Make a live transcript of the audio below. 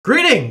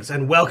Greetings,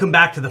 and welcome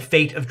back to the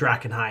Fate of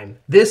Drakenheim.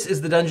 This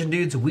is the Dungeon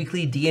Dudes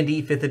weekly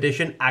D&D 5th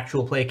edition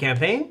actual play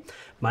campaign.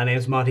 My name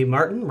is Monty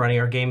Martin, running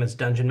our game as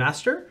Dungeon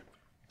Master.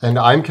 And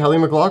I'm Kelly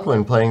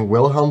McLaughlin, playing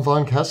Wilhelm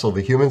von Kessel,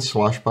 the human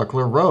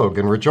swashbuckler rogue,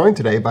 and we're joined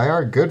today by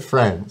our good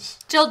friends.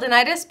 Jill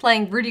Denitis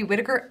playing Rudy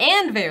Whitaker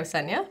and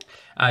Veosenia.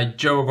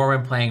 Joe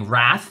Gorman playing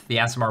Wrath, the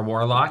Asimar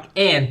Warlock,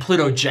 and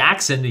Pluto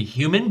Jackson, the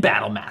human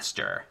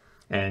battlemaster.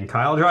 And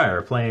Kyle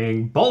Dreyer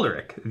playing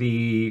Baldric,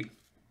 the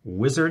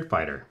wizard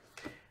fighter.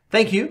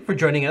 Thank you for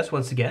joining us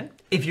once again.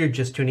 If you're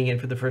just tuning in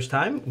for the first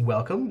time,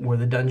 welcome. We're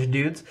the Dungeon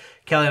Dudes.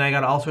 Kelly and I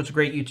got all sorts of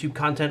great YouTube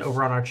content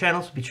over on our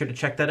channel, so be sure to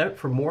check that out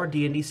for more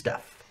D&D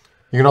stuff.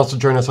 You can also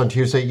join us on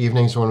Tuesday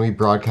evenings when we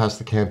broadcast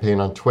the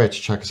campaign on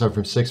Twitch. Check us out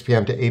from 6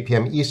 p.m. to 8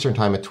 p.m. Eastern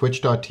Time at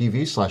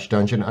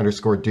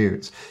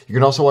twitch.tv/dungeon_dudes. You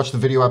can also watch the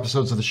video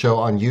episodes of the show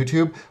on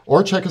YouTube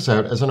or check us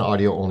out as an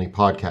audio-only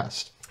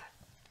podcast.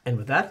 And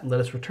with that, let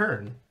us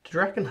return to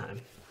Drakenheim.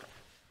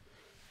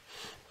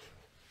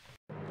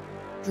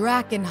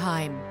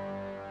 Drakenheim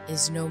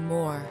is no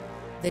more.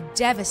 The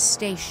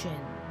devastation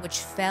which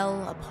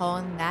fell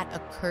upon that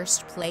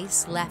accursed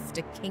place left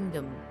a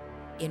kingdom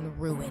in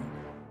ruin.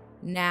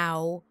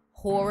 Now,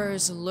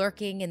 horrors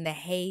lurking in the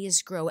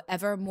haze grow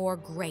ever more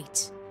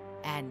great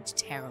and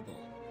terrible,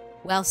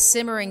 while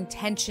simmering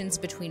tensions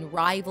between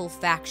rival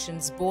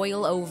factions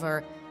boil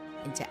over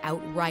into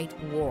outright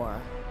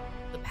war.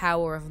 The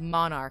power of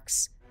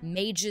monarchs,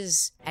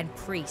 mages, and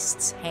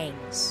priests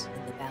hangs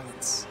in the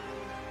balance.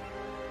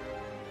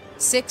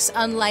 6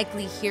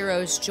 unlikely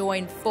heroes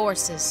join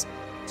forces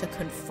to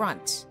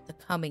confront the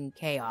coming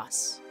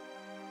chaos.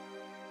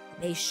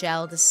 They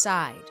shall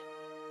decide,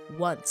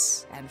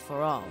 once and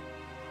for all,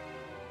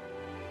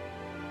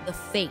 the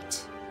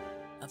fate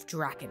of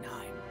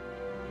Drakenheim.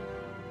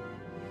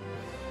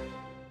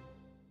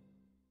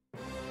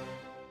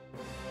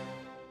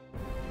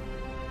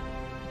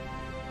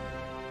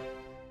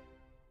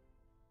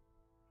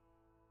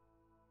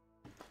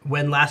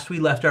 When last we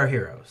left our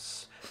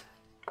heroes,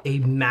 a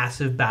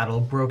massive battle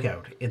broke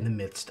out in the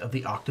midst of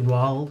the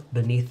Octenwald,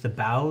 beneath the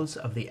boughs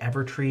of the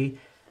Evertree,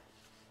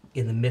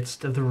 in the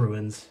midst of the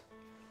ruins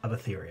of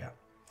Etheria.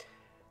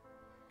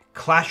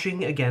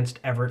 Clashing against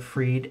Everett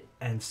Freed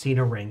and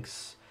Sina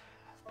Rinks,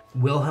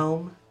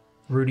 Wilhelm,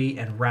 Rudy,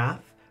 and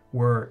Wrath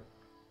were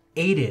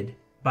aided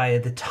by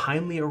the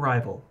timely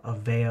arrival of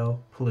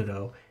Veo,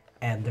 Pluto,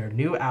 and their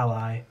new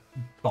ally,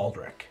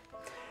 Baldric.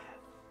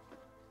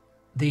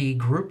 The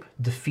group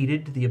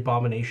defeated the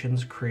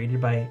abominations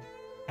created by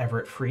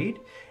Everett Freed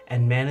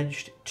and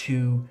managed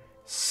to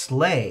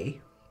slay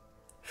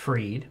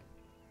Freed,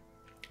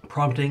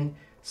 prompting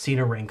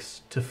Sina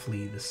Rinks to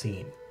flee the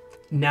scene.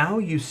 Now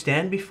you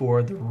stand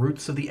before the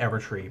roots of the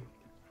Evertree,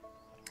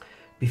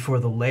 before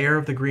the lair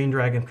of the green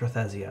dragon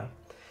Prothesia,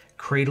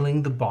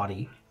 cradling the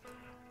body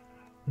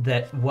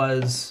that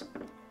was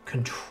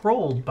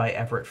controlled by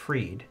Everett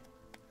Freed,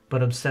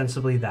 but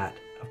ostensibly that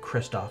of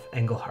Christoph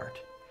Engelhart.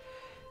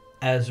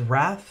 As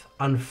Wrath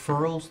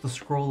unfurls the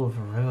scroll of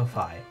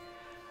Revivify,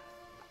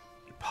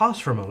 pause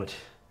for a moment.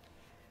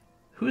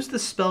 Who's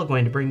this spell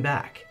going to bring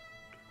back?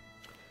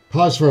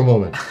 Pause for a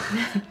moment.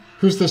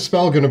 Who's this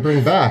spell going to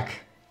bring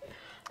back?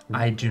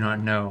 I do not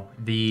know.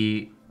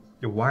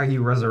 Why are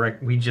you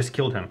resurrect? We just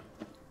killed him.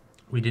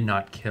 We did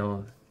not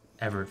kill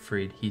Everett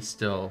Freed. He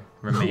still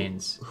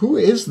remains. Who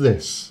is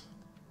this?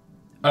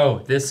 Oh,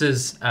 this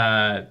is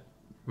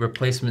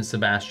replacement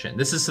Sebastian.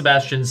 This is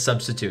Sebastian's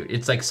substitute.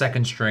 It's like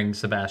second string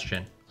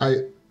Sebastian.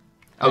 I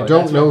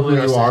don't know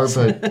who you are,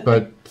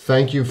 but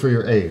thank you for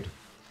your aid.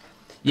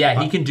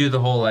 Yeah, he can do the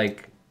whole,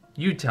 like,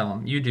 you tell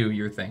him, you do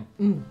your thing.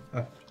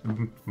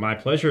 My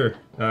pleasure,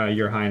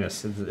 Your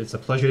Highness. It's a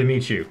pleasure to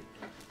meet you.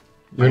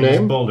 Your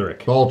name?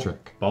 Baldric.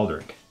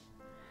 Baldric.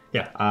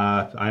 Yeah,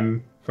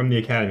 I'm from the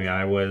Academy.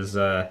 I was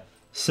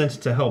sent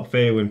to help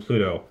Veo and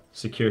Pluto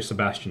secure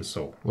Sebastian's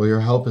soul. Well,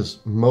 your help is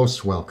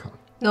most welcome.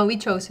 No, we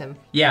chose him.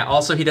 Yeah,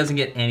 also he doesn't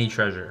get any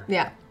treasure.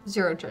 Yeah,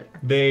 0 treasure.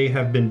 They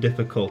have been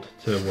difficult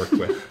to work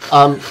with.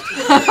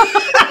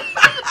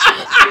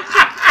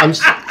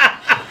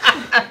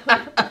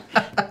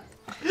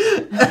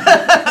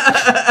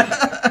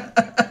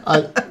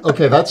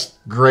 Okay, that's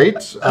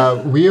great.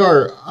 We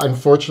are,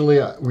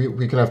 unfortunately,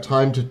 we can have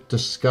time to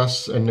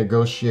discuss and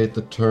negotiate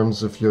the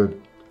terms of your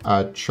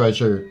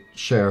treasure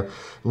share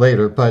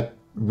later, but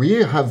we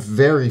have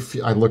very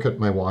few. I look at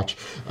my watch.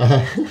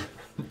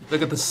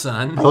 Look at the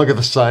sun. I look at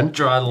the sun.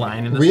 Draw a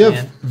line in the sand. We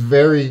have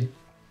very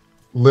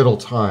little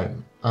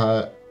time.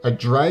 A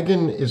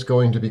dragon is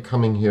going to be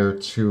coming here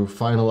to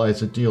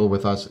finalize a deal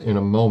with us in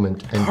a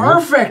moment. And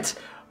perfect!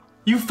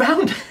 You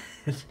found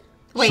it!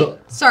 Wait,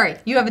 sorry,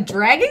 you have a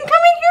dragon coming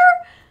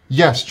here?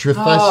 Yes,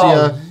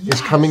 Trithesia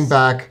is coming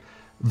back.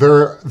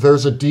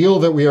 There's a deal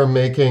that we are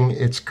making.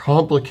 It's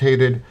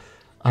complicated.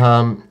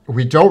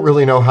 We don't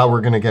really know how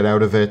we're going to get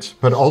out of it,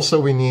 but also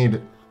we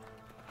need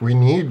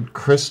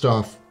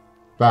Christoph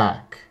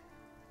back.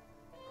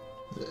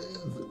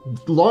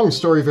 Long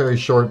story very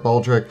short,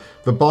 Baldric.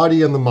 The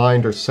body and the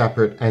mind are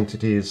separate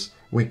entities.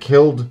 We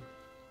killed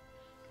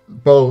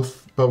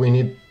both, but we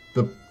need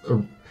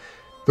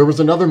There was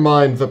another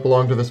mind that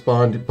belonged to this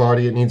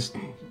body. It needs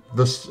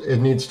this. It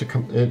needs to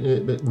come.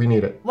 We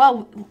need it.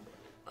 Well,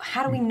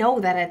 how do we know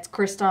that it's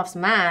Kristoff's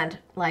mind,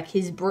 like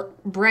his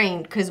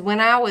brain? Because when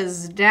I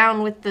was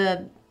down with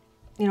the,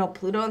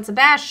 Pluto and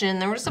Sebastian,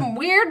 there was some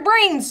weird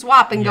brain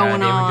swapping going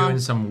they on. were doing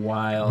some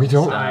wild We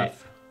don't.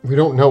 stuff. We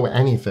don't know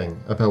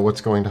anything about what's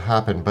going to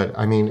happen. But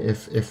I mean,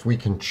 if we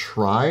can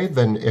try,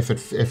 then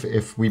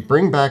if we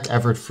bring back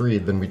Everett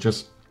Freed, then we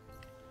just.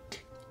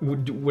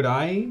 Would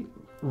I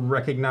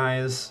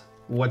recognize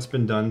what's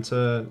been done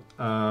to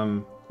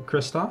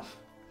Kristoff?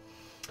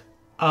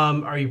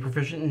 Are you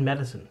proficient in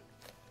medicine?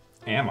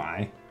 Am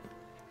I?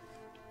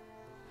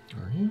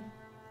 Are you?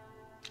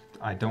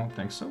 I don't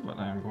think so, but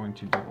I am going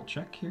to double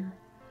check here.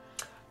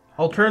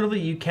 Alternatively,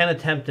 you can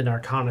attempt an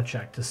Arcana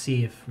check to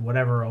see if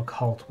whatever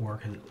occult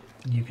work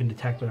you can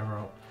detect whatever.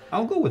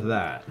 I'll go with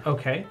that.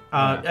 Okay.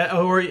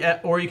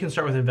 Or you can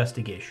start with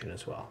investigation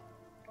as well.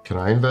 Can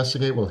I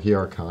investigate? Will he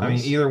Arcana? I mean,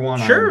 either one.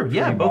 Sure. I'm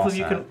Yeah. pretty Both boss of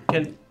you at.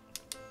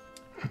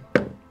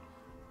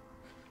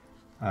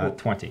 can.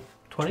 20.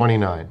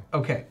 29.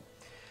 Okay.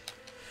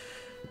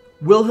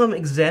 Wilhelm,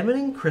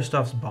 examining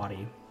Kristoff's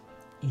body,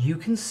 you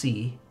can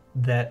see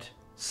that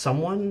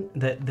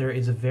there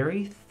is a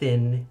very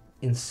thin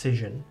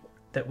incision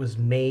that was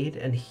made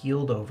and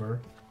healed over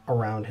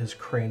around his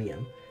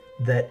cranium,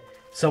 that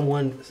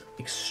someone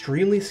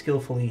extremely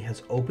skillfully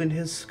has opened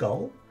his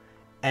skull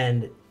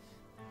and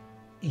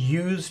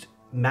used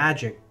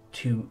magic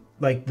to,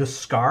 like, the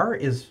scar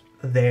is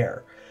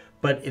there,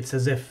 but it's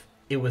as if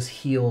it was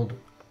healed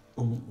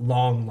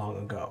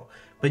long ago.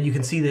 But you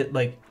can see that,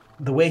 like,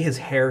 the way his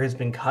hair has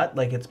been cut,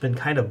 like, it's been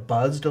kind of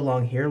buzzed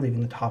along here,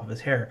 leaving the top of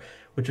his hair,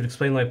 which would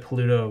explain why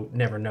Pluto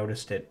never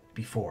noticed it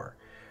before.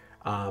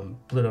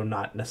 Pluto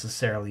not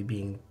necessarily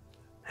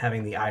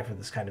having the eye for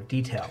this kind of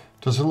detail.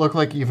 Does it look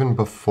like even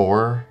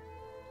before,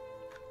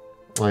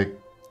 like,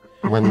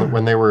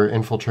 when they were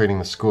infiltrating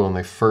the school and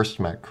they first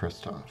met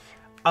Kristoff?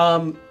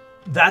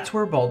 That's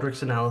where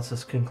Baldrick's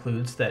analysis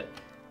concludes that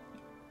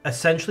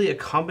essentially a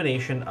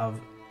combination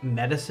of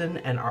medicine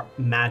and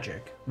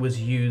magic was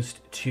used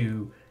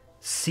to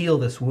seal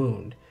this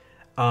wound,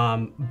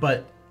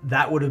 but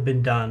that would have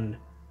been done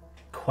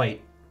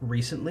quite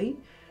recently,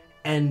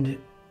 and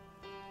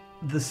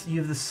you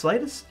have the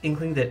slightest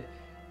inkling that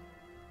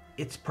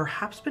it's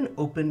perhaps been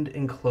opened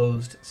and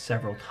closed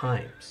several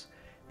times,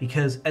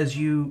 because as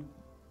you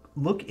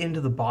look into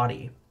the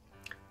body,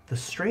 the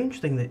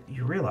strange thing that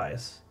you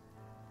realize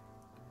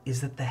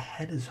is that the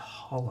head is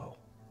hollow.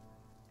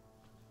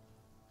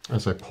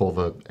 As I pull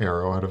the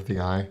arrow out of the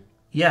eye?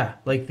 Yeah,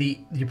 like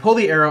you pull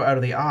the arrow out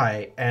of the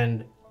eye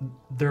and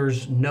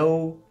there's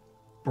no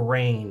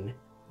brain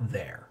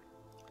there.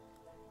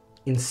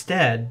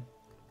 Instead,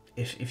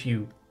 if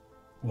you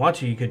want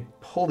to, you could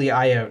pull the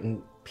eye out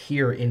and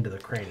peer into the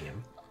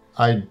cranium.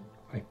 I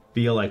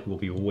feel like we'll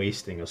be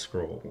wasting a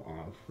scroll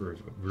of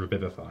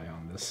Revivify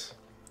on this.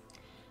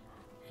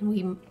 And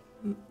we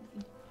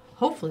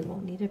hopefully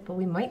won't need it, but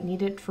we might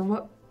need it for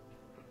what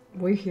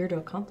we're here to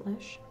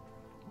accomplish.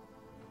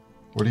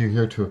 What are you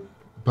here to...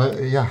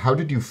 But, yeah, how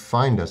did you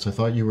find us? I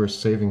thought you were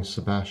saving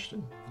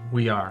Sebastian.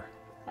 We are.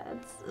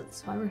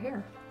 That's why we're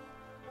here.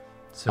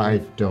 So I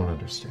don't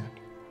understand.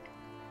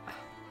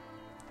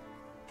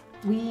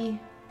 We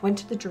went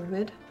to the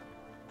druid,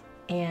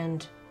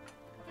 and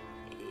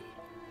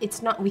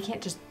we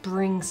can't just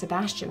bring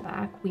Sebastian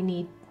back. We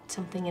need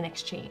something in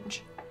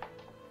exchange.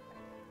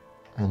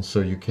 And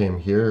so you came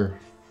here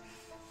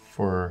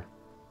for...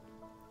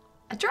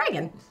 A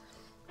dragon.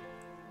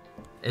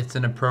 it's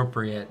an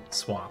appropriate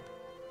swap.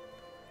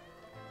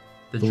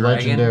 The The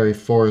dragon, legendary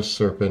forest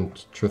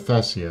serpent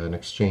Trithesia in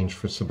exchange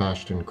for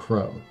Sebastian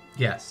Crow.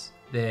 yes,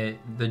 the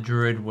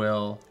druid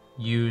will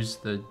use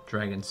the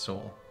dragon's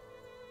soul.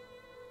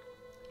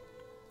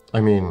 I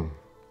mean,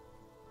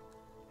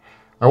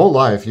 I won't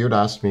lie, if you'd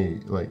asked me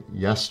like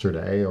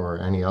yesterday or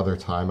any other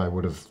time, I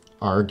would have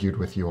argued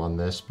with you on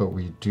this, but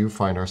we do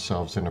find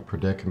ourselves in a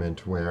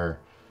predicament where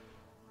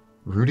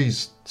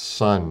Rudy's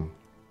son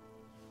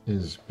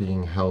is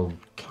being held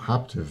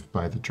captive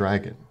by the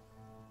dragon.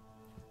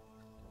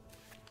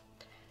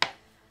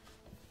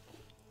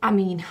 I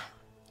mean,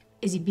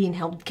 is he being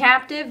held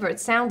captive? Or it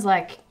sounds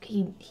like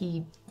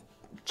he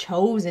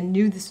chose and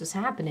knew this was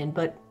happening,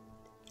 but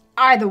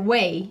either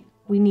way,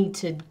 we need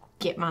to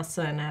get my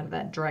son out of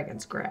that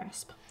dragon's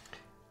grasp.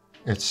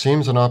 It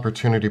seems an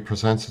opportunity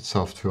presents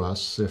itself to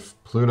us.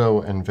 If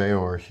Pluto and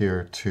Veo are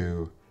here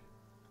to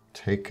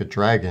take a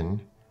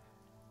dragon,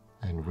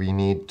 and we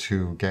need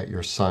to get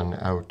your son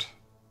out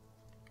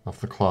of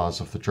the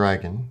claws of the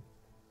dragon,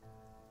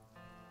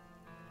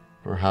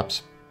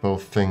 perhaps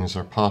both things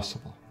are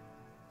possible.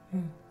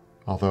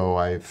 Although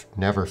I've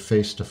never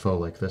faced a foe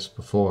like this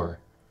before,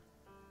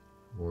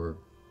 we're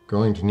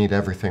going to need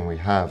everything we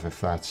have if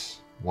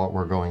that's what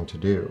we're going to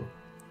do.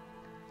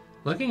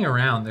 Looking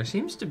around, there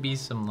seems to be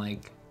some,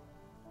 like,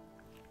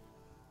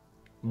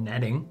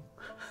 netting.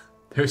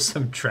 There's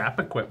some trap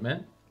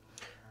equipment.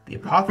 The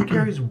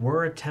apothecaries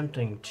were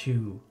attempting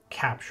to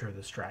capture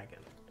this dragon.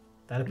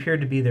 That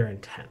appeared to be their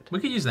intent. We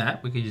could use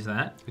that. We could use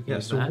that. We could Yeah.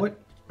 use So that. what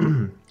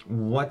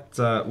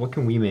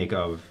can we make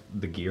of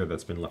the gear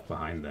that's been left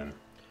behind then?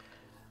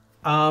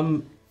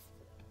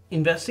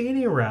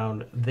 Investigating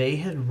around, they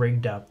had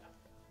rigged up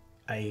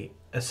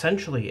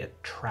essentially a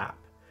trap.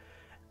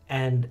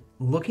 And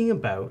looking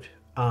about,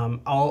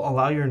 I'll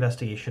allow your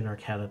investigation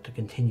arcana to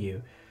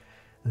continue.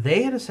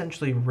 They had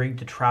essentially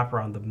rigged a trap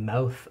around the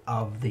mouth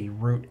of the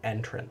root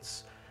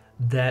entrance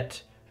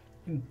that,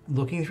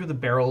 looking through the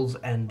barrels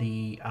and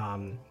the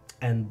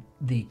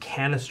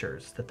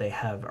canisters that they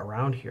have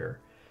around here,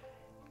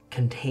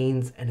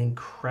 contains an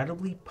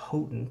incredibly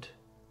potent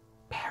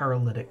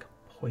paralytic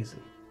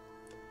poison.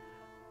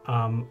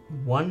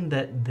 One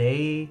that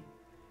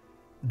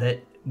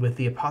with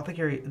the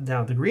apothecary,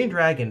 now the green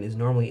dragon is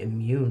normally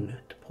immune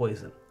to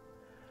poison.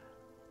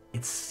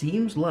 It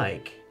seems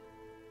like,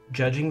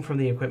 judging from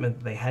the equipment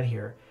that they had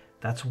here,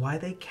 that's why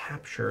they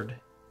captured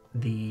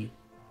the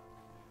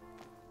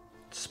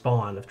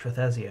spawn of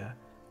Trithesia,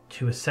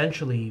 to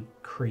essentially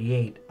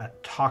create a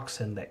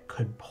toxin that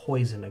could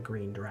poison a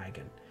green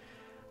dragon.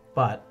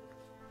 But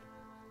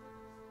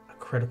a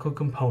critical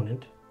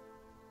component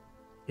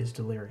is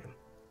delirium.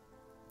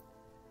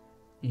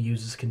 It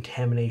uses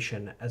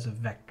contamination as a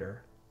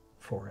vector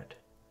for it.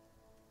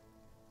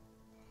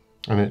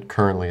 And it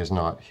currently is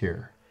not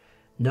here.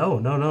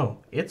 No.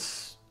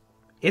 It's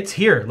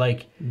here.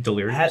 Like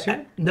Delirium is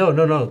here?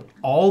 No.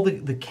 All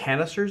the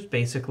canisters,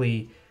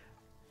 basically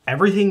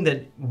everything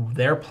that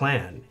their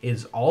plan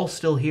is all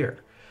still here.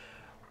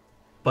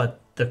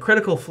 But the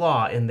critical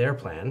flaw in their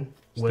plan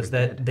was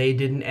that they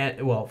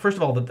didn't well, first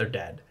of all, that they're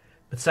dead.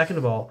 But second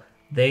of all,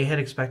 they had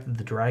expected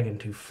the dragon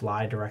to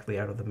fly directly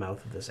out of the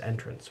mouth of this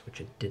entrance,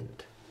 which it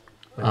didn't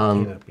when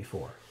it came out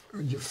before.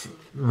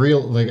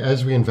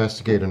 As we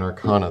investigate and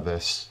arcana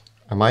this,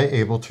 am I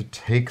able to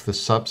take the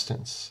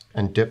substance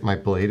and dip my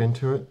blade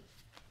into it?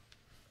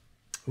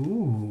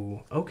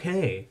 Ooh,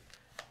 okay.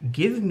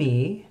 Give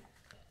me,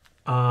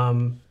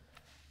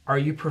 are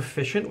you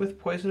proficient with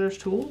poisoner's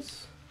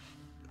tools?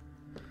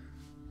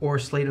 Or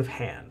sleight of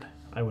hand,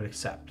 I would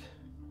accept.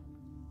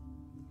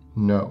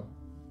 No.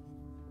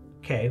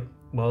 Okay,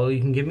 well, you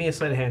can give me a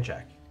sleight of hand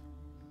check.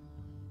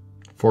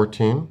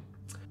 14?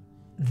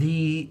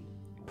 The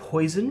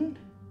poison,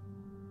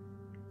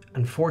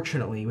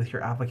 unfortunately, with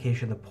your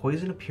application, the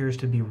poison appears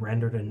to be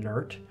rendered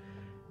inert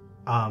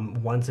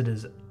once it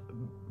is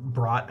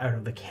brought out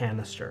of the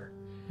canister.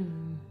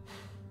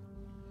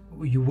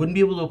 You wouldn't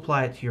be able to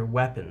apply it to your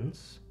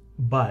weapons,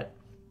 but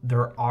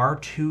there are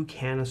 2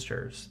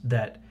 canisters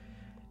that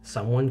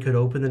someone could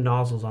open the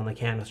nozzles on the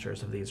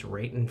canisters of these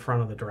right in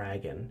front of the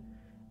dragon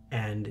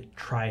and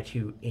try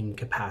to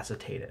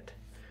incapacitate it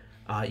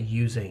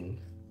using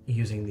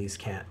these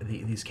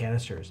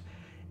canisters.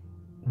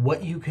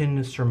 What you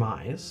can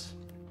surmise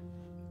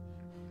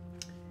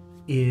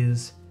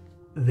is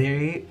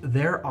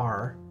there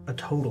are a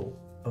total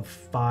of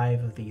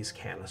 5 of these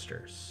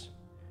canisters,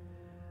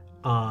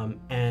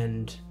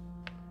 and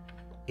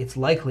it's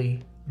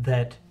likely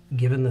that,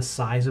 given the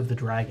size of the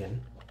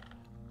dragon,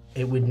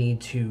 it would need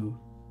to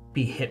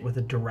be hit with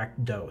a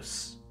direct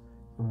dose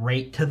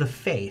right to the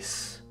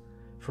face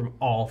from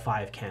all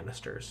 5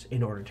 canisters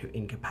in order to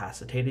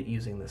incapacitate it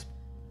using this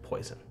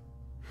poison.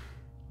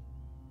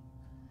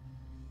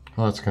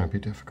 Well, that's going to be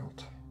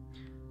difficult.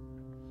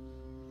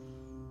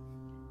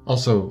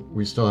 Also,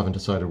 we still haven't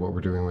decided what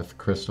we're doing with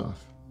Kristoff.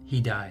 He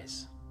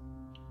dies.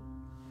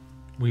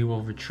 We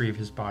will retrieve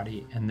his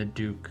body, and the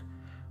Duke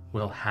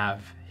will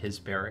have his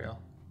burial.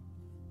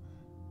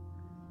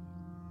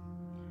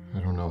 I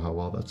don't know how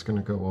well that's going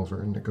to go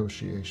over in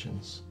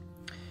negotiations.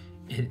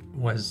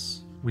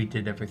 We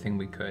did everything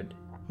we could.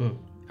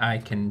 I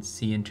can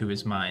see into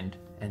his mind,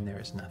 and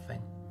there is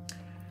nothing.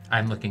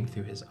 I'm looking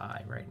through his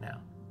eye right now.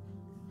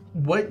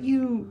 What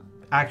you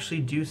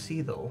actually do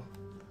see, though,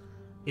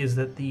 is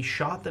that the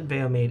shot that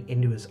Veo made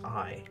into his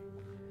eye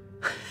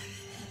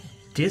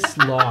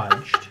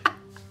dislodged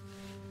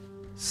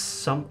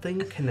something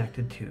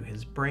connected to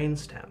his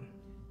brainstem.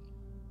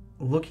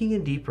 Looking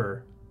in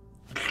deeper,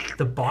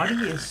 the body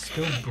is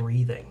still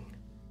breathing.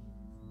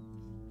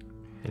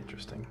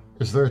 Interesting.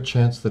 Is there a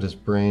chance that his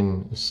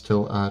brain is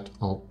still at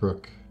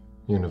Altbrook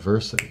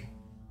University?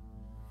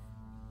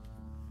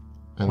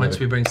 And Once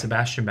we bring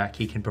Sebastian back,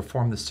 he can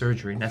perform the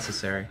surgery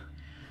necessary.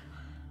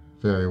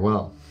 Very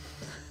well.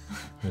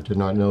 I did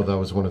not know that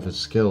was one of his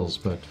skills,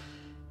 but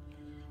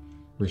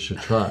we should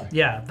try.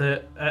 Yeah,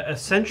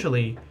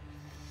 essentially,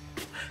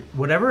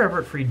 whatever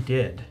Everett Freed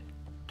did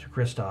to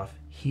Kristoff,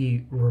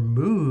 he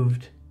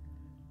removed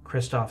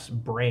Kristoff's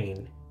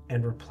brain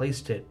and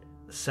replaced it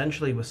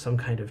essentially with some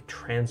kind of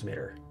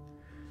transmitter.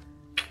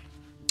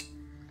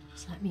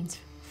 So that means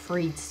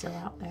Freed's still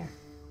out there.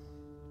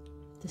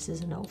 This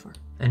isn't over.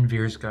 And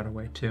Veer's got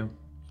away too.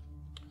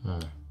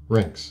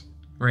 Rinks.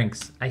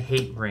 Rinks. I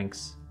hate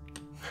Rinks.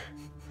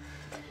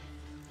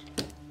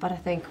 But I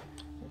think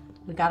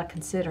we gotta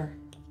consider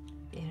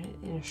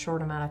in a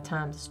short amount of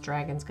time this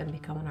dragon's gonna be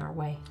coming our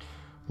way.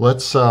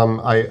 Let's,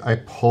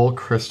 I pull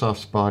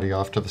Kristoff's body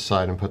off to the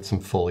side and put some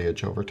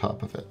foliage over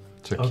top of it.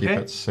 to keep Okay.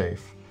 it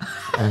safe.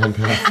 And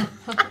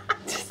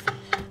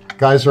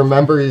guys,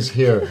 remember he's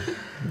here.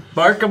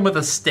 Bark him with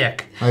a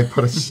stick I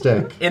put a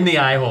stick. in the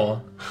eye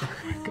hole.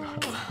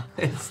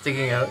 It's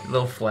sticking out,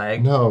 little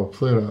flag. No,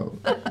 Pluto.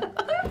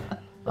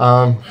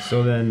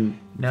 So then,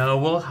 No,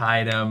 we'll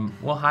hide him.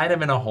 We'll hide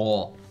him in a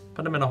hole.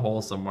 Put him in a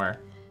hole somewhere.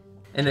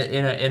 In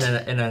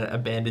an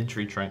abandoned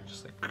tree trunk,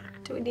 just like.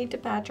 Do we need to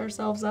patch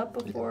ourselves up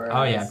before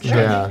Oh, yeah.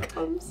 Yeah.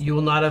 comes? You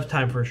will not have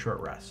time for a short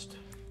rest,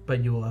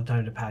 but you will have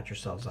time to patch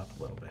yourselves up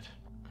a little bit.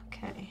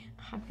 Okay,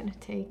 I'm gonna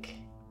take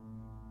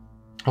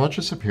How much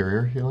is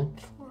superior healing?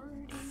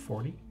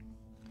 40?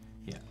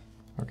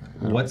 Okay.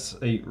 what's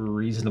a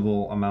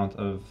reasonable amount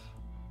of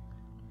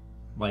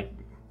like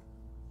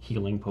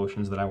healing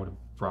potions that I would have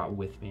brought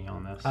with me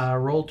on this?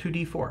 Roll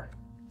 2d4.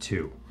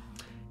 2.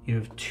 You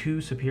have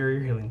 2 superior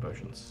healing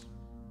potions.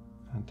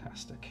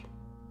 Fantastic.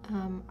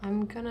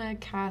 I'm gonna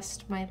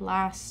cast my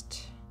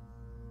last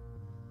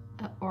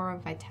Aura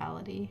of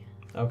Vitality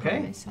on Okay.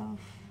 myself.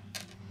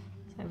 So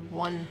I have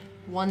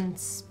one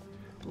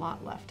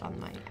slot left on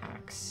my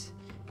axe.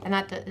 And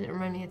that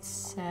remind me it's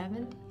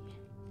 7?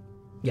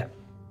 Yeah.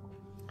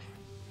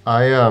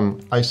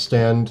 I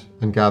stand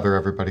and gather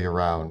everybody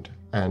around,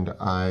 and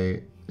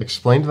I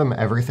explain to them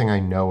everything I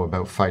know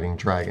about fighting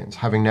dragons.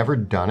 Having never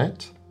done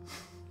it,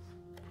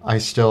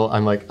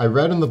 I'm like, I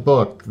read in the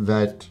book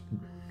that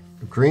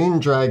green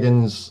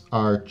dragons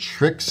are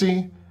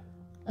tricksy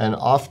and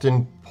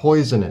often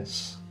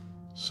poisonous,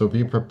 so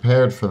be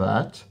prepared for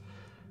that.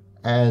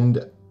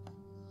 And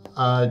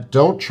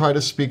don't try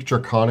to speak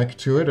Draconic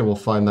to it, it will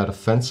find that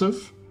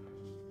offensive.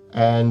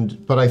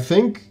 But I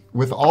think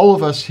with all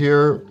of us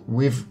here,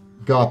 we've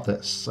got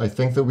this. I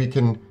think that we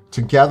can,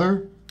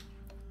 together,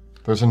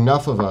 there's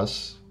enough of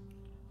us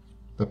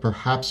that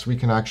perhaps we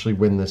can actually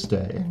win this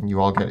day. And you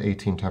all get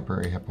 18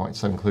 temporary hit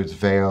points. That includes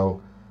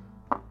Veo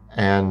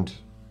and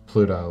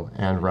Pluto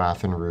and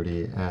Wrath and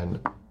Rudy and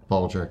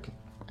Baldric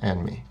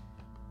and me.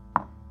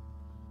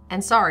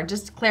 And sorry,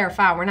 just to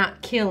clarify, we're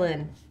not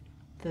killing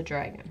the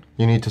dragon.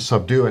 You need to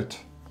subdue it.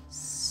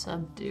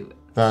 Subdue it.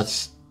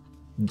 That's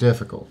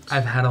difficult.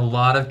 I've had a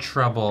lot of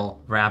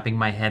trouble wrapping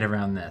my head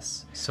around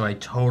this, so I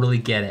totally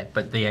get it.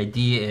 But the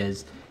idea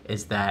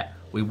is that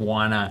we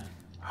want to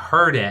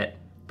hurt it,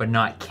 but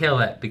not kill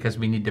it, because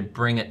we need to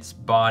bring its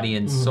body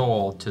and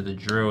soul to the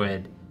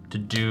druid to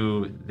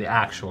do the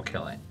actual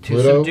killing. To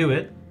Pluto? subdue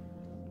it,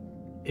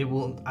 it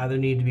will either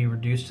need to be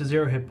reduced to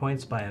 0 hit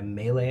points by a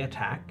melee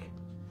attack,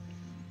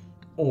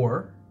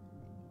 or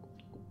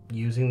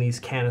using these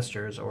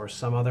canisters or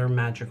some other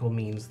magical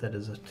means that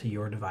is to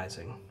your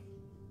devising.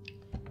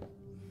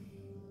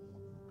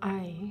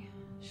 I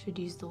should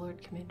use the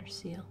Lord Commander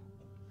Seal.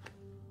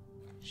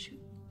 Shoot.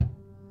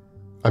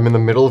 I'm in the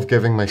middle of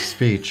giving my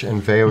speech,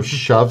 and Veo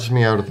shoves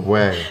me out of the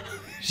way.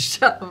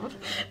 Shove.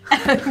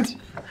 And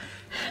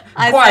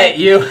I Quiet,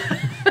 you!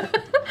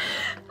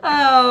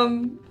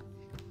 I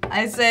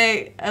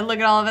look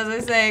at all of us, I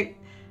say,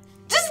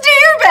 just do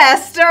your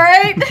best, all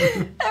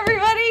right?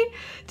 Everybody,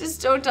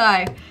 just don't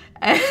die.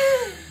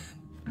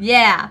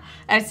 Yeah,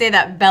 I say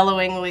that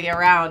bellowingly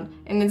around.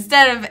 And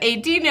instead of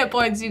 18 hit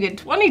points, you get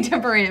 20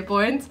 temporary hit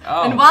points.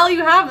 Oh. And while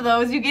you have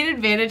those, you get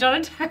advantage on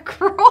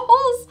attack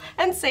rolls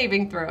and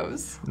saving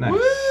throws. Nice.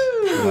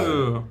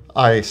 Woo!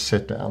 I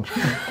sit down.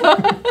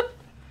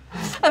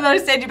 And then I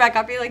stand you back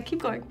up, you're like,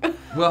 keep going.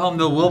 Wilhelm,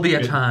 there will be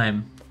a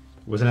time.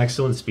 It was an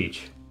excellent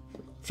speech.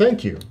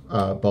 Thank you,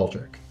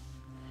 Baldric.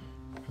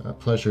 A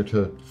pleasure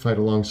to fight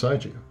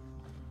alongside you.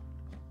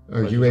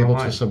 Are you Pleasure's able all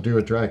to mine. subdue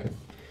a dragon?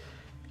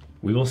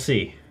 We will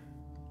see.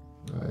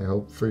 I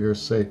hope for your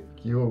sake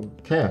you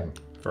can.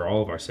 For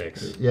all of our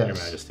sakes, Yes. Your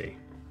Majesty.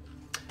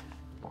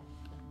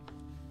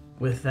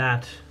 With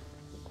that,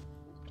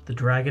 the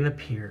dragon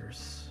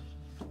appears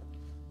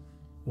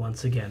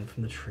once again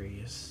from the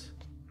trees.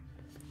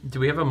 Do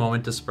we have a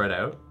moment to spread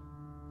out?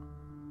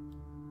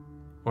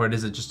 Or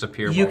does it just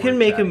appear? You while can we're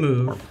make a chatting? Or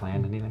move,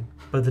 plan anything?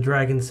 but the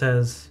dragon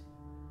says,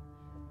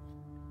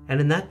 and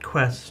in that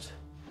quest,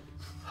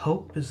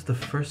 hope is the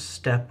first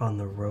step on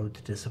the road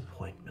to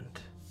disappointment.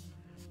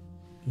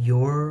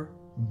 Your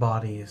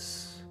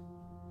bodies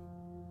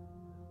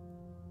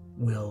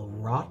will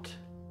rot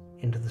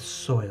into the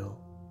soil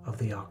of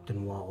the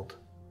Octenwald.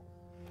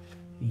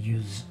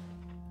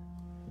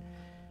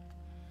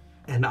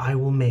 And I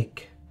will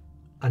make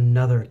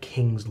another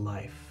king's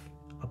life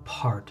a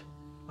part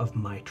of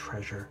my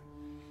treasure.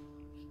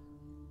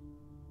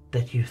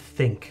 That you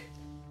think,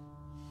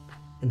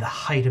 in the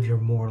height of your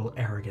mortal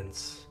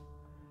arrogance,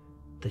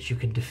 that you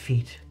can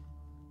defeat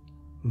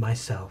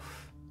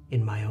myself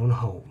in my own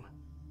home.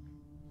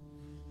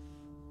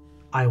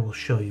 I will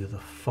show you the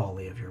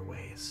folly of your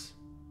ways.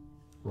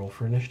 Roll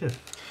for initiative.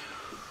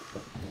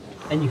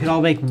 And you can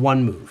all make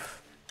one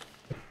move.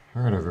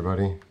 All right,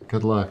 everybody.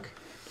 Good luck.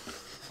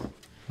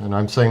 And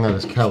I'm saying that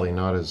as Kelly,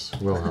 not as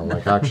Wilhelm.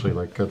 Like, actually,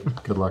 like,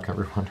 good luck,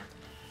 everyone.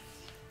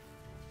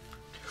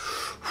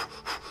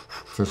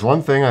 If there's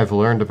one thing I've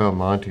learned about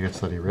Monty,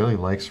 it's that he really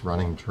likes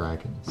running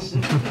dragons.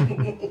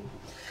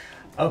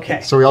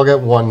 Okay. So we all get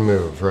one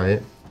move,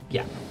 right?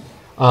 Yeah.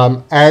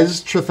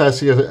 As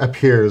Trethesia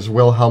appears,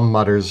 Wilhelm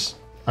mutters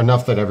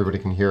enough that everybody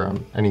can hear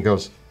him, and he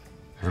goes,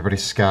 "Everybody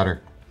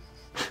scatter."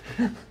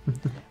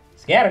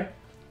 Scatter.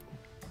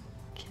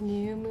 Can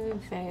you move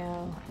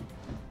Vale?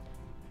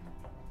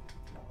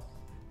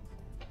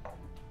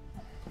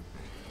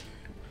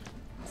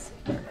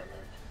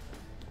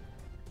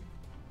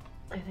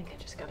 I think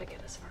I just gotta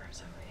get as far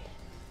as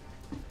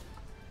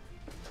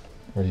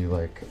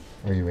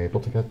Are you able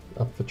to get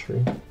up the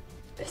tree?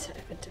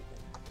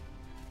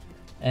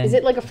 Is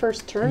it like a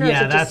first turn, or is Yeah,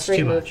 it just that's straight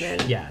too much.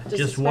 movement? Yeah, as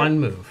just far- one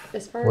move.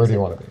 As far Where as do you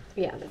it- want to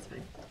be? Yeah, that's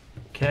fine.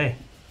 Okay.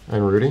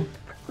 And Rudy?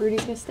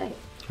 Rudy's gonna stay.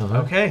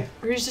 Okay.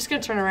 Rudy's just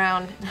gonna turn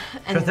around.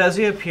 And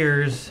Trethesia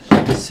appears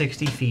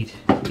 60 feet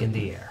in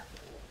the air,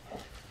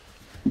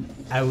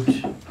 out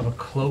of a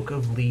cloak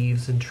of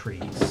leaves and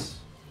trees.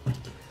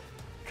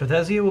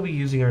 Trethesia will be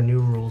using our new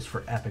rules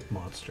for epic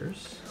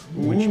monsters,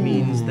 which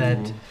means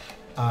that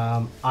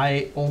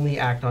I only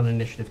act on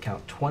initiative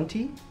count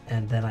 20,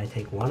 and then I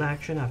take one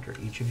action after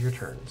each of your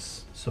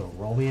turns. So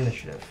roll me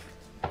initiative.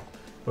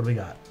 What do we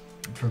got?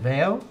 For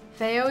Veo?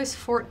 Theo is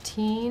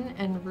 14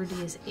 and Rudy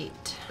is 8.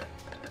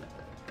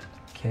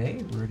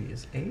 Okay, Rudy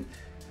is 8.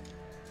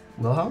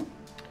 Wilhelm?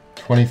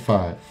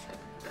 25.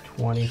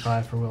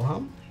 25 for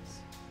Wilhelm.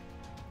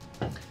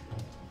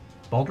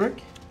 Baldric?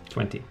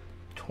 20.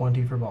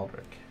 20 for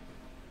Baldric.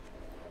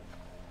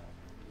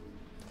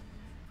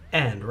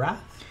 And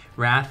Wrath?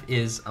 Wrath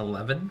is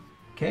 11,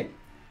 Okay.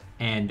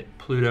 and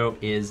Pluto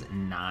is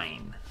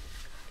 9.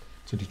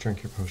 Did you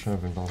drink your potion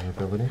of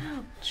invulnerability?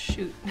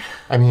 Shoot.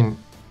 I mean,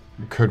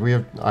 could we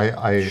have?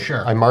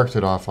 Sure. I marked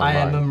it off on I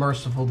am mine. a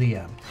merciful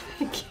DM.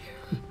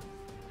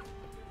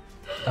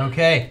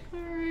 Okay.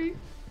 Alright.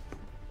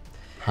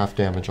 Half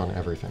damage on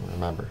everything,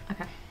 remember.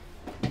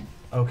 Okay.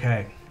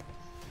 Okay.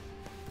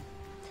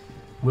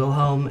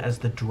 Wilhelm, as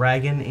the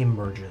dragon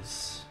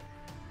emerges,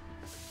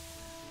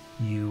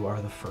 you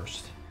are the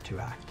first to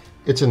act.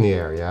 It's in the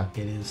air, yeah?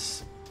 It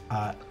is,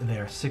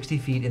 they're 60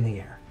 feet in the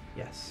air.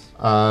 Yes.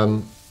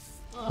 I'm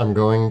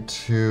going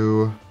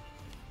to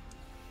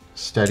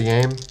steady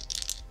aim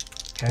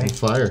Okay. and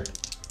fire.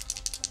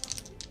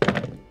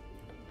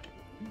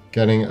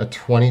 Getting a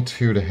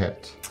 22 to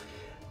hit.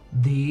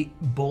 The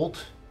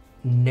bolt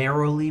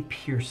narrowly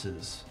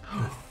pierces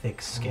the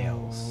thick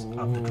scales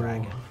of the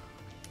dragon.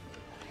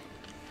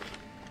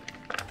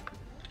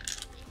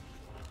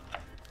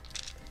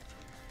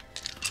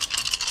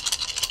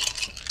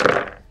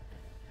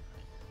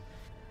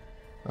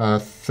 Uh,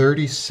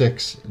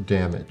 36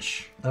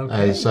 damage.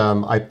 Okay. As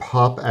I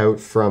pop out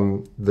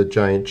from the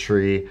giant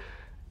tree,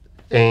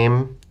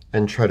 aim,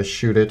 and try to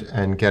shoot it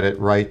and get it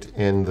right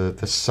in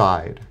the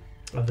side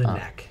Of the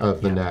neck.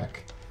 of the Yeah.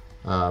 neck.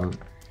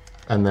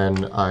 And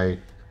then I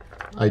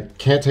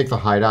can't take the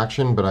hide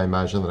action, but I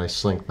imagine that I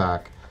slink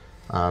back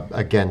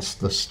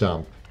against the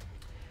stump.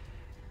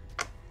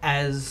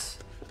 As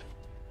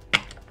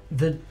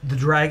the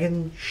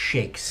dragon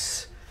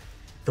shakes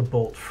the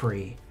bolt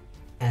free,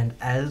 and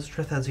as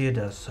Trethesia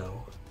does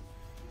so,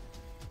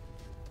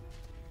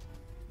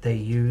 they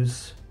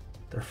use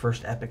their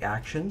first epic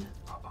action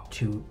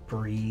to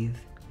breathe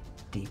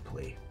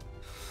deeply.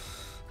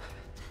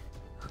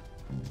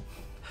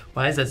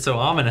 Why is that so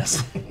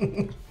ominous?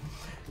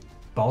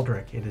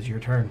 Baldric, it is your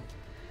turn.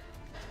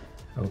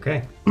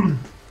 Okay.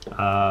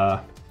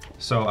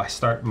 So I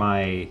start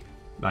my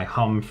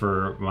hum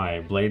for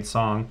my blade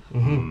song.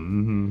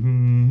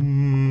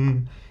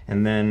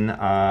 And then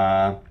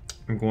I'm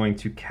going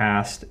to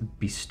cast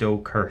Bestow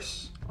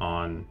Curse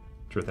on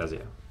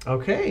Trethesia.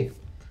 Okay.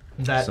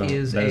 That So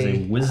is that is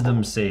a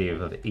wisdom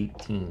save of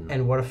 18.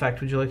 And what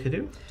effect would you like to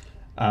do?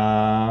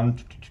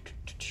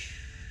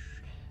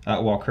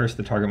 While cursed,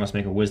 the target must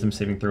make a wisdom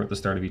saving throw at the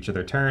start of each of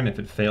their turn. If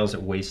it fails,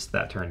 it wastes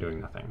that turn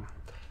doing nothing.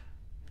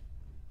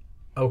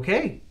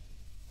 Okay.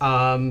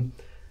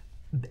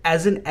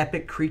 As an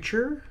epic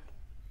creature,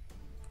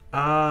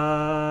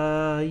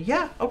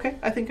 yeah, okay.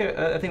 I think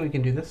we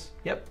can do this.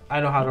 Yep, I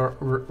know how to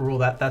rule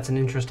that. That's an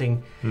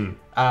interesting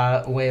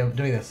way of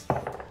doing this.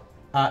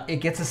 It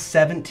gets a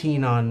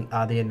 17 on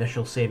the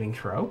initial saving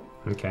throw.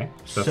 Okay,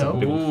 so that's So- a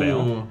big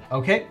fail.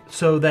 Okay,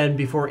 so then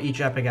before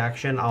each epic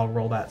action, I'll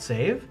roll that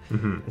save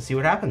and see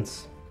what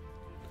happens.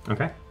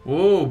 Okay.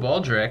 Ooh,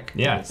 Baldric.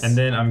 Yeah, Nice. and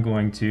then I'm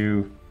going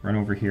to run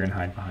over here and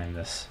hide behind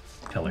this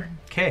pillar.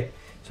 Okay,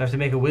 so I have to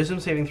make a wisdom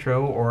saving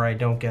throw or I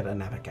don't get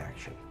an epic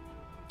action.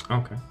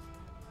 Okay.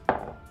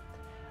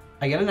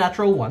 I get a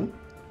natural 1,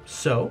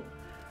 so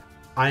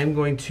I am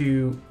going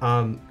to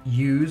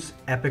use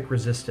Epic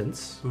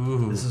Resistance.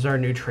 Ooh. This is our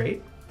new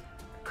trait.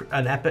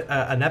 An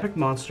epic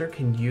monster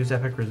can use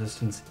Epic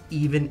Resistance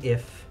even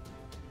if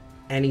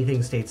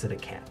anything states that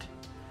it can't.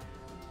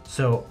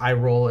 So I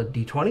roll a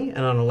d20, and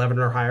on 11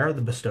 or higher, the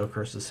Bestow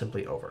Curse is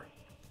simply over.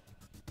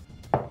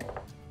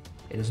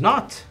 It is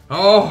not.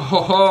 Oh,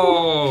 ho,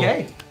 ho.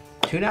 Okay,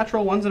 2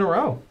 natural 1s in a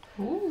row.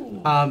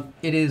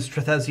 It is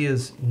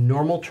Trethesia's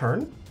normal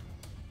turn.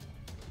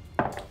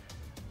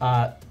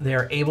 They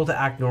are able to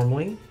act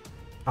normally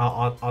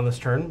on this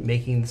turn,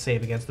 making the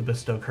save against the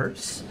Bestow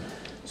Curse.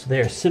 So they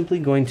are simply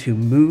going to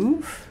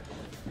move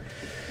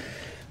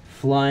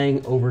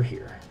flying over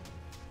here.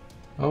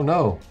 Oh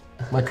no,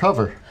 my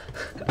cover.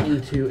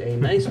 Into a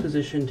nice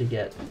position to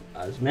get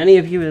as many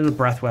of you in the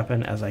breath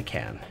weapon as I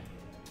can.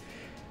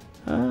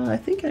 I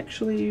think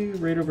actually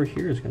right over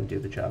here is going to do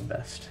the job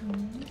best.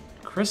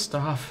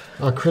 Kristoff.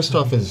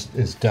 Kristoff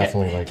is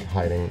definitely like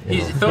hiding.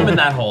 He's throw him in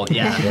that hole,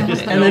 yeah.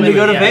 And then you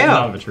go to Out Vale.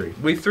 of a tree.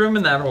 We threw him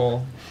in that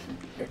hole.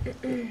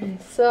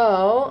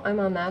 So I'm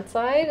on that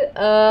side.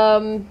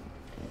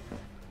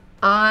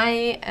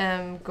 I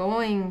am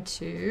going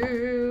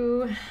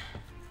to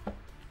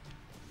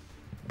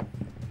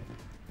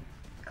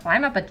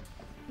climb up a.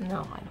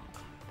 No, I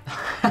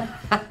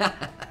don't.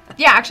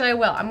 Yeah, actually, I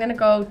will. I'm gonna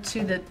go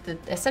to the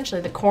essentially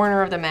the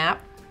corner of the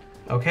map,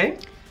 Okay.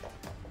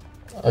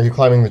 Are you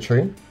climbing the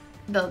tree?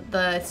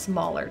 the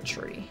smaller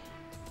tree.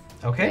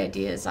 The Okay.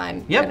 idea is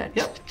I'm Yep. gonna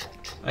Yep.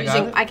 I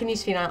got it. I can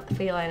use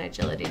feline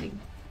agility.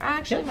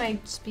 Actually, my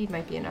speed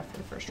might be enough for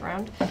the first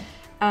round.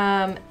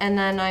 And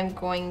then I'm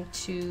going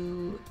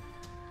to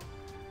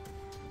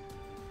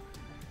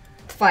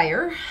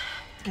fire. I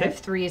Okay. have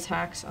 3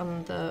 attacks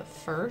on the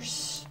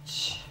first.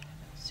 Let's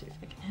see if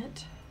I can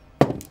hit.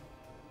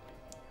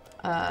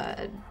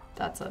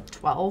 That's a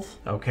 12.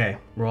 Okay.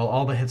 Roll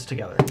all the hits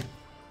together.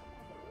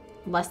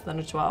 Less than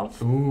a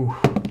 12. Ooh.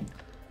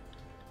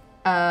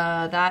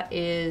 That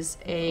is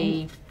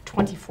a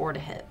 24 to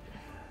hit.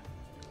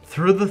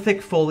 Through the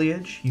thick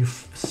foliage, you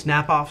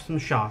snap off some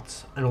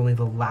shots, and only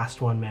the last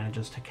one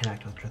manages to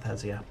connect with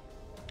Trethesia.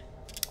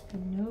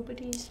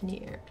 Nobody's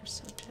near,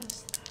 so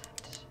just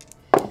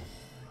that.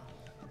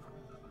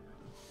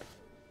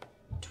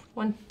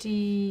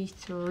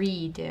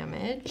 23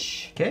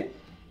 damage. Okay.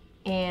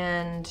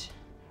 And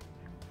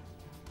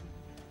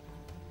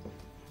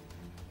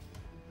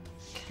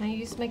can I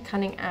use my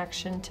cunning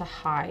action to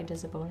hide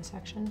as a bonus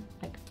action?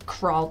 Like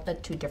crawl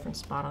at 2 different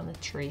spots on the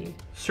tree.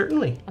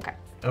 Certainly. Okay.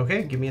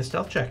 Okay, give me a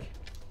stealth check.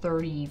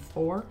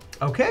 34.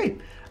 Okay.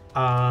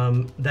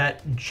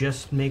 That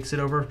just makes it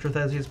over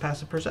Trethesia's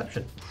passive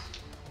perception.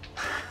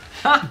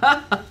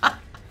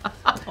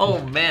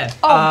 Oh, man.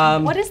 Oh,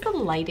 what is the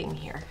lighting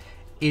here?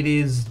 It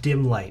is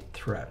dim light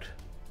throughout.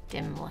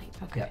 Dim light.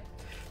 Okay.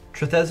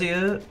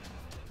 Trethesia,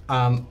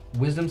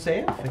 wisdom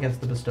save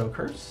against the bestow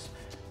curse,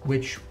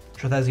 which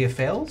Trethesia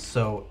fails,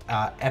 so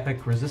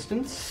epic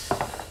resistance,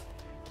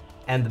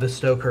 and the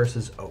bestow curse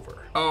is over.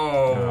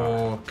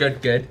 Oh,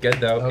 good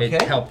though. Okay.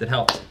 It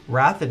helped.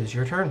 Wrath, it is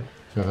your turn.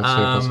 Yeah, that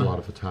saved us a lot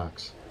of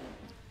attacks.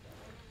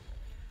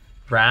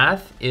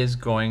 Wrath is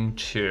going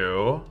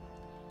to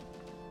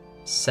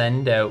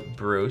send out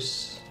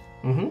Bruce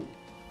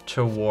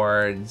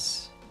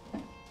towards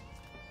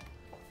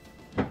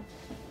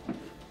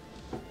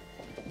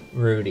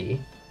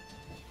Rudy.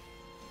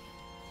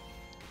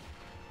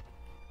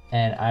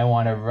 And I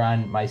want to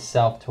run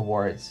myself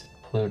towards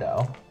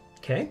Pluto.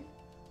 Okay.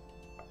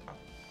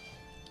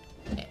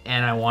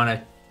 And I want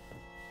to...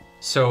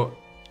 So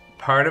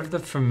part of the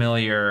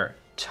familiar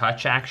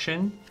touch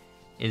action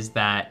is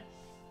that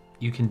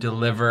you can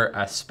deliver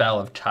a spell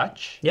of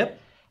touch. Yep.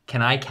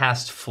 Can I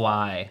cast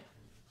Fly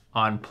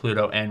on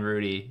Pluto and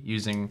Rudy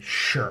using...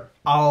 Sure.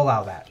 I'll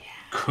allow that.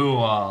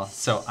 Cool.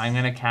 So I'm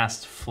going to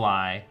cast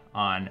Fly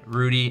on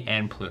Rudy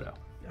and Pluto.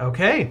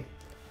 Okay.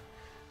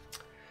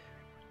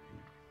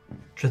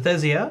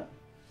 Trethesia,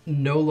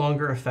 no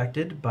longer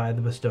affected by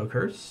the bestow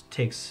curse,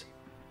 takes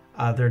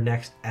their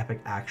next epic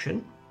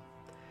action.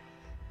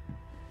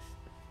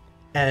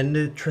 And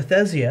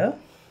Trethesia,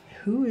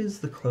 who is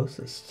the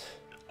closest?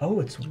 Oh,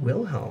 it's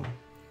Wilhelm.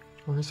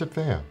 Or is it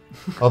Vea?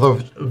 Although,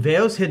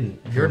 Veo's hidden.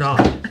 You're not.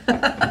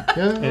 yeah,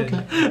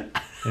 okay.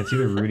 It's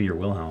either Rudy or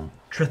Wilhelm.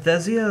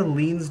 Trethesia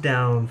leans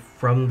down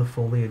from the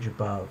foliage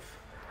above.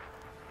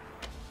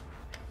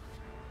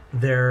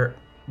 Their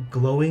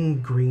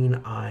glowing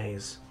green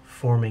eyes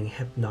forming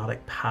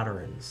hypnotic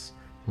patterns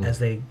as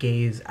they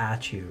gaze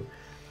at you,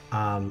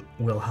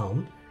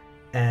 Wilhelm.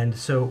 And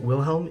so,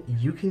 Wilhelm,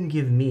 you can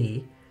give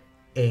me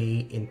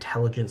a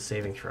intelligence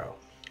saving throw.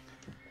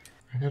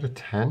 I got a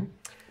 10.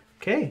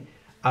 Okay.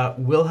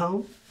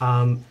 Wilhelm,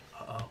 I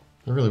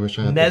really wish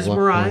I had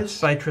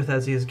mesmerized by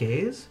Trethesia's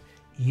gaze,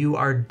 you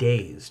are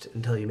dazed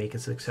until you make a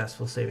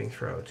successful saving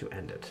throw to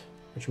end it.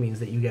 Which means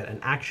that you get an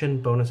action,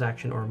 bonus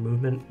action, or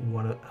movement.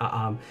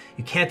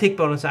 You can't take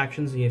bonus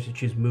actions, and you have to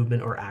choose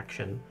movement or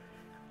action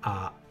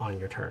on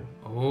your turn.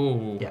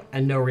 Oh. Yeah,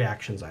 and no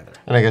reactions either.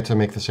 And I get to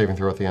make the saving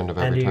throw at the end of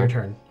every End of turn? your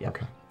turn, yeah,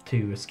 Okay.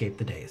 to escape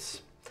the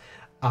daze.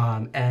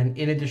 And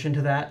in addition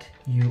to that,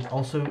 you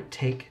also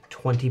take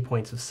 20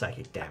 points of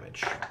psychic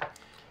damage.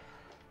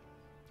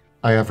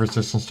 I have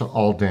resistance to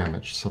all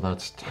damage, so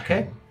that's 10.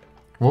 Okay.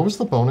 What was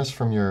the bonus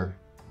from your...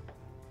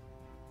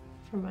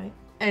 For my,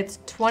 it's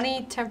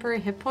 20 temporary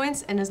hit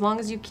points, and as long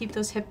as you keep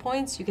those hit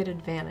points, you get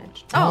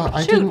advantage. Oh,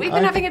 I shoot, didn't- we've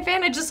been I- having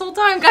advantage this whole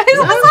time, guys.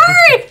 I'm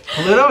sorry.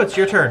 Pluto, it's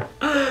your turn.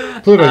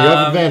 Pluto, you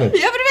have advantage.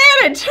 You have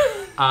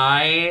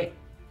advantage.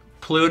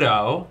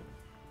 Pluto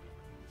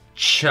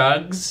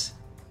chugs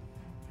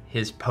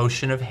his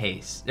potion of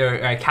haste, or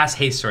casts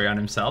haste, sorry, on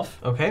himself,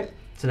 Okay,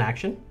 it's an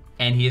action.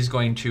 and he is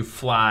going to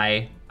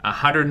fly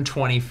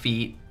 120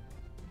 feet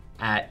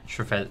at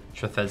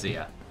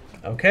Trethezia.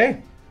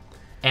 Okay.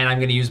 And I'm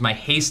going to use my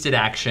hasted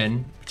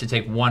action to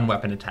take 1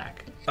 weapon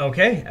attack.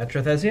 Okay, at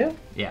Trethezia.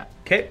 Yeah.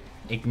 Okay.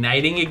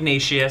 Igniting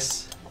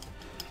Ignatius.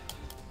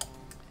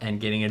 And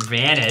getting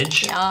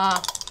advantage. Yeah.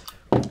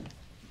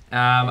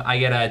 I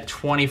get a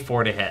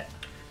 24 to hit.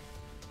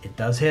 It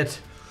does hit.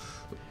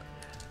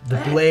 The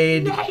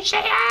blade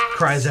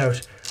cries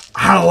out,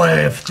 "How I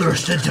have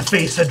thirsted to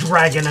face a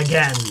dragon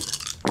again."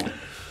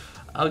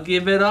 I'll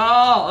give it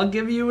all. I'll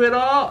give you it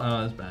all.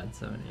 Oh, that's bad.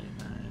 7,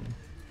 8, 9.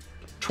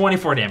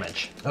 24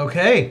 damage.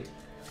 Okay.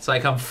 So I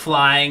come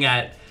flying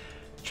at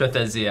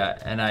Trethezia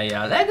and I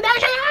yell,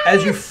 Ignatius!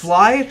 As you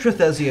fly at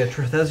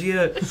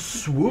Trethezia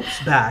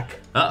swoops back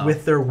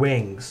with their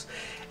wings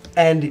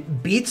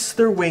and beats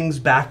their wings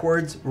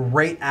backwards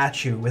right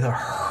at you with a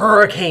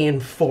hurricane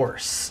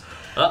force.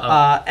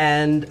 I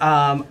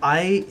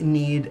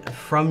need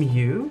from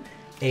you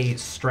a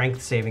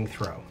strength saving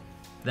throw.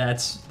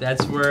 That's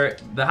where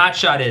the hot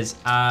shot is.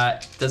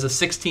 Does a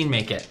 16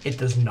 make it? It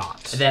does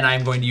not. Then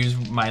I'm going to use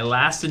my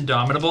last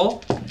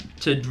Indomitable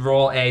to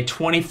roll a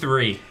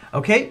 23.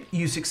 Okay,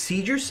 you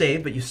succeed your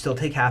save, but you still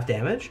take half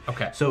damage.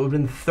 Okay. So it would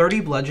have been 30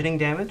 bludgeoning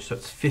damage, so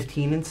it's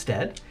 15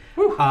 instead.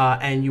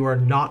 And you are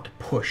not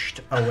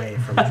pushed away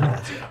from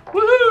Trethezia.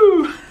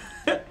 Woohoo!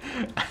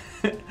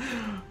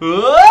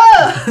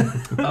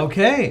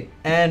 Okay,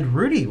 and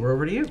Rudy, we're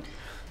over to you.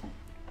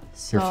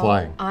 So You're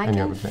flying, I and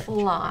you can have advantage.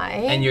 fly.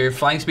 And your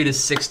flying speed is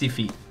 60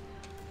 feet.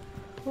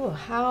 Ooh,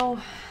 how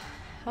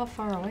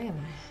far away am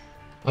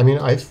I? I mean,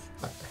 60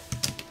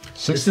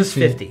 This is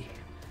feet. 50.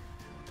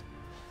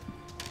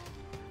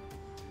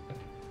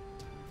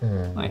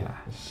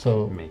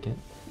 So, Make it.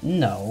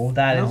 No,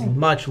 that is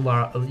much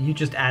larger. You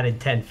just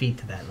added 10 feet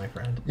to that, my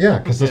friend. yeah,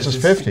 because this is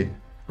 50.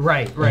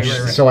 Right.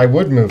 So I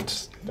would move.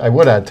 I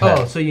would add 10.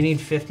 Oh, so you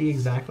need 50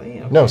 exactly?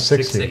 Okay. No,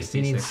 60. 60.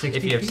 You need 60. 60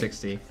 If you have feet?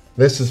 60.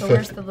 This is So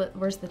 50.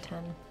 where's the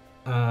 10?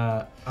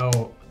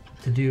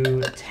 To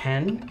do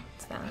 10,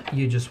 What's that?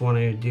 you just want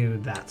to do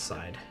that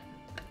side.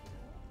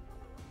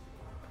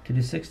 To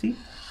do 60?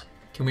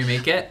 Can we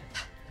make it?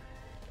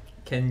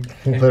 Can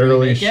we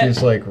Literally, make it?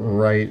 she's like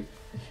right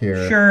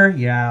here. Sure,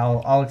 yeah,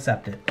 I'll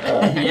accept it.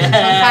 Kind of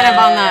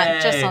on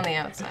that, just on the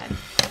outside.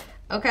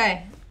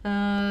 Okay.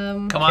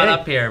 Come on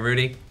up here,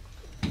 Rudy.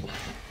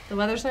 The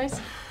weather's nice.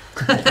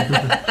 Kind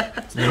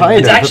It's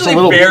of. actually a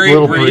little, very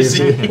little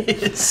breezy.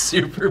 It's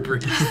super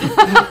breezy.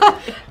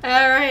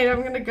 All right,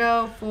 I'm gonna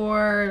go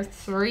for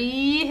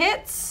 3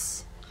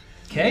 hits.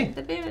 Okay, With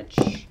advantage.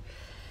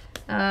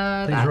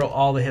 please roll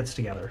all the hits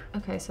together.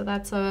 Okay, so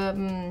that's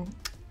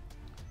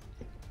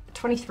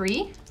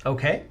 23,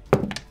 Okay.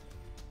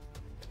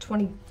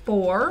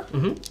 24.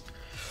 Mm-hmm.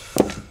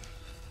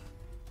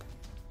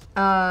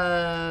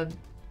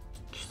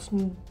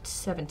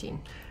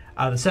 17.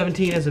 The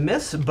 17 is a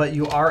miss, but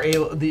you are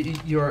able.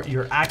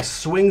 Your axe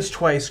swings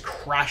twice,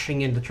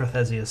 crashing into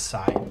Trethezia's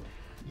side.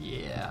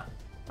 Yeah.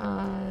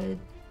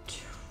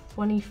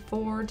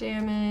 24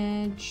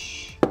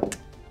 damage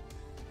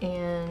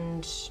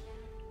and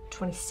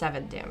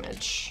 27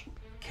 damage.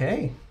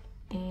 Okay.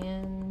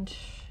 And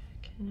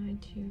can I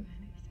do anything?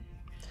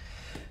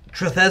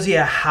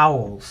 Trethezia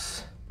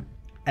howls,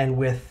 and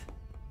with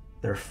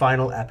their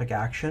final epic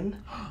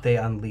action, they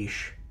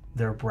unleash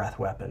their breath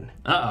weapon,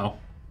 Uh-oh.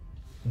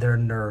 their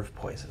nerve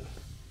poison.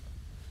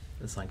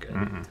 That's not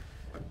good.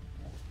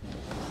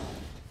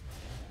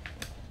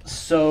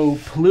 So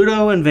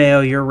Pluto and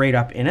Vale, you're right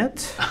up in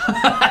it.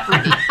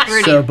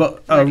 Rudy. So,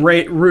 but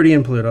Rudy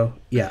and Pluto,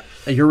 yeah,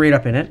 you're right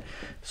up in it.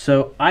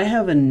 So I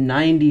have a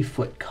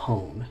 90-foot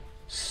cone.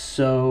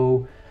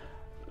 So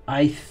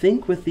I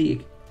think with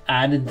the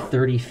added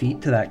 30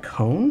 feet to that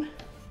cone,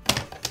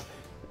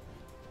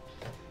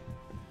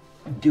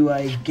 do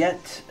I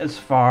get as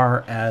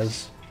far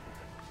as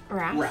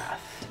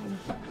Wrath?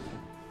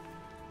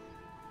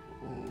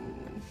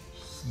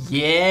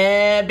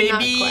 Yeah,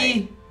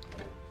 baby.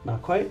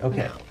 Not quite. Not quite?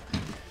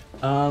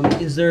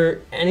 Okay. Is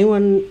there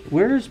anyone...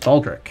 Where's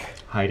Baldric?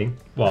 Hiding.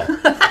 Well,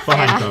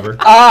 behind cover.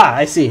 Ah,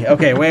 I see.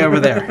 Okay, way over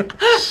there.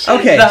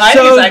 Okay, The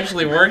hiding so is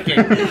actually working.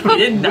 He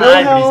didn't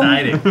hide, but he's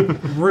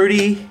hiding.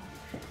 Rudy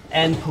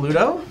and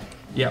Pluto,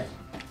 Yep.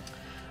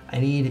 I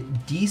need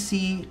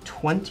DC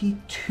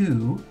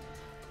 22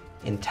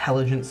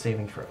 intelligence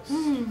saving throws.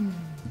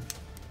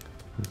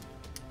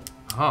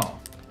 Oh.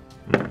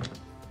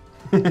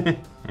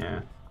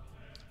 Yeah.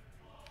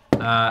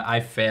 I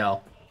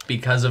fail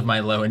because of my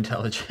low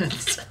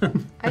intelligence.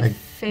 I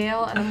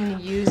fail, and I'm going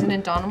to use an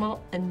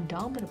indomitable.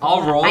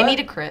 I'll roll I it? need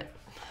a crit.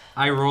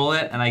 I roll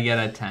it and I get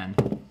a 10.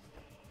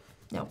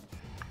 No.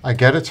 I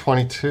get a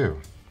 22.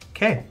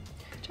 Okay.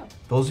 job.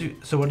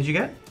 So what did you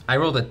get? I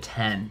rolled a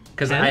 10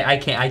 because 10?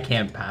 I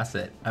can't pass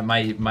it. My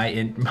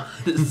int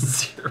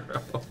is 0.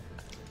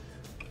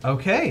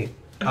 Okay.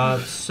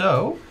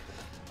 So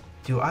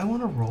do I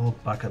want to roll a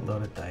bucket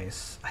load of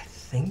dice? I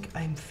think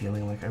I'm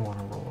feeling like I want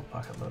to roll a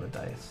bucket load of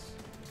dice.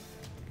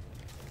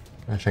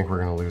 I think we're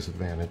going to lose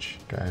advantage,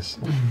 guys.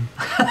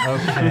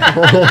 Okay.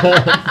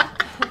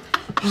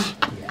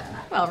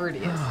 Well, Rudy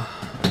is.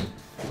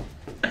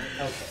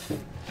 Okay.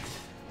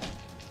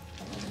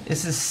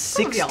 This is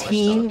of y'all are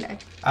still 16. okay.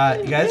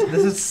 You guys,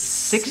 this is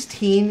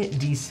 16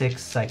 d6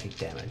 psychic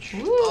damage.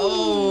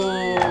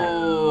 Oh.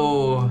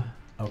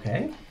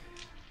 Okay.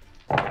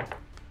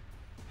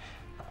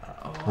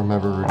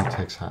 Remember, Rudy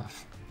takes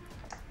half.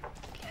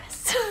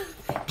 Yes.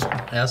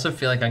 I also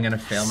feel like I'm gonna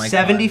fail my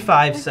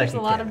 75 There's psychic a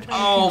lot damage. of time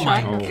Oh to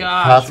my keep track of.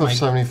 gosh. Half of my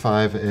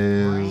 75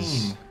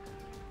 is. brain.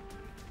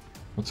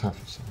 What's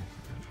half of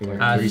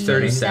 75?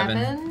 37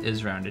 37?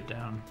 is rounded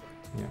down.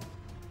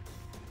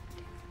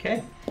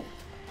 Okay.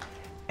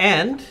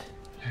 And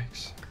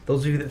Yikes.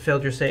 those of you that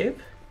failed your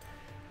save,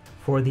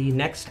 for the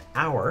next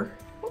hour,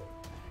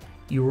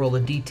 you roll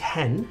a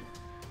d10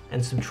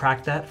 and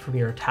subtract that from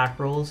your attack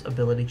rolls,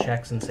 ability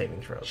checks, and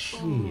saving throws.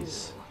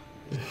 Jeez.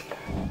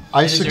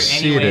 I Is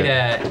succeeded.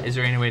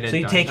 there any way to So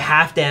you dodge take that?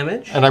 half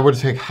damage. And I would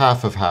take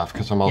half of half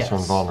because I'm also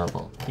Yes.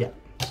 invulnerable. Yeah.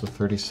 So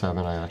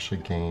 37, I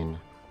actually gain.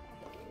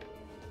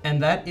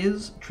 And that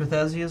is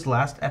Trethesia's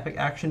last epic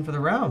action for the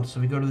round. So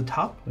we go to the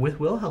top with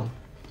Wilhelm.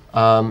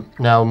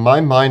 Now,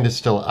 my mind is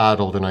still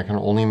addled, and I can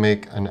only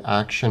make an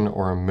action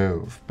or a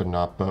move, but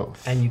not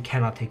both. And you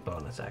cannot take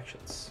bonus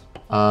actions.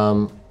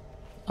 I'm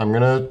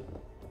gonna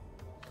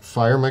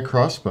fire my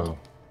crossbow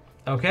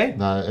Okay.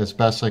 as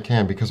best I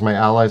can because my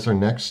allies are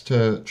next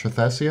to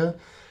Trethesia.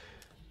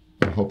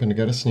 I'm hoping to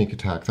get a sneak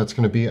attack. That's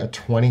gonna be a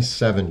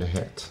 27 to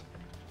hit.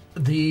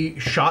 The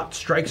shot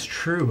strikes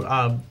true,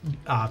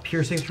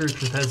 piercing through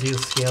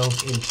Trethesia's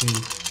scales into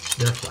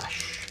their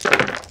flesh.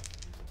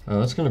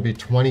 That's gonna be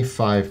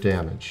 25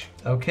 damage.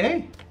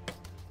 Okay.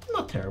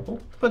 Not terrible,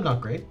 but not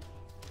great.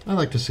 I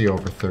like to see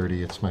over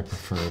 30. It's my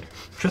preferred.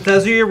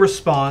 Trethesia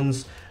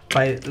responds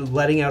by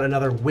letting out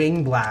another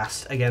wing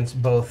blast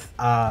against both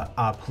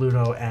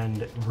Pluto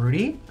and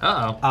Rudy.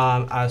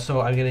 Uh-oh. So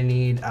I'm going to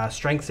need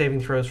strength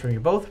saving throws from you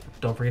both.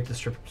 Don't forget to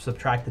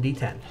subtract the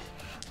d10.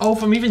 Oh,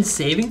 from even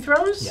saving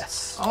throws?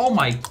 Yes. Oh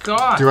my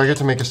god. Do I get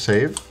to make a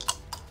save?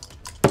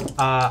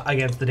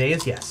 Against the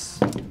days, yes.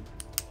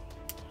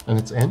 And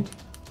it's end?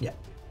 Yeah.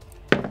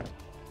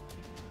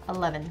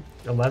 11.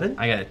 11.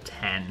 I got a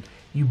 10.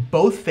 You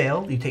both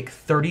fail. You take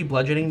 30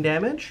 bludgeoning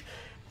damage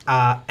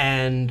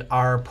and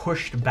are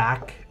pushed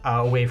back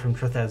away from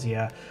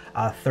Trethesia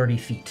 30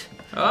 feet.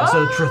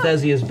 So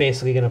Trethesia is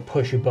basically going to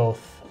push you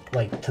both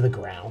like to the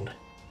ground.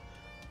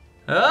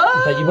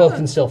 But you both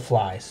can still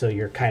fly, so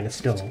you're kind of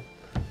still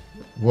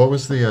What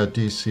was the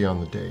DC on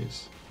the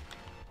days?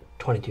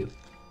 22.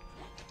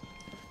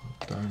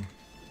 Darn.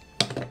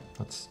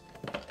 That's.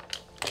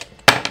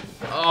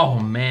 Oh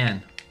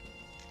man.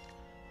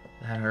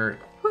 That hurt.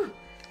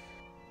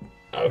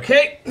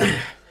 Okay.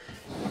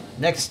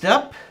 Next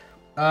up,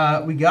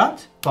 we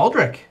got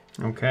Baldric.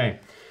 Okay.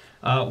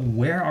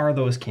 Where are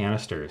those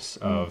canisters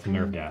of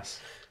nerve gas?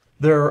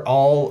 They're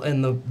all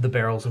in the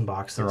barrels and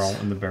boxes. They're all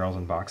in the barrels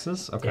and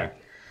boxes? Okay.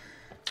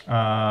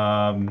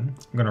 I'm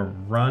going to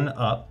run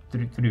up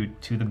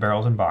to the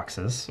barrels and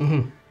boxes.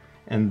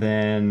 And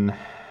then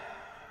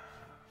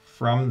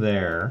from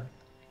there,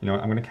 I'm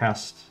going to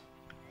cast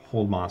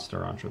Hold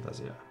Monster on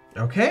Trethesia.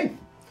 Okay.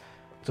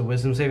 It's a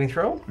wisdom saving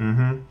throw.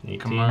 18.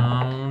 Come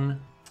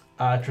on.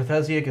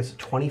 Trethesia gets a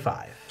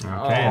 25.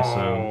 Okay,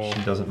 so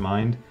she doesn't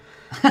mind.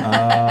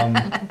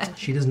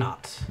 She does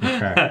not.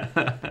 Okay.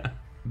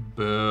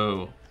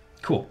 Boo.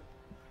 Cool.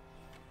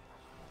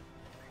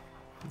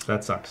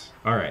 That sucks.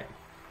 All right.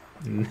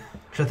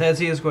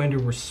 Trethesia is going to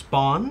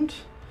respond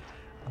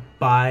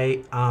by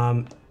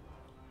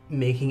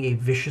making a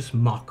vicious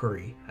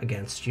mockery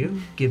against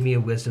you. Give me a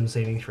wisdom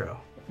saving throw.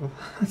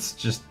 That's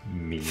just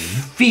mean.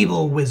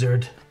 Feeble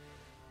wizard.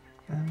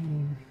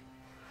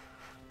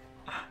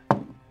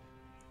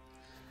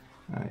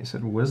 You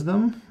said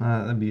wisdom?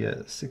 That'd be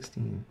a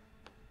 16.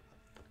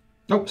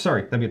 Oh,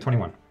 sorry. That'd be a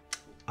 21.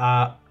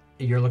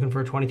 You're looking for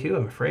a 22,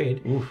 I'm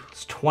afraid. Oof.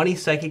 It's 20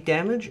 psychic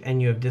damage,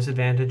 and you have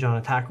disadvantage on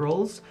attack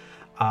rolls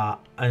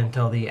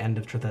until the end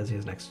of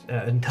Trethesia's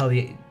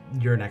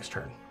your next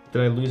turn.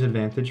 Did I lose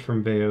advantage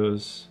from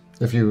Bayo's?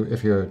 If you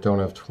don't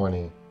have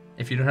 20.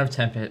 If you don't have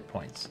 10 hit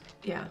points.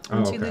 Yeah. Oh,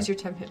 Once you okay. lose your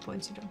 10 hit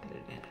points, you don't get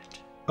advantage.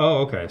 Oh,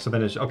 okay. So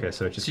then it's okay.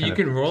 So it just So you kind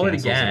can of roll it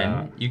cancels again.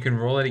 out. You can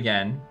roll it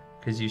again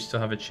because you still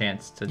have a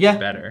chance to Yeah. do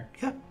better.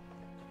 Yeah.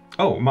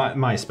 Oh,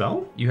 my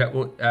spell? You have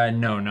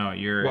no,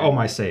 you're Oh,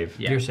 my save.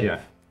 Yeah. Your save. Yeah.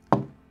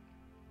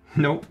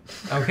 Nope.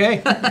 Okay.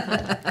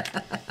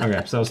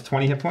 Okay, so that was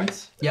 20 hit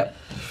points. Yep.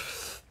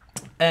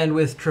 And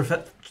with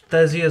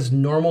Trethesia's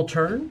normal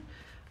turn,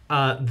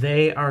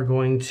 they are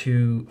going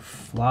to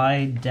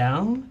fly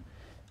down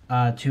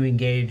to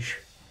engage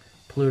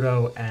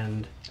Pluto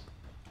and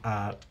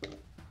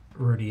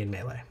Rudy in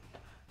melee.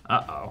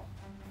 Uh-oh.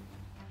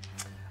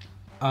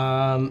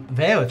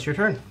 Veo, it's your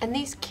turn. And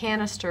these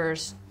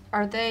canisters,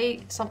 are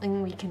they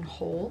something we can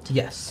hold?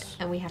 Yes.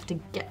 And we have to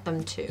get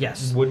them to?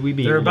 Yes. Would we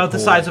be They're able to about the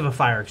hold- size of a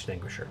fire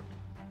extinguisher.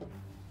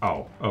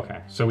 Oh,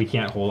 okay. So we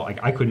can't hold,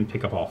 I couldn't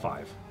pick up all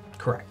 5.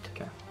 Correct.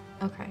 Okay.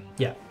 Okay.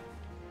 Yeah.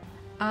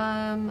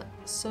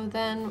 So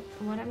then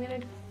what I'm gonna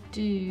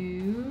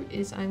do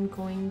is I'm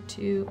going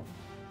to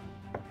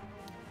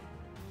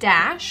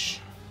dash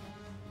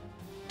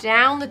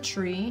down the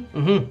tree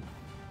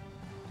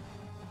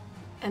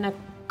And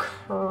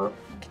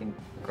can you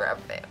grab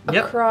it?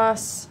 Yep.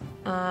 Across,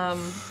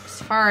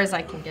 as far as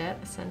I can get,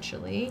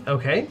 essentially.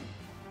 Okay.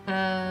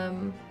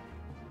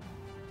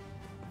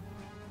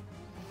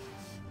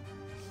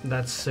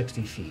 That's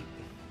 60 feet.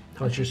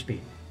 What's your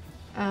speed?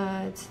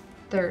 It's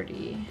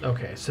 30.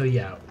 Okay, so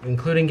yeah,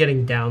 including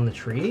getting down the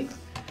tree.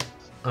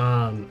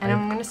 And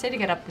I'm gonna say to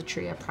get up the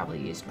tree, I probably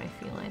used my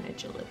feline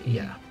agility.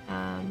 Yeah.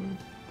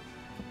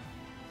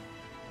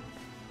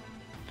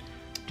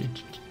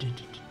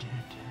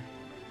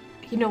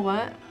 You know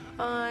what?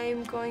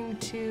 I'm going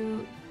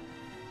to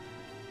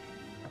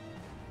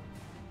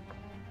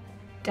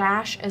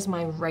dash as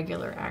my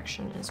regular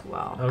action as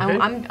well. Okay.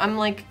 I'm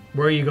like,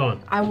 Where are you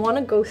going? I want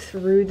to go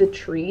through the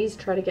trees,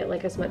 try to get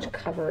like as much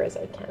cover as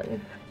I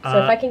can.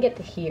 So if I can get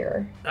to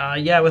here.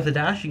 Yeah, with the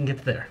dash, you can get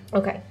to there.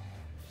 Okay.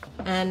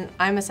 And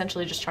I'm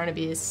essentially just trying to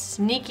be as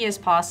sneaky as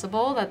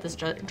possible that this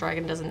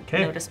dragon doesn't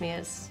notice me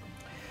as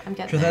I'm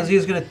getting there. Trethezia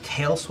is going to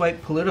tail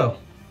swipe Pluto.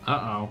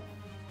 Uh-oh.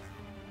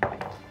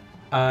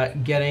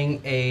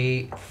 Getting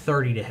a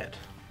 30 to hit.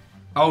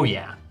 Oh,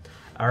 yeah.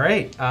 All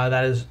right,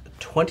 that is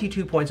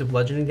 22 points of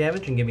bludgeoning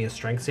damage, and give me a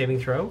strength saving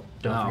throw.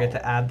 Don't forget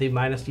to add the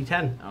minus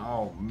d10.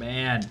 Oh,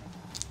 man.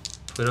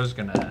 Pluto's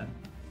gonna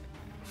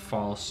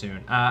fall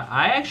soon.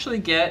 I actually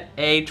get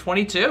a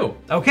 22.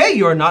 Okay,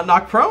 you are not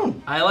knocked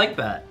prone. I like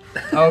that.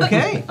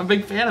 Okay. I'm a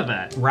big fan of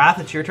that. Wrath,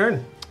 it's your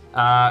turn.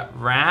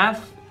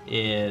 Wrath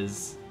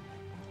is...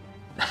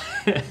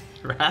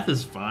 Wrath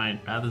is fine.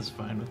 Wrath is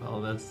fine with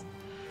all this.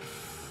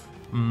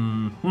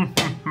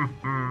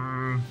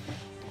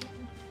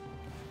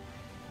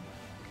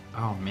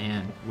 Oh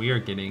man, we are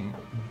getting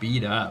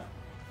beat up.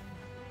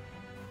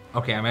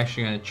 Okay, I'm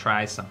actually gonna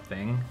try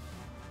something.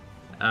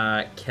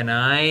 Can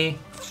I...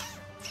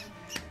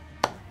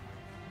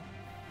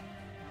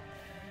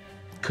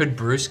 Could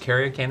Bruce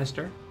carry a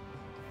canister?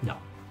 No.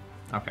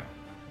 Okay.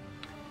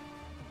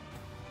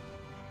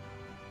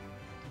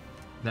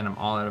 Then I'm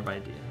all out of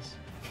ideas.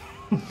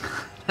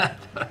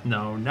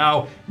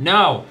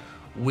 No.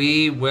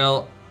 We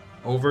will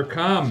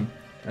overcome.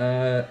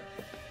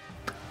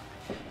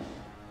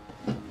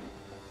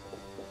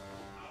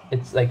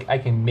 It's like I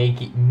can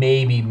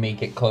maybe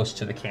make it close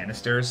to the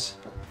canisters.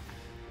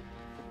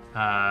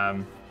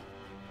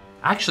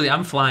 Actually,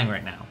 I'm flying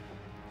right now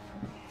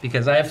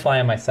because I have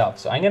flying myself.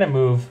 So I'm gonna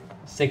move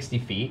 60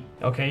 feet.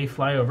 Okay, you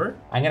fly over.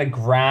 I'm gonna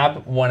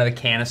grab one of the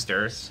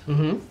canisters.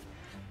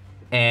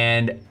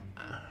 And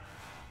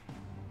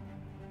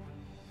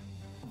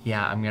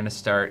yeah, I'm gonna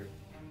start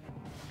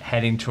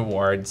heading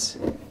towards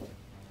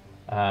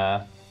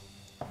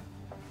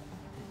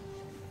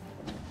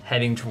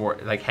heading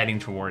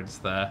towards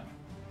the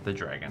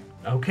dragon.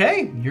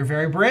 Okay, you're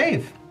very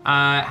brave.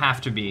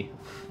 Have to be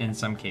in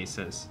some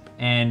cases.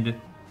 And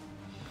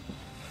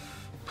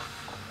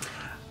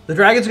The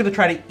dragon's gonna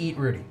try to eat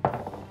Rudy.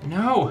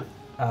 no.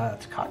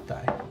 It's cock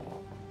die.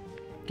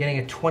 Getting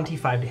a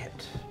 25 to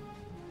hit.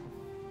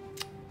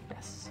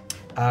 Yes.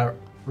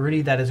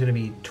 Rudy, that is gonna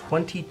be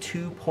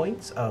 22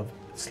 points of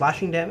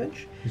slashing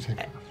damage, You take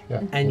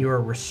yeah. and you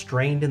are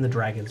restrained in the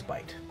dragon's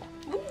bite.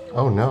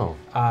 Oh no.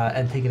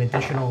 And take an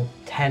additional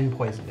 10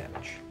 poison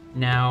damage.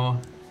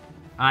 Now,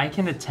 I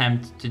can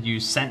attempt to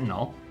use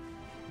Sentinel.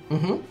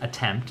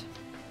 Attempt.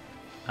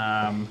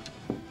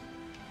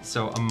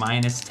 So a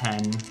minus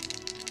 10,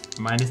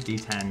 minus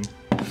D10.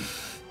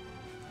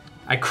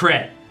 I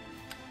crit.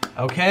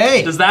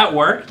 Okay. Does that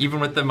work, even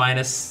with the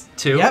minus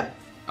 2? Yep.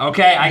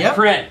 Okay, I Yep.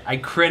 crit. I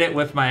crit it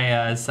with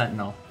my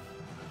Sentinel.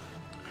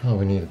 Oh,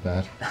 we needed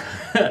that.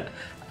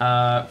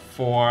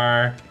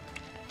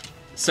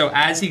 So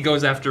as he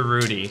goes after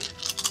Rudy,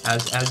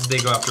 as they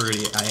go after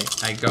Rudy,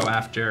 I go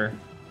after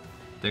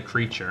the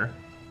creature,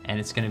 and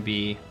it's gonna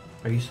be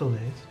Are you still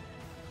dazed?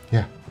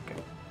 Yeah.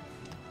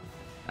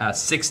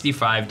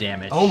 65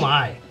 damage. Oh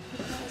my.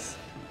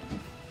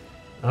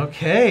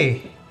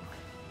 Okay.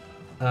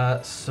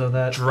 So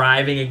that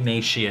Driving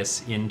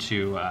Ignatius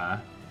into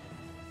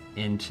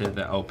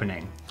the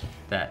opening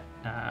that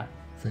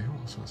Vale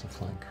also has a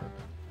flying carpet.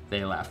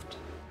 they left,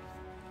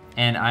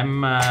 and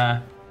I'm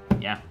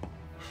yeah.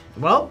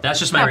 well, That's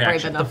just my Not brave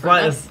reaction. enough. the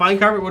for this. flying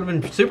carpet would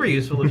have been super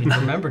useful if you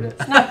remembered it.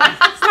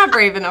 It's not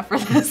brave enough for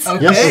this.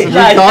 Okay. Yes, we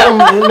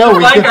got him. No, we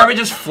Flying did. garbage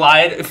just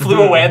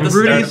flew away at the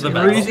start of the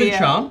battle. Rudy's been Yeah.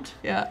 chomped.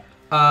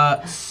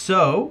 Yeah.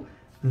 So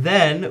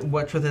then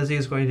what Trethezia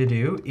is going to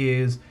do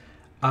is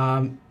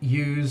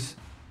use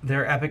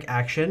their epic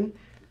action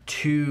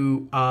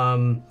to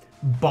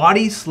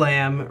body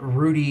slam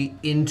Rudy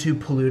into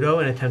Pluto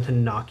and attempt to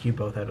knock you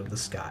both out of the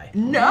sky.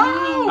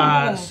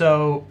 No!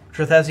 So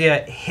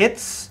Trethezia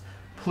hits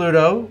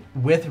Pluto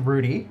with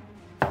Rudy,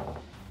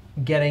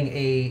 getting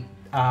a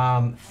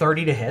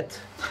 30 to hit.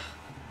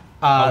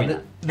 Yeah.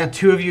 The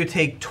two of you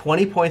take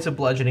 20 points of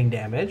bludgeoning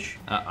damage.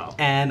 Uh-oh.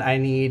 And I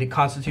need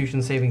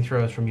Constitution saving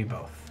throws from you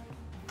both.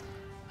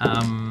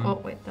 Oh,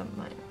 wait, that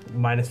might.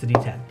 Minus the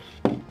d10.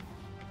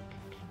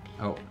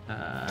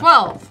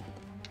 12.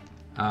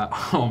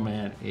 Oh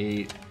man,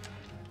 8,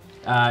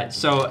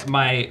 So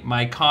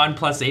my con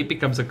 +8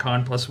 becomes a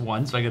con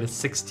 +1, so I get a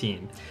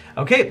 16.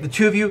 Okay, the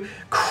two of you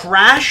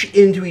crash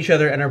into each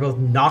other and are both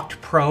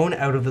knocked prone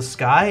out of the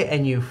sky,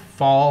 and you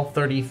fall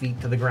 30 feet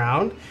to the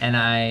ground. And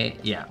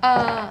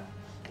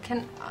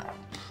Can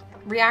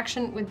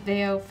reaction with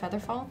Veo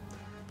Featherfall?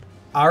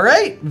 All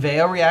right,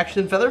 Veo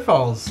reaction Feather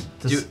Falls.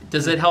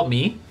 Does it help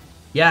me?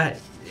 Yeah,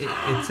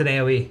 it's an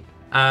AoE.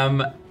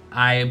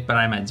 But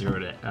I'm at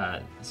 0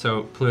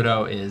 so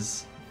Pluto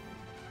is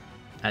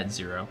at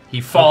 0.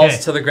 He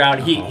falls to the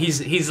ground.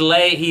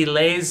 He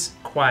lays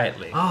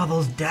quietly. Oh,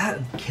 those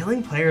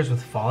killing players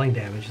with falling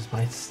damage is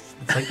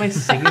it's like my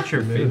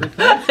signature move.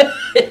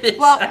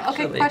 Well,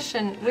 okay,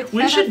 question. With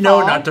We should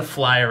know not to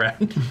fly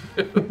around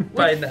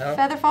by now.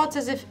 Featherfall, it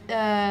says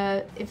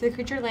if the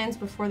creature lands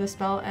before the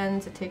spell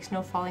ends, it takes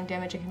no falling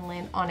damage. It can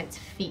land on its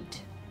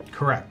feet.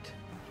 Correct.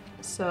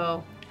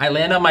 So. I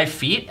land on my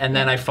feet and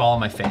then I fall on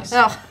my face.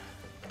 Oh.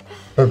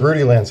 But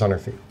Rudy lands on her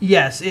feet.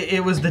 Yes,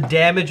 it was the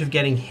damage of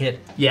getting hit.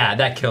 Yeah,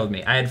 that killed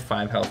me. I had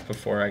 5 health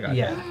before I got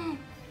hit. Oh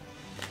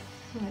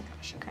my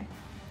gosh. Okay.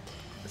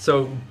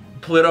 So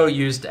Pluto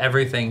used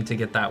everything to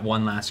get that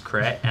one last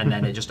crit, and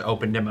then it just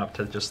opened him up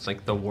to just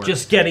like the worst.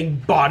 Just getting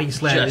body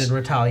slammed Just in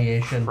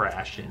retaliation.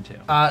 Crashed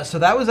into. So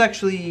that was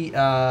actually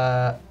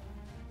that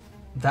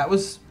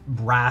was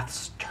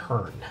Wrath's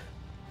turn.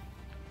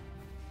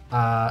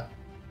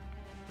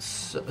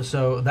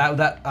 So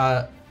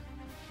that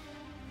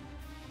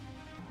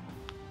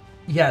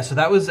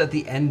was at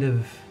the end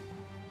of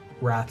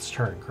Wrath's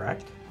turn,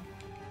 correct?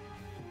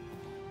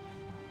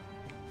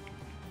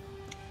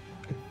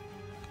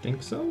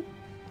 Think so?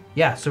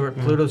 Yeah, so we're at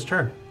Pluto's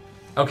turn.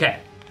 Okay.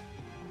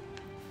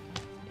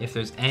 If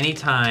there's any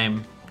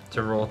time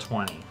to roll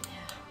 20,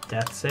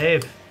 Death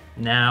save.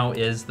 now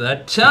is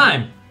the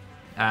time.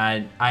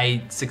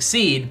 I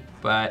succeed,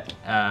 but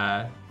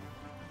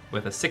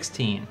with a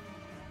 16.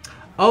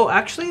 Oh,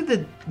 actually,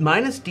 the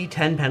minus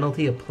D10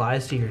 penalty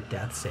applies to your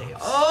death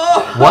saves.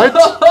 What?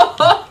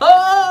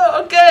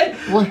 Okay.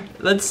 What?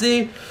 Let's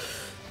see.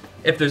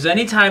 If there's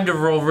any time to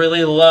roll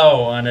really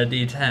low on a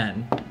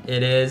D10,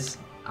 it is.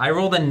 I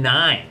rolled a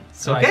 9,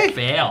 so Okay. I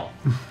fail.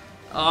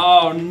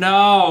 Oh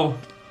no.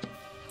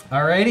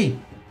 Alrighty.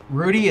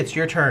 Rudy, it's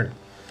your turn.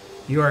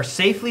 You are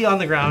safely on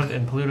the ground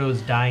and Pluto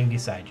is dying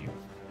beside you.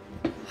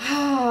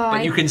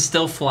 But you can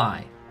still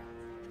fly.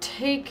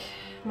 Take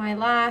my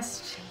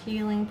last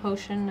healing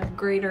potion of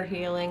greater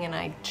healing and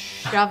I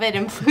shove it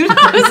in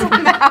Pluto's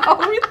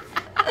mouth.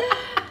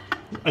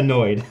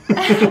 Annoyed.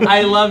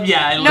 I love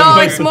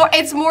No, it's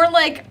more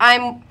like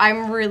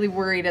I'm really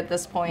worried at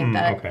this point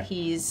that okay.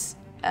 he's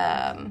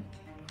and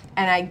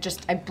I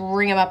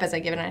bring him up as I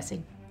give it and I say,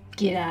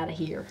 "Get out of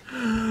here."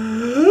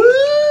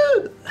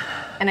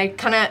 And I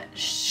kind of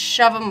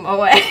shove him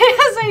away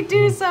as I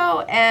do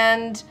so,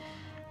 and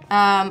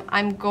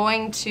I'm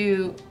going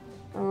to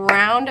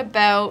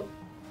roundabout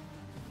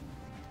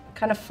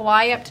kind of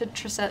fly up to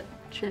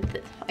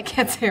I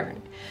can't say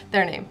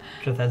their name.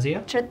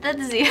 Trithezia?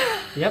 Trithezia.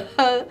 Yep.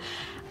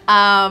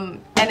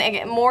 And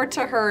again, more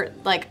to her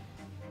like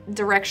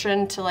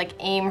direction to like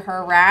aim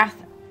her wrath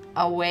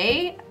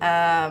away.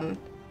 And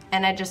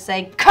I just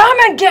say, "Come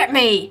and get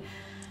me!"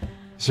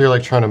 So you're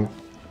like trying to...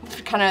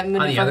 Kind of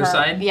On the other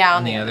side? Yeah,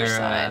 on the other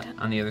side.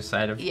 On the other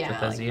side of Yeah, like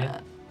Trithezia?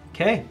 that.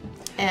 Okay.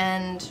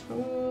 And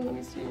let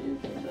me see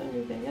if there's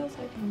anything else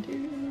I can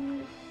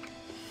do.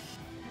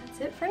 That's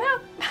it for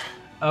now.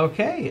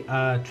 Okay.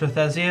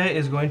 Trithezia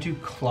is going to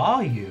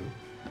claw you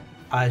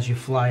as you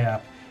fly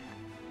up.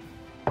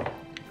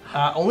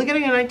 Only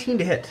getting a 19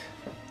 to hit.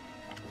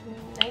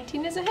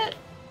 19 is a hit.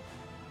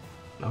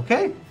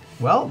 Okay.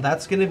 Well,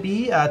 that's going to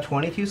be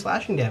 22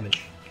 slashing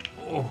damage.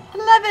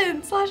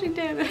 11 slashing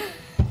damage.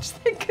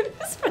 Thank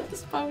goodness for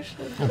this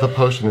potion. The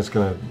potion is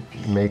going to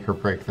make or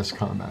break this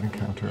combat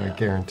encounter, I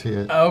guarantee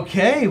it.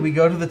 Okay, we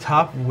go to the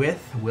top with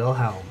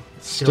Wilhelm.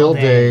 Still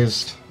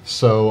dazed,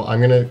 so I'm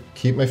going to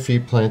keep my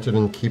feet planted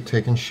and keep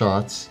taking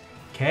shots.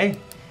 Okay.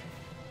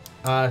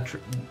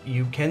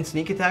 You can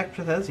sneak attack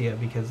Trithezia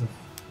because of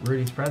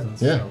Rudy's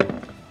presence. Yeah.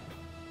 So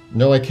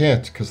No, I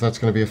can't, because that's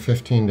going to be a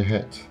 15 to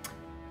hit.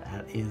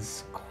 that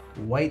is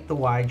quite the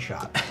wide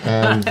shot.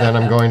 And then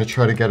I'm going to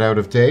try to get out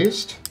of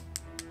dazed.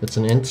 It's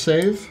an int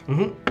save.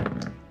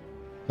 Mm-hmm.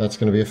 That's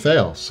going to be a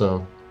fail,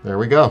 so there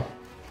we go.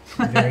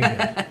 Very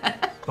good.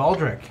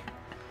 Baldric.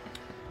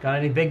 Got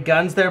any big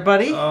guns there,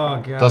 buddy?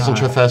 Oh, God. Doesn't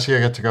Trithezia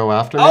get to go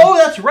after me? Oh,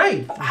 that's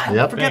right. I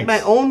Yep. forget Thanks.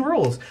 my own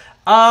rules.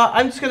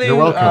 I'm just gonna. You're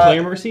welcome.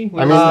 Player mercy?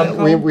 I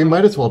mean, we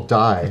might as well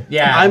die.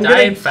 Yeah, I'm die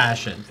gonna- in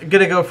fashion.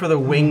 Gonna go for the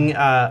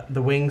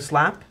wing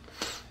slap.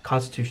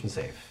 Constitution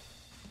save.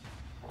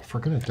 If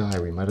we're going to die,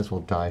 we might as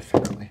well die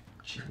fairly.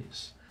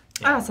 Jeez.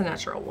 Oh, it's a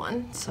natural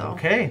one, so.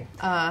 Okay.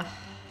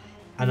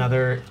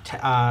 Another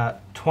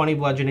 20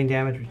 bludgeoning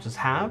damage, which is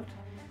halved,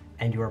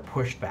 and you are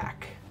pushed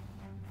back.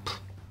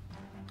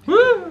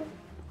 Woo!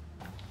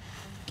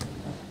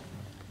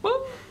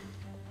 Woo!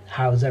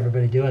 How's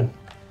everybody doing?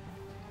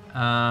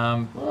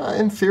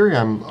 In theory,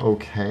 I'm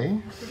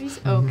okay. He's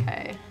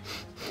okay.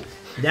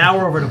 Now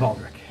we're over to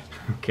Baldric.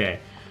 Okay.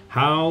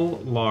 How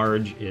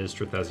large is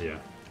Trethesia?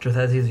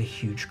 Trethezia is a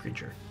huge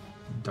creature.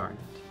 Darn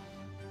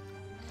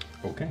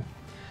it. Okay.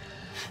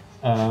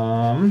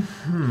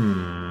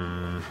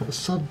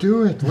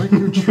 Subdue it like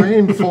you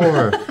trained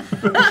for.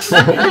 It's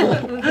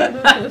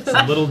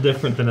a little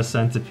different than a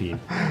centipede.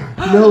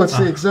 No, it's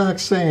the exact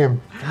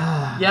same.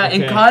 Yeah,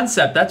 in Okay.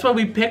 concept. That's why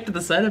we picked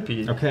the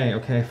centipede.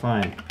 Okay,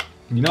 fine.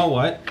 You know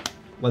what?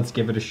 Let's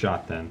give it a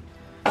shot then.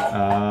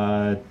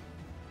 We're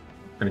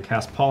gonna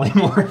cast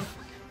Polymorph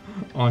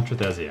on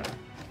Trethesia.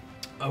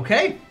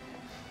 Okay.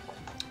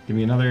 Give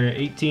me another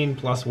 18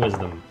 plus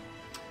Wisdom.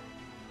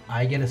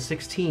 I get a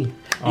 16.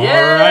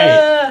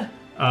 Yeah!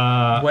 All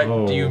right. What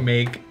Oh, do you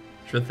make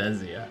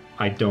Trethesia?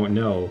 I don't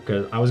know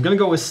because I was gonna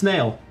go with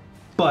snail,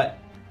 but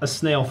a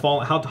snail fall.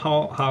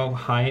 How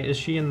high is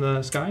she in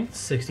the sky?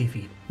 60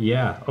 feet.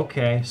 Yeah.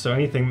 Okay. So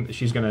anything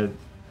she's gonna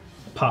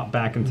pop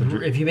back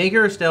into. If you make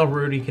her a snail,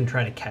 Rudy can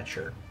try to catch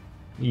her.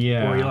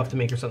 Yeah. Or you'll have to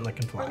make her something that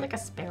can Or fly. like a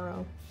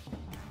sparrow.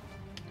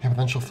 Yeah, but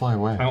then she'll fly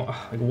away.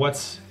 Like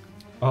what's?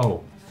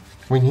 Oh.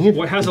 We need.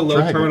 What has a the low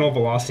dragon. terminal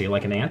velocity,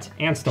 like an ant?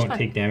 Ants don't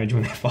take damage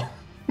when they fall.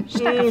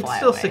 She's not gonna It's fly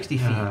still away. 60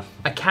 feet.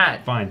 A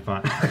cat. Fine.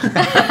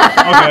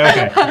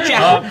 Okay.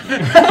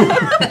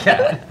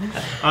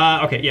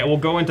 Okay, yeah, we'll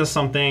go into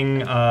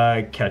something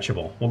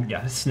catchable. Well,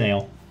 yeah,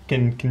 snail.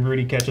 Can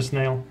Rudy catch a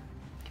snail?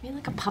 Give me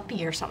like a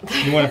puppy or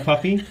something. You want a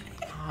puppy?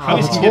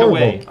 Puppies That's can get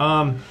away.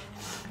 horrible.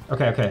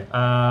 Okay.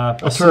 A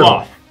turtle.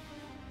 sloth.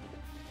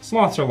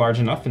 Sloths are large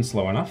enough and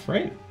slow enough,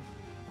 right?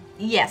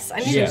 Yes, I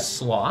mean, Yeah.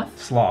 Sloth?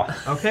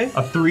 Sloth. Okay.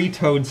 A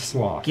three-toed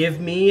sloth. Give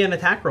me an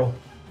attack roll.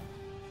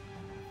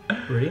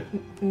 Rudy,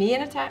 me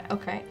and attack.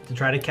 Okay. to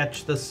try to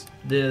catch this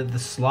the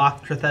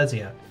sloth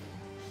Trethesia.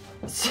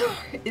 So,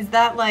 is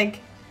that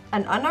like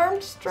an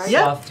unarmed strike?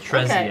 Yeah. Sloth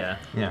Trethesia.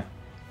 Yeah.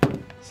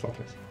 Sloth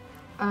is.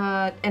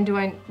 And do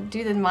I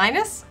do the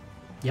minus?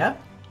 Yeah.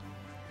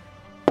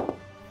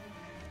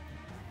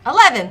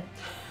 11.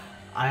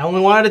 I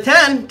only wanted a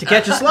 10 to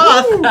catch a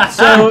sloth.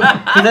 So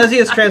Trethesia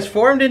is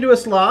transformed into a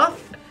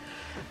sloth.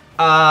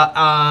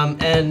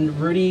 And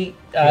Rudy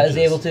is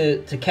able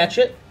to catch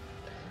it.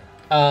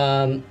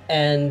 Rudy,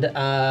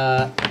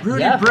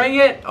 yeah. bring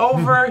it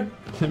over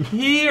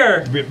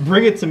here.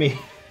 Bring it to me.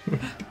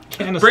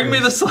 Bring me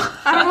the sloth.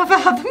 I don't know if I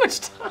have that much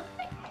time.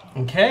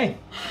 Okay.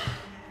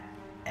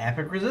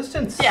 Epic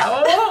resistance. Yeah.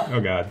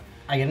 Oh god.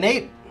 I get an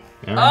 8.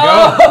 There we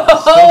go.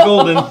 Still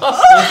golden.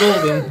 Still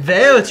golden.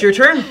 Vale, it's your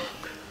turn.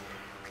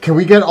 Can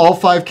we get all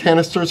 5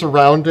 canisters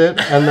around it,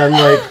 and then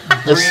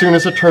like as soon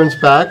as it turns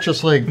back,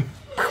 just like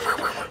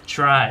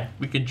Try.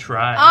 We could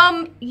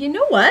try. You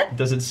know what?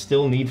 Does it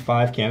still need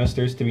 5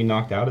 canisters to be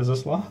knocked out as a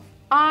sloth?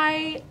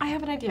 I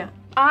have an idea.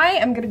 I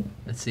am gonna.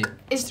 Let's see.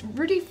 Is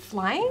Rudy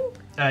flying?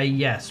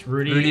 Yes,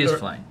 Rudy. Rudy is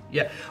flying.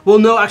 Yeah. Well,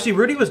 no, actually,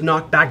 Rudy was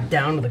knocked back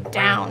down to the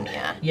Down, ground.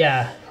 yeah.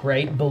 Yeah,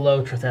 right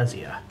below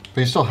Trethesia. but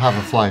you still have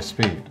a fly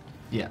speed.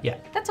 Yeah. Yeah.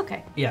 That's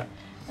okay. Yeah.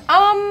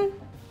 I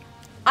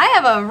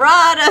have a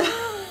rod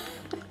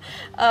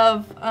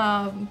of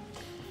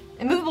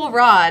immovable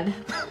rod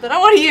that I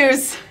want to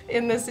use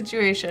in this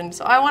situation.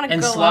 So I want to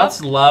And go sloths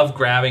up. love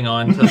grabbing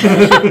onto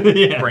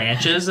the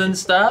branches and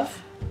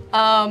stuff.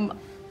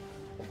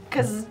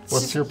 Because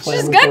What's your plan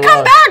she's with gonna the come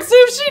rod? back. So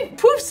if she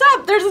poofs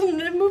up, there's an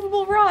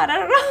immovable rod. I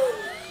don't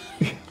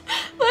know.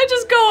 I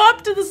just go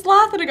up to the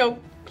sloth and I go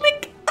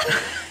click.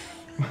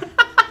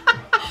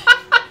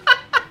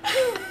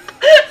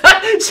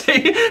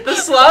 See, the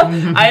sloth,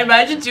 I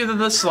imagine too that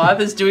the sloth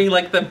is doing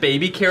like the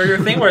baby carrier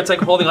thing where it's like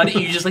holding on to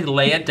it, you just like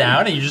lay it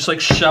down and you just like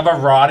shove a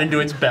rod into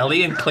its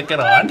belly and click it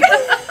on.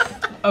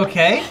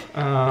 Okay.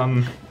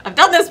 I've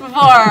done this before.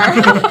 I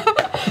don't know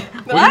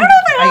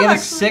if I I have get a actually.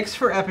 6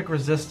 for epic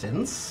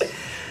resistance.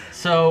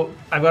 So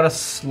I've got a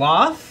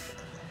sloth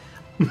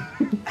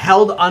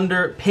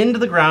pinned to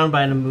the ground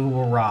by an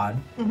immovable rod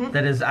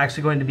that is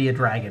actually going to be a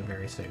dragon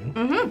very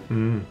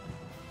soon.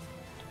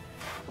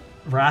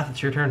 Wrath,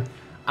 it's your turn.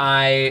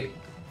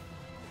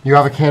 You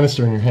have a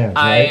canister in your hands,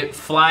 right? I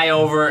fly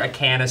over a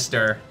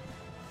canister.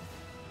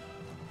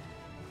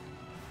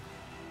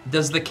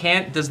 Does the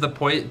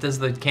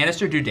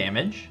canister do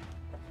damage?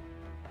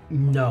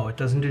 No, it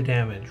doesn't do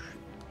damage.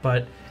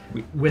 But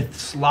with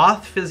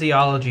sloth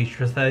physiology,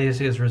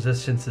 Trethesia's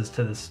resistances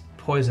to this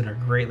poison are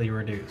greatly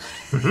reduced.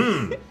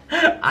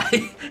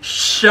 I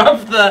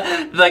shove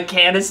the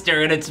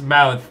canister in its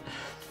mouth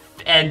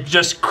and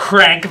just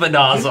crank the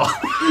nozzle.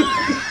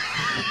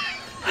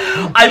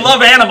 I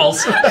love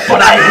animals,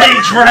 but I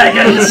hate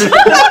dragons.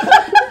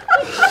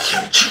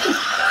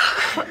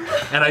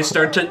 And I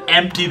start to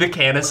empty the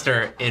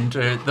canister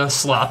into the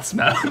sloth's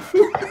mouth.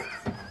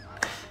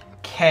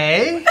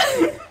 Okay.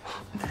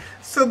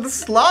 So the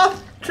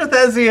sloth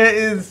Trethesia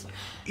is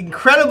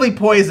incredibly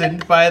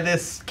poisoned by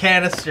this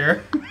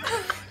canister.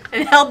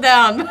 And held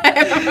down.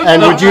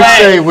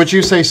 And would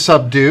you say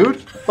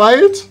subdued by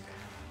it?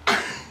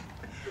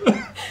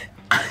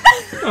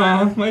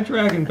 Oh, my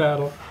dragon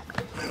battle.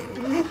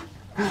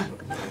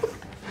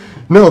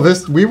 No,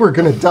 we were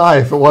gonna die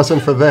if it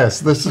wasn't for this.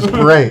 This is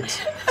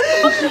great.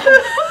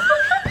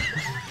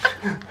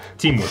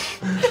 Teamwork.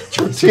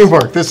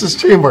 Teamwork. This is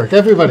teamwork.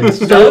 Everybody.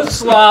 Those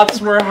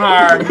sloths were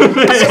harmed in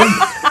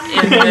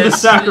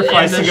this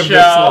Sacrificing in the of show.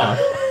 this sloth.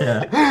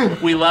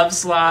 Yeah. We love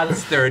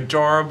sloths. They're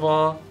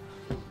adorable.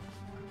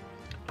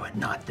 But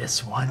not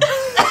this one.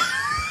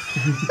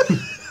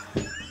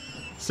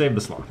 Save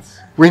the sloths.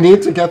 We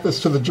need to get this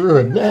to the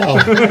druid now.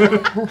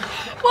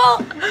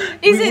 Well,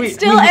 is We- it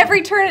still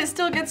every turn it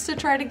still gets to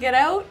try to get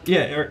out?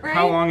 Yeah, or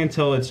how Right. long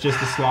until it's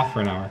just a sloth for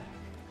an hour?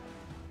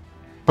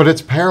 But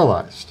it's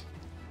paralyzed.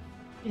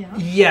 Yeah.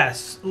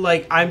 Yes,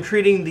 like I'm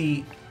treating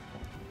the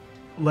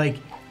like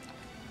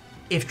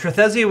if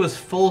Trethesia was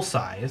full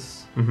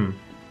size,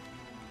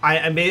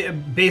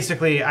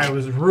 basically I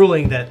was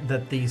ruling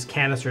that these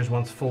canisters,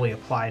 once fully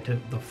applied to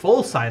the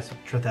full size of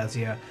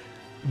Trethesia,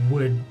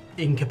 would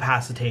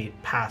incapacitate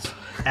past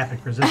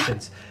epic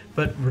resistance.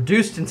 But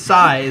reduced in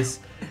size,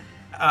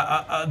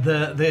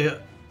 the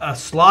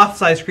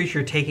sloth-sized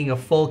creature taking a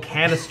full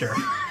canister.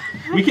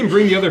 We can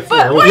bring the other four.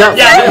 Yeah,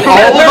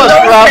 all of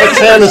us grab a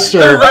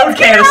canister, Road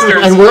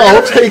canisters. and we're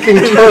all taking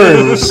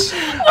turns.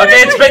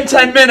 Okay, it's been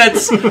 10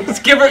 minutes. Let's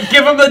give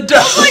him the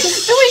dose.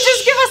 Do we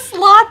just give a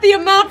sloth the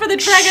amount for the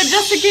dragon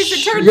just in case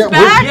it turns Yeah,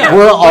 back?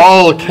 we're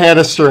all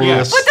canistering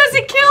this. But does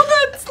it kill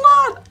the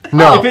sloth?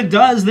 No. If it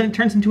does, then it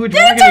turns into a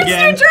Then it dragon turns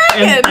again. into a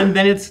dragon! And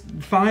then it's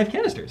 5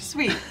 canisters.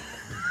 Sweet.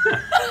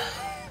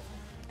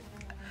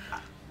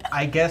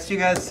 I guess you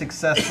guys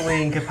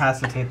successfully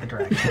incapacitate the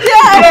dragon.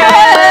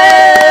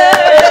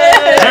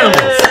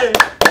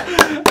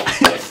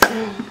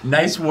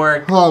 Nice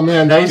work. Oh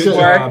man, that was, Good getting,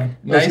 work. that was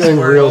Nice getting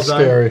work. real Well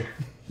done. scary.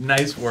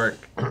 Nice work.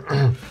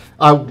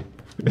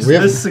 Is We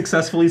have- this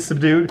successfully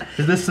subdued?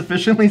 Is this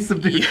sufficiently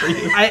subdued for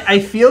you? I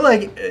feel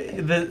like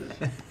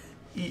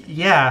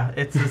yeah,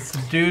 it's a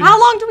subdued. How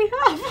long do we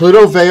have?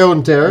 Pluto, Veo,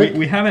 and Derek.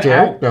 We have an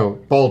Derek? out. No,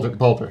 Baldric.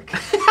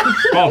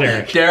 Bald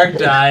Eric. Derek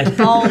died.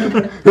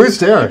 Who's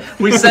Derek?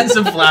 We sent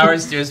some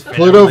flowers to his family.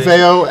 Pluto,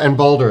 Veo, and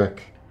Baldric.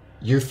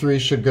 You three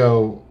should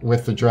go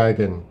with the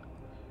dragon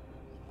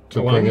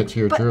to Well, bring it to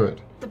your but-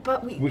 druid.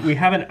 But We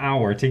have an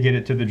hour to get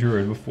it to the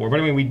druid before, but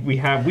I mean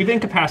we've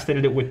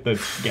incapacitated it with the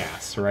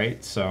gas,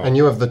 right? So And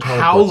you have the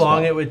teleport How long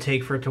spell. it would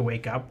take for it to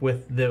wake up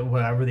with the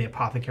whatever the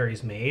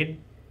apothecary's made?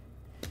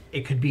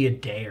 It could be a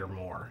day or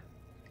more.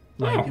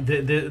 Like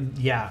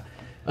yeah,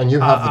 And you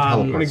have the I'm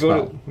teleport gonna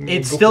spell. go.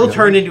 it's still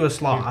turned into a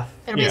sloth.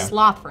 it'll be Yeah. a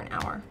sloth for an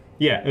hour.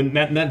 Yeah, and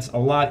that's a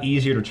lot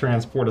easier to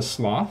transport a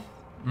sloth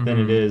than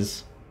it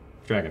is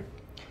dragon.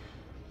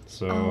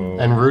 So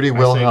And Rudy, I say we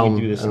Wilhelm,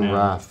 do this and now.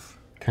 Wrath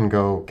can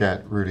go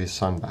get Rudy's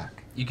son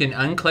back. You can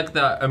unclick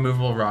the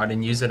immovable rod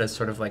and use it as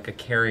sort of like a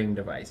carrying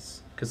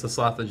device. Because the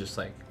sloth is just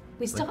like...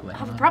 We still like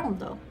have a that. problem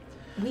though.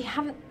 We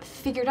haven't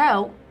figured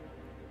out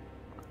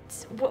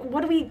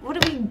what are we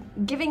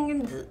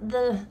giving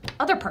the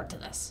other part to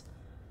this.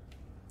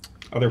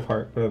 Other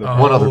part. What other Oh, part?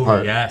 What other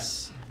part?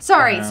 Yes.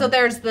 Sorry, so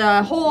there's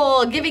the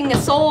whole giving a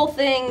soul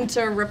thing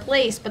to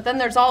replace, but then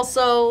there's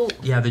also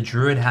Yeah, the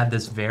druid had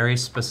this very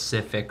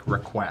specific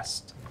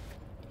request.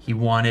 He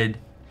wanted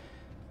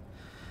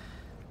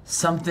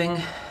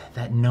something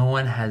that no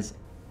one has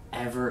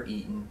ever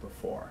eaten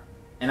before.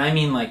 And I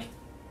mean like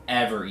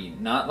ever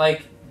eaten. Not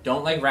like,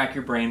 don't like rack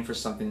your brain for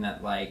something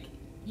that like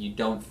you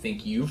don't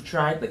think you've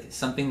tried. Like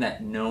something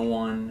that no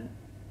one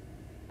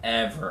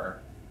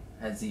ever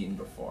has eaten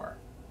before.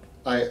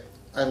 I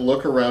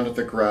look around at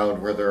the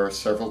ground where there are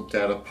several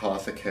dead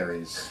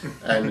apothecaries,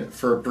 and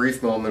for a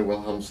brief moment,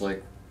 Wilhelm's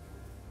like,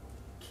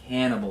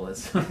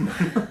 Cannibalism.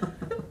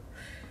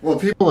 well,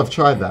 people have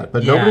tried that,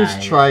 but Yeah, nobody's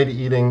yeah. tried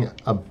eating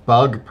a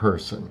bug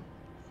person.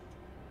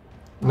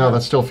 No,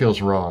 that still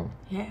feels wrong.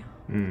 yeah.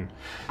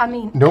 I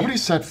mean,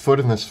 Nobody's set foot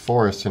in this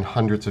forest in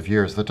hundreds of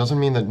years. That doesn't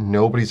mean that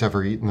nobody's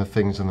ever eaten the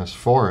things in this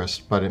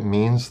forest, but it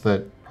means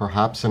that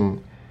perhaps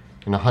in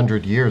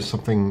 100 years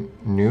something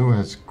new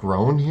has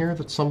grown here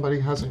that somebody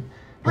hasn't.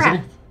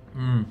 Rat.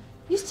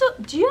 You still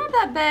do you have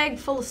that bag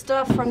full of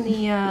stuff from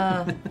the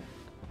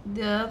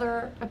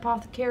other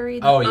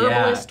apothecary, the Oh, yeah.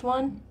 herbalist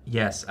one?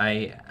 Yes,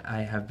 I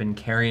have been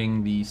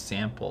carrying the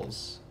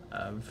samples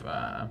of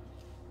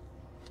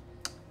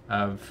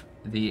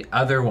the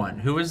other one.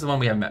 Who was the one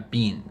we haven't met?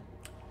 Bean.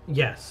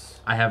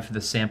 Yes, I have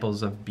the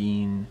samples of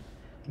bean,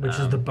 which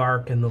is the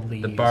bark and the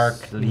leaves. the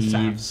bark, and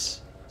sap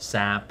leaves,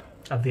 sap.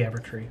 of the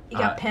Evertree. You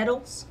got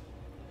petals?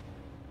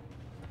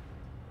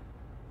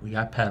 We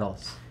got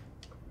petals.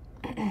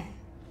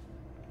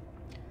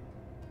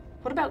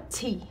 What about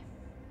tea?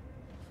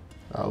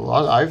 A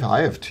lot.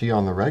 I have tea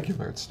on the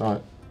regular. It's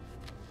not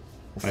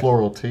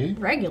floral tea.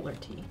 Regular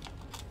tea.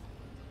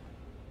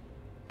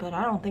 But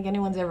I don't think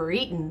anyone's ever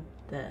eaten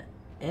the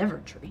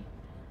Evertree.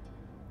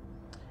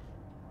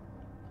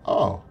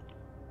 Oh,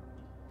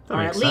 That Or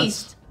makes at sense.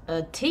 least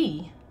a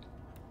tea.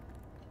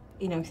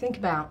 You know, think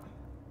about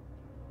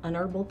an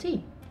herbal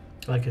tea.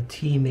 Like a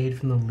tea made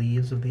from the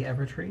leaves of the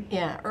Evertree.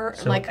 Yeah, or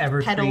So like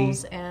Evertree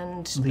petals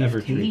and Leaf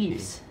Evertree tea.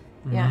 leaves.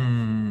 Yeah,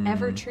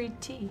 Evertree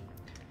tea.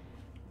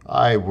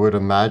 I would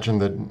imagine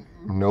that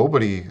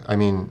nobody. I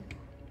mean,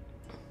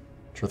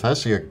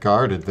 Trethesia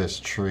guarded this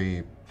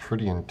tree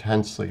pretty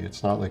intensely.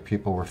 It's not like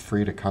people were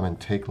free to come and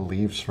take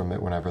leaves from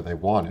it whenever they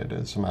wanted.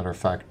 As a matter of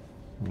fact,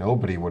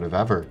 nobody would have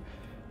ever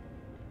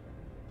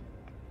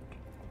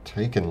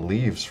taken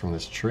leaves from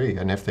this tree.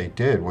 And if they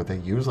did, would they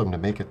use them to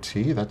make a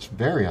tea? That's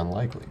very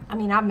unlikely. I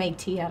mean, I've made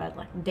tea out of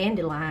like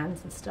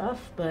dandelions and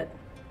stuff, but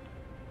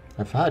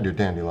I've had your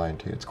dandelion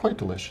tea. It's quite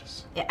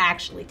delicious. it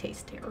actually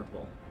tastes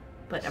terrible.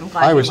 But I'm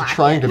glad I you was like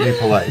trying it. to be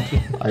polite.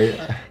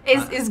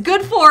 It's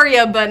good for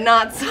you, but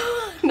not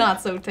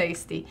so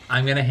tasty.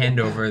 I'm gonna hand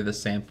over the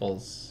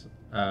samples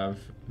of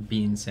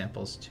bean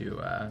samples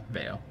to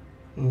Veo.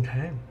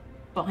 Okay.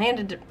 Well,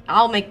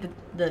 I'll make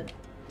the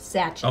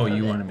sachet. Oh, of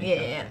you it. wanna make Yeah,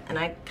 that. yeah. And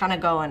I kind of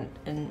go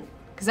and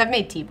because I've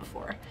made tea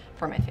before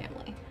for my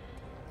family,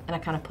 and I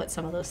kind of put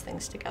some of those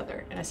things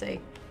together, and I say,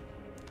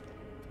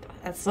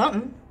 that's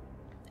something.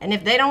 And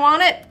if they don't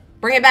want it,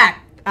 bring it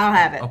back. I'll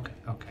have it. Okay.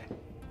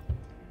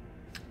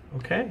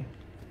 Okay.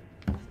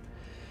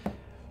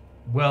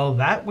 Well,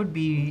 that would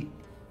be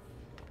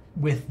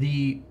with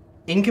the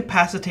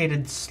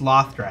incapacitated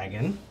sloth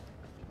dragon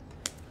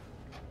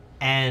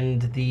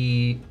and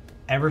the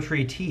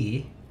Evertree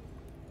tea.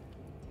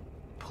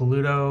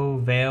 Pluto,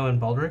 Veo,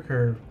 and Baldric,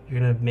 are you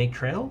gonna make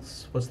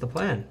trails? What's the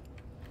plan?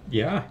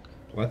 Yeah,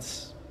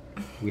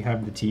 we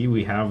have the tea,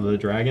 we have the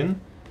dragon.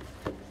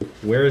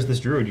 Where is this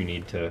druid you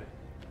need to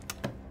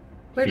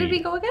Where did feed?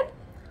 we go again?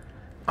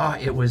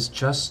 It was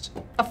just.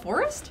 A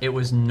forest? It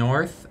was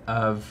north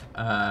of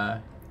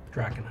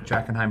Drakenheim.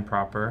 Drakenheim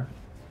proper,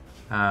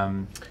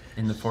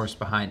 in the forest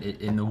behind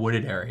it, in the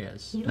wooded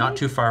areas, You not like-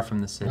 too far from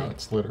the city. No,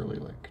 it's literally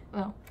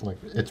Oh. like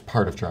it's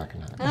part of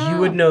Drakenheim. You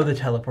would know the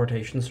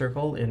teleportation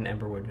circle in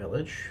Emberwood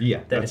Village.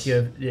 Yeah, That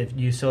if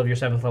you still have your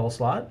 7th level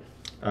slot.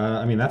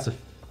 I mean, that's a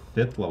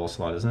 5th level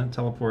slot, isn't it?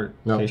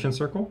 Teleportation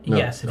circle? No.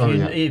 Yes, Oh,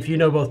 yeah. if you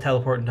know both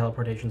teleport and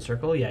teleportation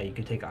circle, yeah, you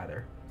could take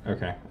either.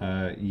 Okay.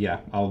 Yeah,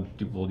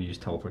 we'll use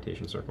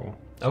teleportation circle.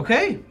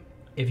 Okay.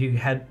 If you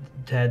head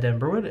to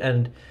Emberwood,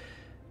 and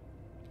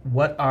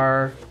what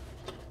are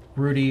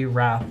Rudy,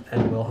 Wrath,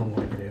 and Wilhelm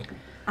going to do?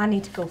 I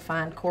need to go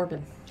find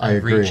Corbin. I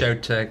agree. Reach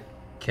out to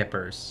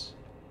Kippers,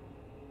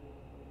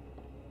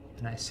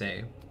 and I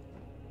say,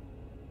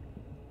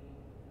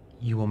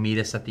 "You will meet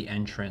us at the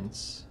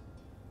entrance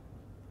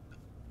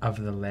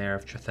of the lair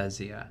of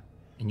Trethesia,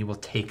 and you will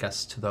take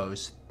us to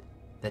those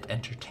that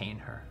entertain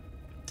her."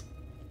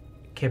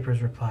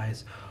 Kippers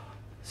replies,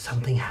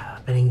 "Something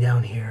happening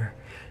down here.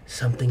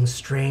 Something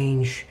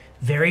strange.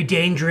 Very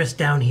dangerous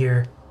down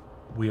here."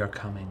 We are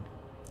coming.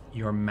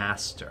 Your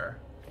master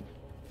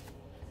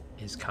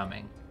is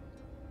coming.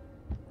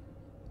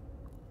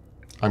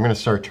 I'm going to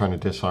start trying to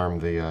disarm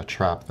the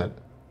trap that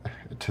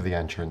to the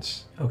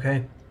entrance.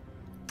 Okay.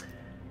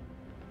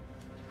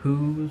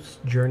 Whose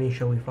journey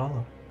shall we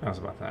follow? I was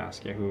about to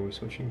ask you, who are we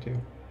switching to?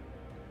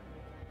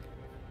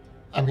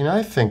 I mean,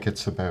 I think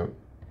it's about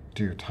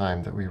due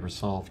time that we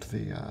resolved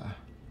the.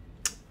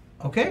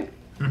 Okay.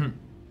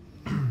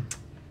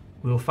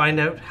 We will find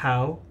out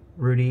how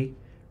Rudy,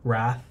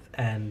 Wrath,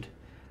 and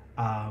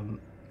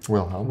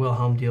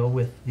Wilhelm. deal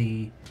with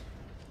the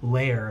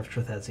lair of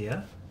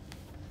Trethesia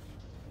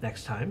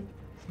next time.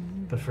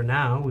 But for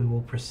now, we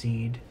will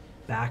proceed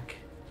back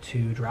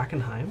to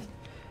Drakenheim.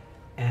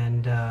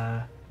 And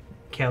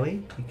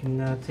Kelly, you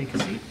can take a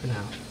seat for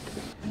now.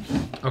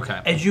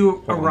 Okay. As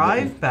you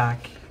arrive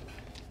back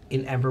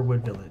in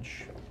Emberwood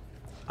Village,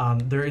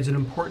 there is an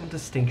important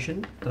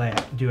distinction that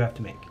I do have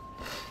to make.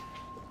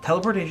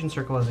 Teleportation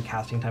Circle has a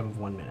casting time of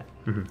 1 minute,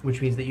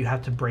 which means that you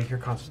have to break your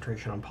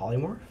concentration on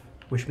Polymorph,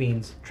 which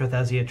means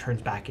Trethesia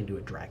turns back into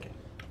a dragon.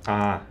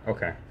 Ah,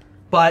 okay.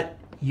 But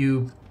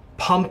you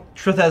pump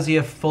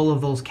Trethesia full of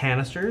those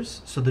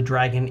canisters, so the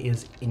dragon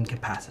is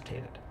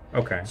incapacitated.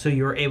 Okay. So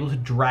you're able to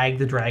drag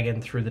the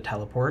dragon through the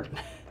teleport.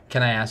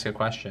 Can I ask a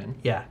question?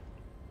 Yeah.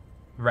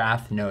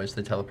 Wrath knows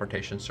the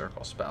teleportation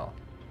circle spell.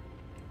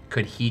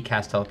 Could he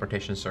cast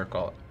teleportation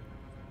circle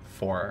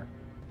for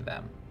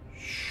them?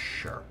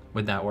 Sure.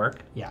 Would that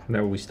work? Yeah.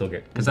 That we still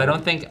get. Because I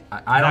don't think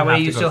I don't That way have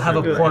to you go still have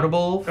through a it.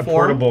 portable A form?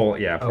 portable,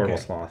 yeah, portable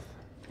Okay. sloth.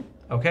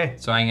 Okay.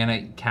 So I'm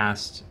gonna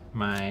cast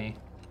my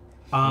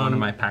one of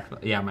my pack.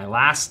 Yeah, my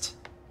last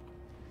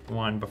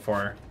one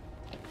before.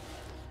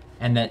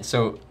 And then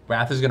so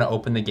Wrath is gonna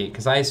open the gate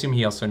because I assume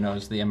he also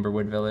knows the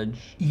Emberwood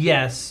Village.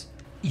 Yes.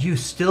 You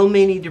still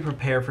may need to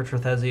prepare for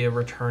Trethesia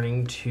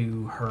returning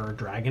to her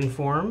dragon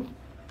form,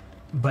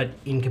 but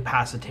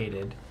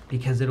incapacitated,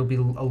 because it'll be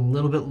a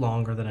little bit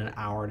longer than an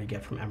hour to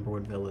get from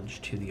Emberwood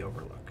Village to the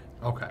Overlook,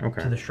 Okay.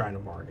 Okay. to the Shrine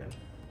of Morrigan.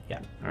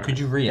 Yeah. Could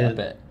you re-up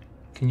it?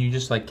 Can you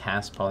just like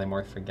cast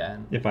polymorph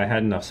again? If I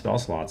had enough spell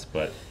slots,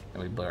 but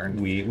We burned.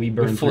 we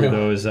burned flew. through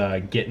those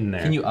getting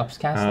there. Can you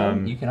upcast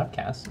them? You can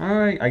upcast.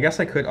 I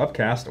guess I could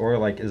upcast, or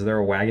like, is there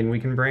a wagon we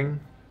can bring?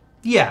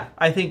 Yeah,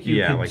 I think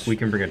you could. Like we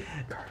can bring a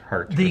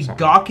cart. The or something.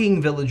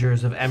 gawking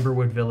villagers of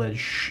Emberwood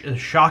Village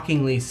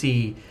shockingly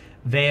see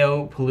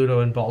Veo,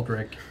 Peludo, and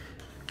Baldric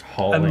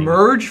Hauling.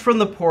 emerge from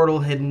the portal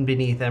hidden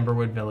beneath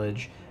Emberwood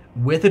Village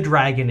with a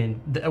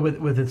dragon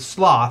with a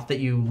sloth that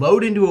you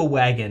load into a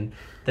wagon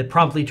that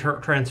promptly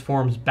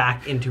transforms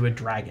back into a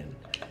dragon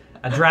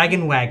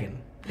wagon.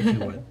 if you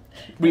would.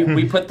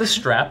 We put the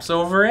straps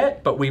over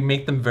it, but we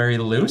make them very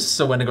loose,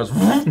 so when it goes,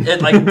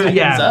 it like tightens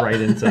Yeah, up.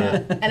 Right into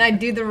it. And I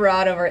do the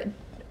rod over it.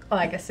 Oh,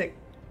 I guess it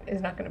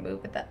is not going to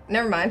move with that.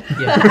 Never mind.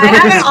 Yeah. I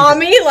have it on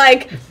me,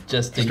 like,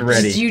 Just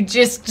ready. you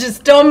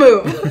just don't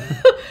move.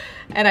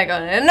 And I go,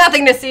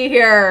 nothing to see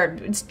here.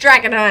 It's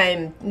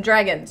Drakenheim.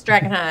 Dragons,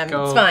 Drakenheim.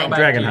 Go, It's fine. Go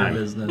back to your Drakenheim.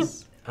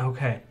 business.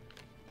 Okay.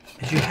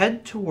 As you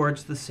head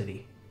towards the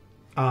city,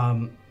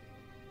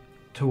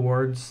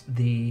 towards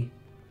the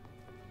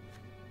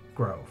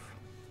grove,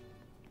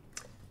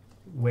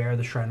 where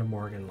the Shrine of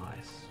Morgan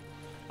lies,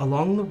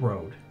 along the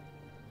road,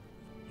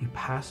 you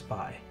pass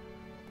by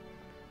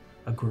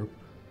a group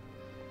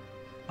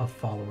of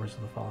followers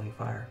of the Falling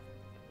Fire.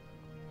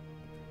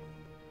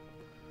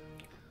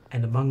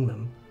 And among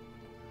them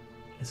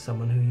is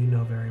someone who you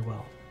know very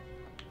well.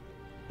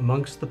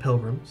 Amongst the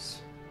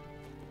pilgrims,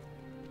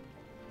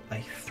 a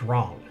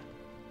throng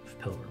of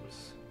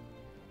pilgrims,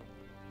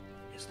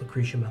 is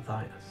Lucretia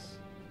Matthias.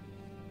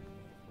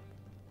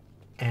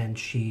 And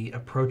she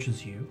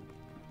approaches you,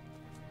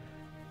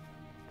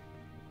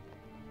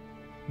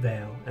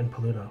 Vale and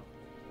Paluto.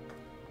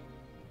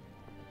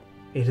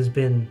 It has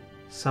been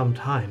some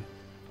time,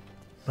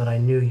 but I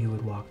knew you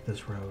would walk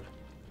this road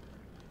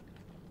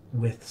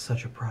with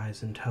such a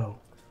prize in tow.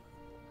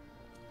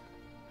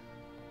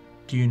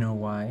 Do you know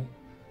why?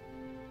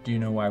 Do you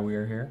know why we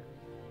are here?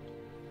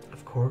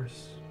 Of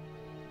course.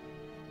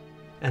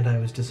 And I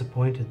was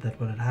disappointed that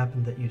when it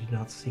happened that you did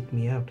not seek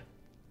me out.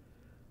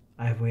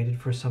 I have waited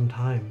for some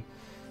time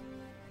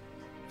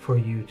for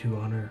you to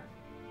honor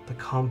the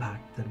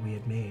compact that we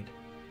had made.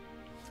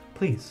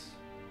 Please,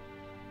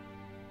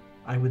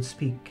 I would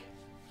speak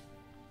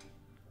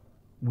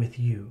with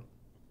you,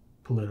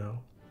 Pluto,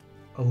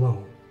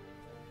 alone,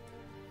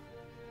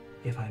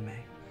 if I may.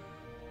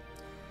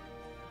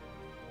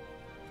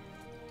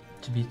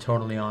 To be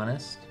totally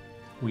honest,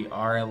 we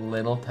are a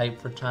little tight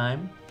for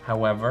time.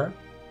 However,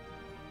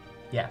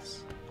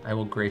 yes, I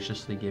will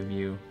graciously give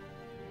you...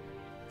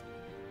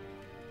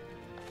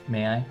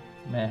 May I?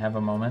 May I have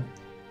a moment?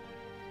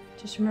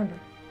 Just remember,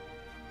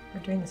 we're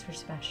doing this for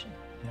Sebastian.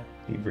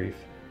 Be brief.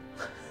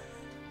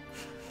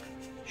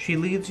 She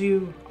leads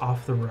you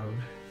off the road,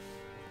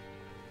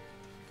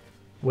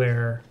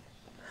 where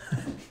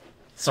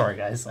Sorry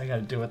guys, I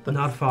gotta do it.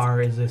 not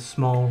far is a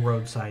small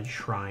roadside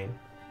shrine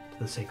to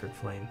the sacred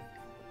flame.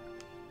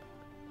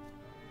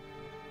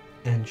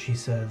 And she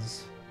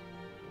says,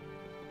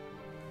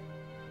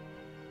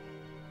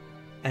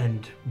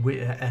 and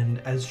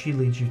as she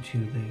leads you to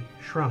the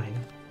shrine,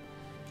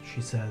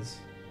 she says,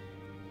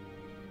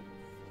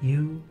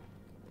 you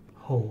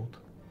hold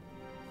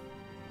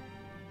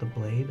the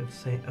blade of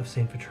Saint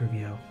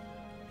Vitruvio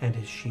and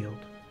his shield.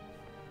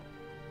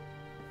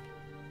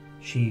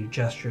 She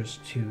gestures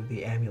to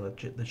the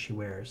amulet that she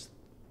wears,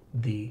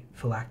 the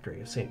phylactery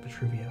of Saint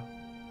Vitruvio,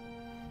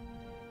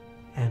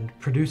 and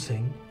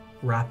producing,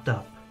 wrapped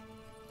up,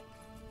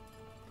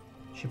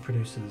 she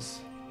produces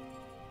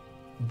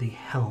the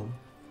helm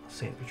of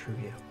Saint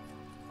Vitruvio.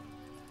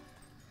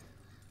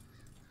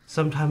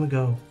 Some time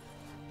ago,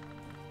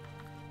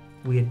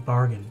 we had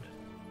bargained,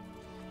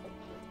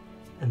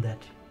 and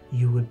that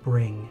you would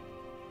bring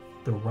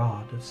the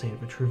rod of Saint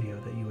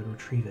Vitruvio, that you would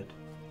retrieve it.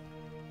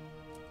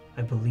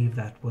 I believe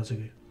that was a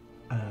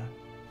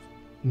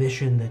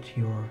mission that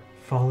your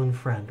fallen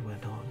friend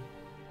went on,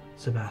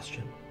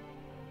 Sebastian.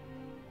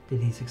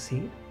 Did he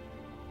succeed?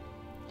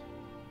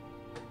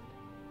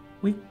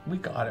 We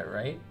got it,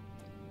 right?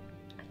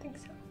 I think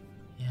so.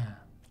 Yeah.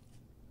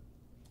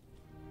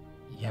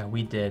 Yeah,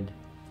 we did.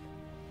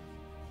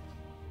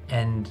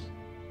 And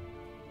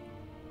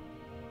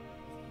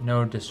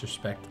no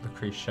disrespect,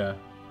 Lucretia.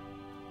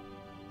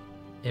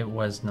 It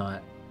was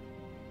not,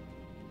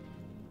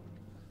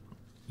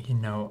 you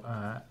know,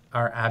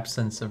 our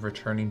absence of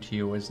returning to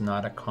you was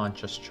not a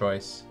conscious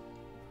choice.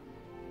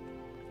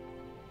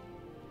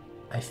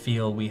 I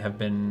feel we have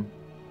been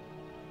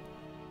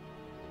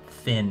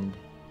thinned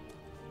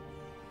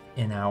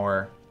in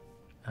our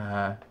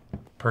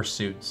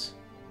pursuits.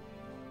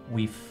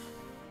 The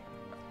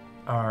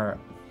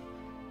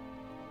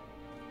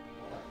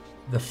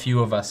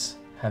few of us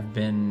have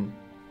been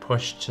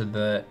pushed to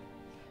the,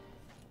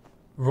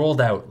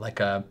 rolled out like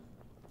a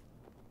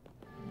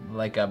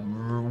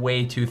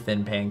way too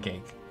thin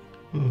pancake.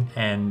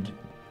 And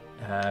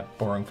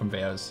borrowing from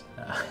Veo's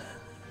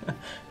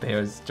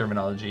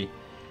terminology.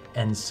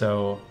 And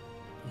so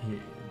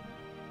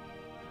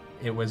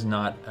it was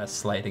not a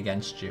slight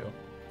against you.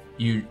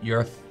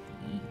 Your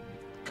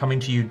coming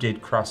to you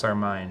did cross our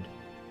mind,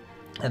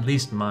 at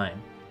least mine.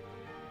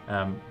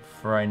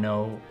 For I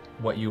know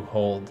what you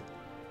hold.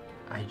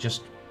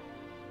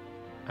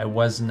 I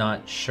was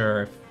not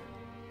sure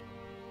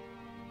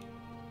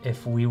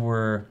if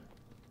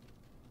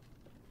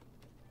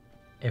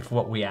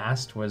what we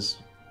asked was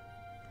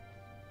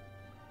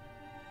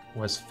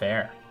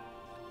fair.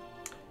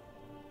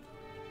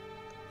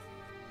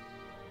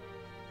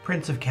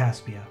 Prince of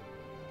Caspia,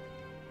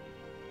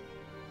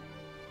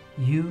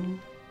 you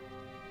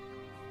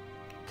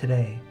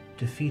today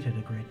defeated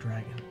a great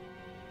dragon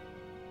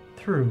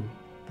through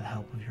the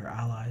help of your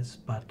allies,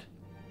 but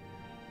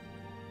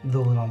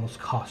though it almost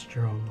cost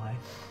your own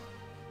life.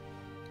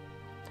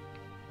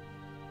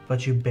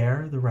 But you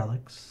bear the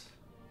relics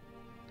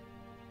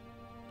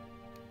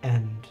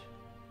and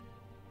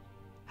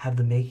have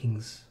the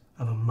makings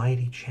of a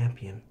mighty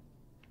champion.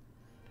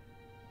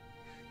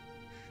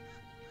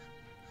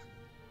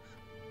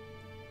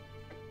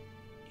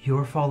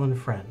 Your fallen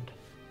friend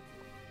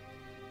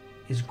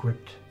is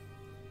gripped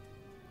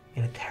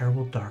in a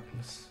terrible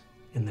darkness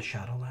in the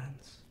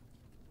Shadowlands.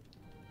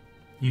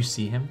 You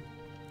see him?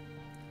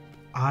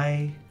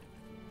 I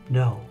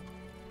know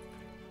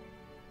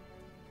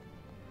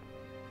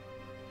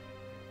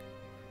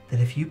that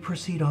if you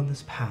proceed on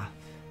this path,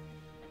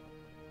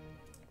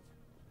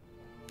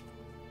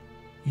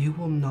 you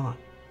will not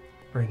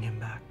bring him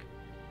back.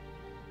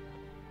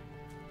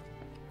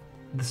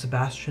 The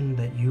Sebastian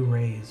that you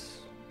raise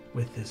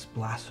with this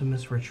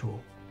blasphemous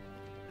ritual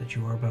that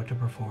you are about to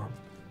perform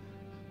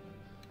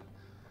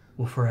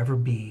will forever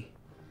be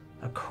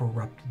a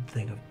corrupted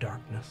thing of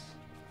darkness.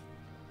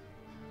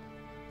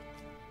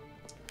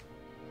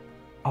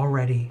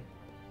 Already,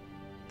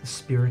 the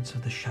spirits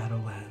of the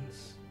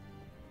Shadowlands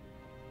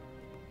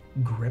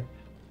grip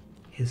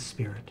his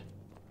spirit,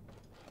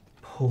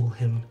 pull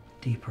him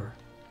deeper,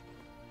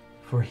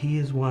 for he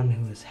is one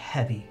who is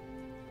heavy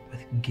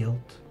with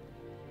guilt,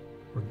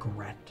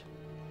 regret,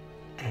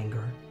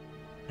 anger,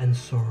 and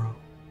sorrow.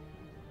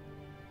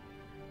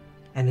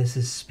 And as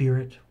his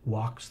spirit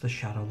walks the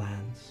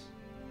Shadowlands,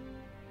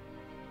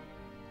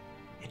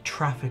 it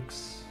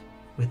traffics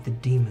with the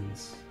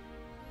demons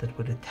that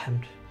would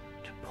attempt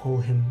to pull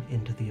him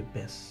into the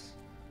abyss,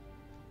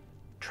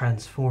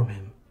 transform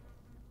him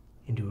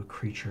into a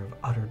creature of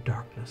utter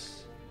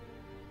darkness.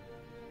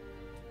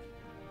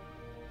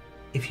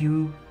 If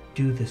you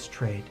do this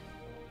trade,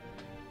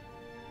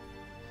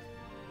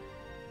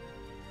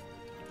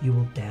 you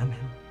will damn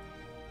him.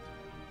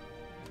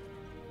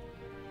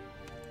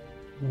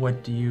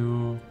 What do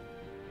you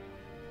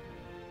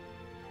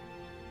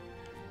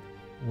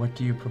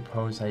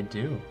propose I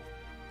do?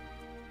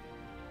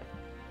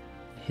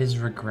 His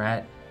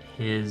regret,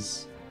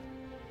 his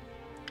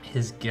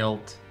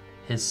guilt,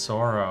 his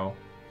sorrow.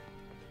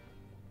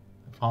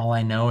 All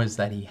I know is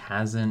that he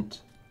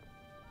hasn't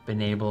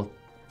been able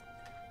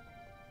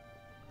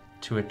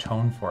to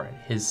atone for it.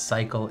 His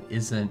cycle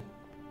isn't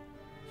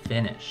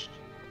finished.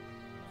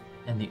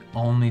 And the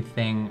only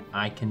thing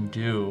I can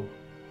do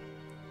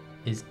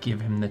is give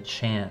him the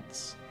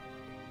chance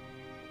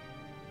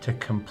to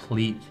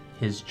complete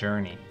his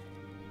journey.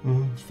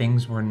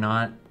 Things were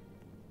not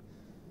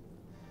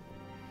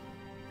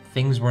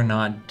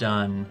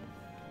done.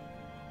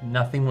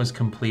 Nothing was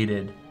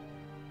completed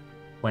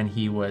when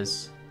he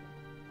was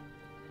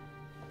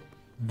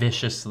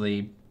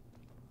viciously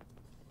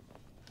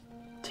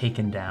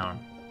taken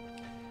down.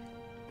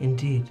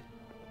 Indeed.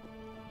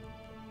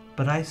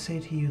 But I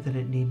say to you that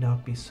it need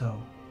not be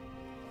so,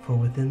 for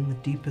within the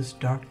deepest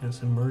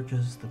darkness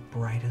emerges the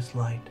brightest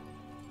light.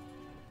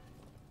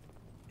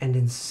 And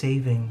in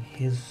saving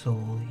his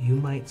soul, you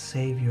might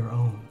save your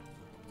own.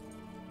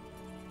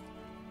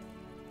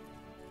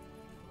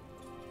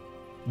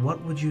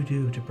 What would you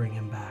do to bring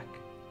him back?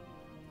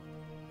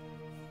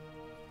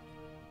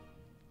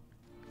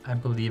 I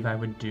believe I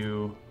would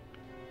do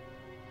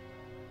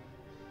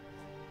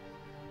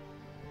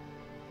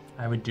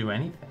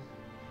anything.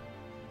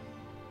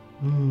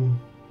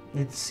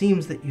 It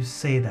seems that you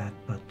say that,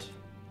 but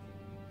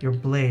your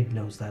blade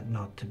knows that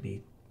not to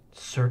be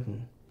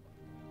certain.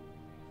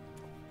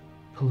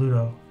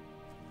 Paludo,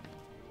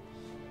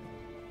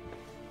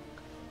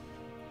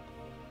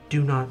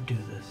 do not do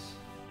this.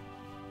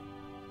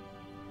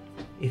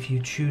 If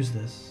you choose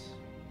this,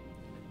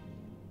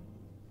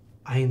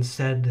 I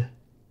instead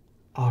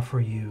offer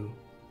you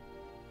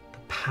the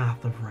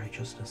path of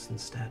righteousness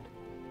instead.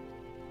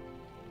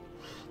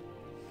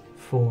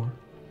 For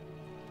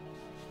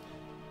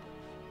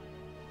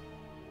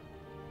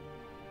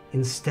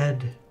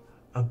instead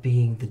of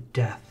being the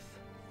death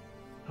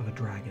of a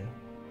dragon,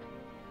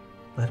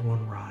 let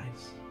one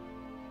rise.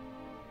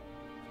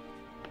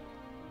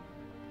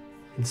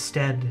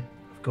 Instead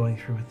of going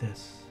through with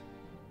this,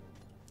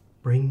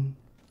 bring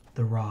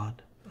the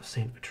rod of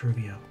Saint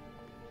Vitruvio.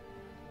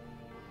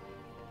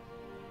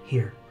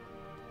 Here,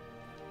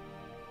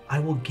 I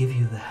will give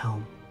you the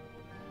helm.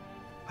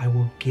 I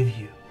will give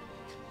you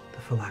the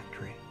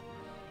phylactery.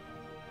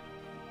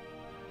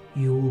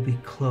 You will be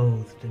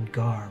clothed and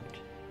garbed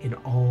in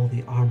all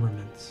the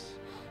armaments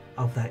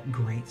of that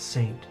great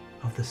saint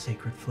of the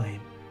sacred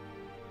flame.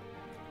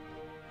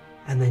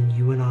 And then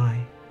you and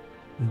I,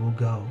 we will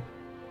go,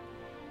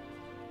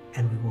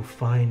 and we will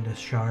find a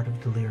shard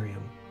of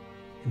delirium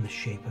in the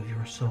shape of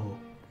your soul,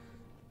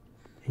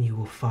 and you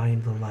will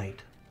find the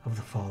light of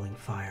the falling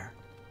fire.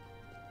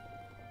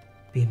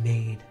 Be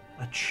made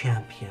a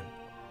champion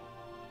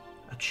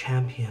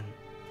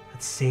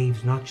that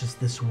saves not just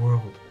this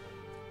world,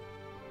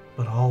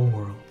 but all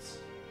worlds.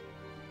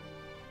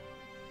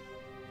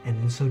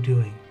 And in so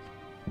doing,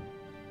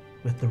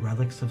 with the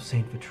relics of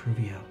Saint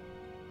Vitruvio,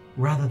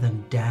 rather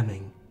than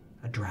damning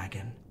a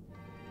dragon.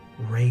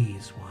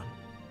 Raise one.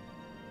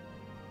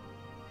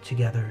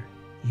 Together,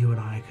 you and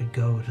I could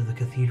go to the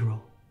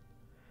cathedral,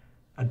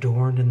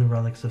 adorned in the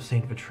relics of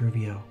St.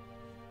 Vitruvio,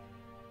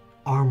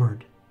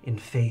 armored in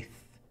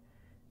faith,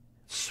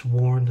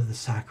 sworn to the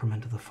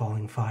sacrament of the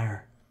falling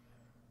fire.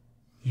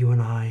 You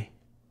and I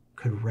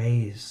could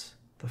raise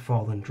the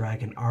fallen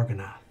dragon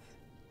Argonath,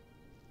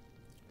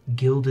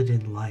 gilded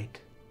in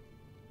light.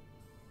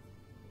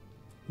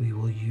 We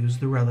will use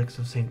the relics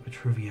of St.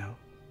 Vitruvio,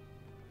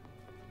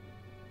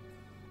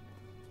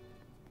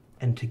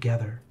 and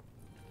together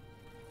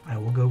I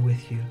will go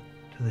with you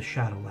to the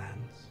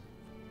Shadowlands,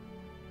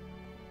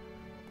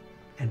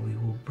 and we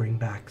will bring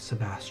back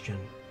Sebastian,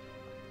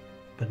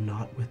 but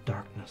not with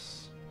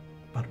darkness,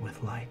 but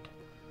with light,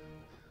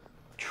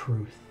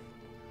 truth.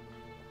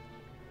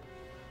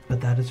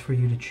 But that is for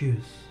you to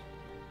choose.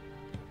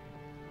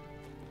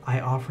 I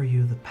offer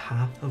you the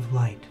path of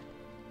light,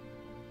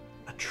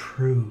 a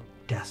true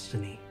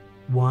destiny,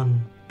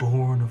 one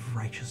born of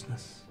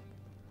righteousness,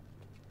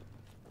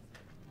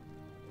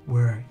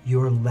 where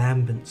your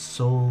lambent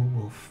soul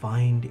will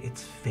find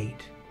its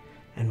fate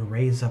and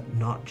raise up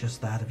not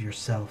just that of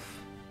yourself,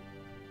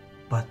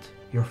 but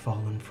your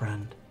fallen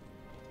friend.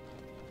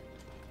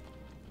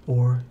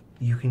 Or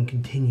you can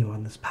continue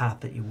on this path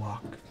that you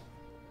walk,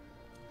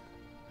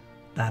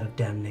 that of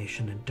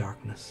damnation and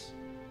darkness.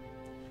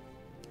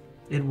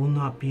 It will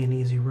not be an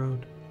easy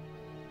road.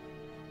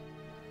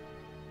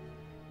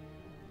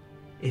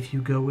 If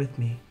you go with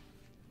me,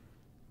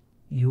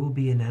 you will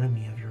be an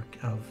enemy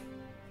of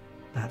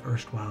that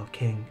erstwhile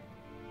king.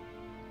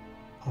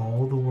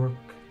 All the work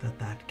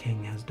that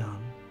king has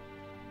done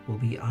will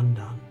be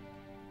undone,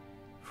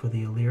 for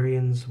the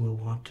Illyrians will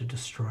want to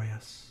destroy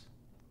us.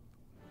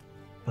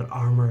 But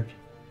armored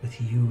with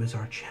you as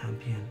our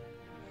champion,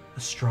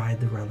 astride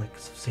the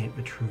relics of St.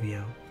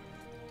 Vitruvio,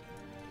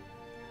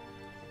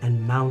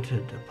 and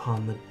mounted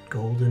upon the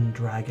golden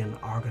dragon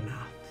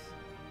Argonath,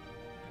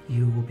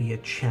 you will be a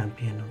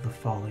champion of the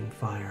falling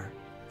fire,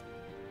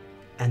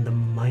 and the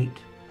might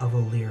of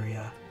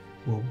Illyria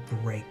will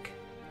break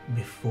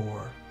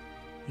before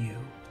you,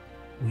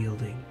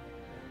 wielding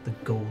the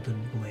golden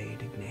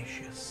blade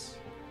Ignatius.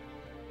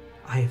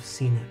 I have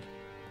seen it.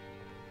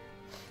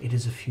 It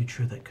is a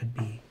future that could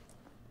be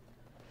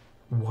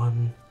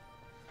one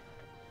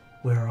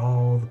where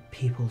all the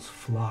peoples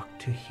flock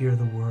to hear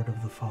the word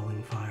of the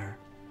falling fire,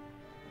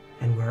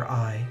 and where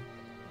I,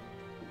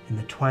 in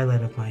the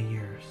twilight of my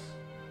years,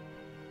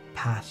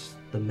 pass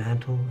the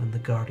mantle and the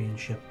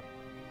guardianship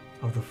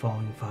of the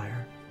falling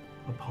fire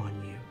upon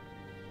you,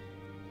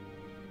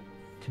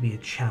 to be a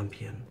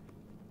champion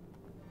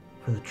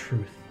for the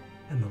truth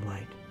and the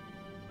light.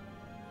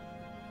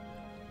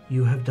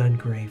 You have done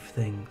grave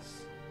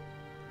things,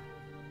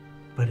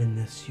 but in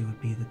this you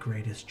would be the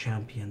greatest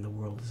champion the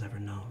world has ever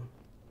known.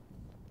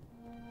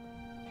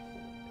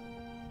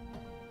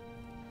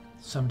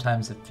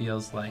 Sometimes it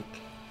feels like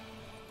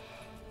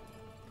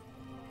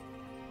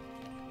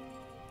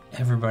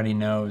everybody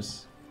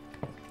knows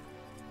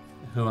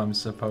who I'm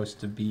supposed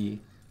to be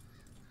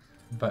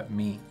but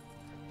me.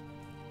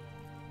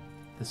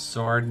 The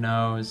sword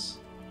knows,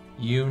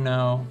 you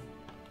know.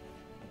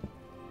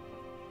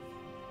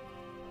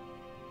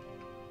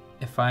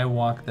 If I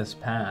walk this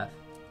path,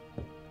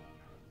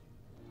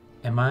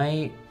 am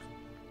I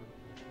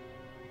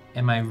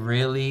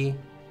really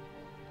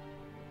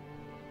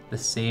the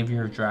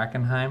savior of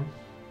Drakenheim?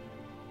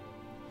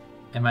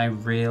 Am I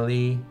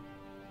really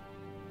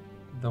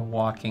the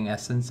walking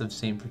essence of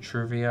St.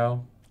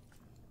 Vitruvio?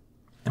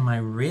 Am I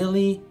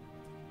really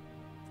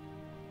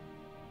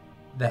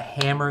the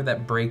hammer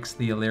that breaks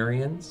the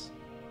Illyrians?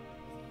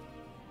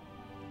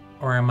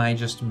 Or am I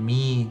just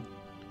me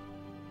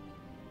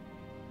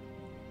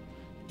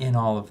in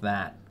all of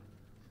that?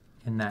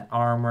 In that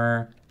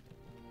armor,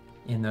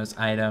 in those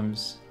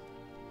items?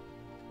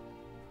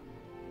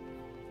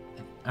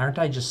 Aren't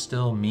I just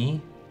still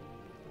me?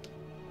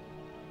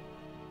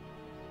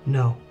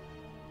 No.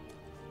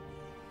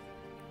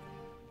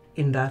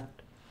 In that,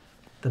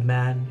 the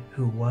man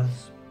who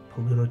was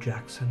Paluto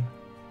Jackson,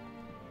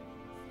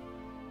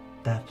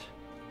 that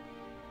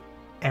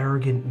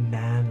arrogant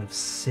man of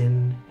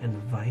sin and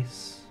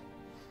vice,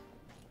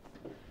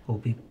 will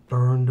be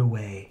burned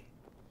away,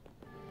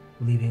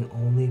 leaving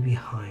only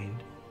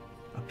behind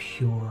a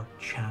pure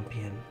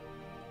champion,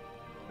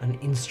 an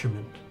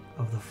instrument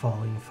of the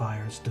falling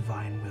fire's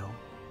divine will,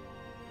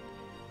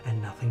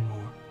 and nothing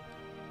more.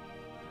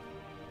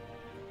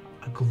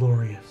 A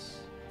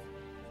glorious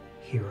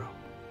hero.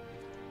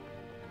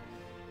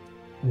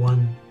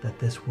 One that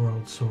this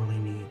world sorely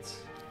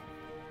needs.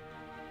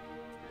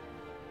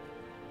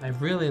 I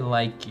really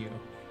like you,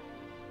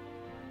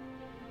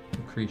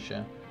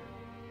 Lucretia.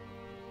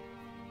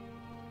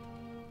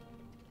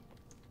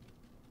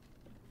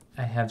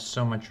 I have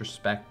so much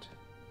respect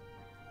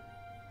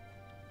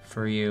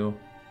for you,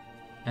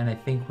 and I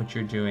think what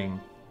you're doing,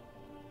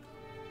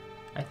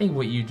 I think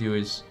what you do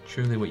is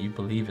truly what you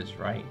believe is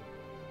right.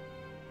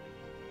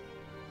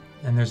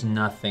 And there's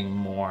nothing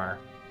more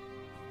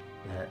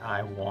that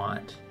I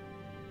want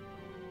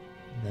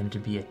than to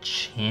be a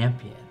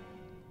champion,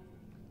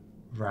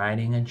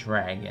 riding a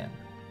dragon,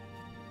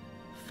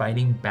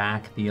 fighting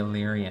back the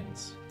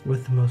Illyrians.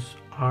 With the most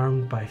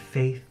armed by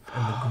faith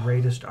and the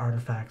greatest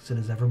artifacts it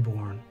has ever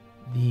borne.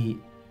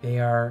 They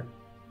are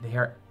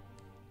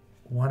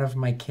one of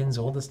my kin's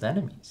oldest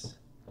enemies.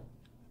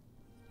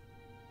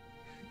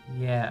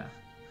 Yeah.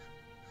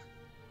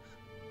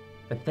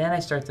 But then I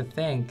start to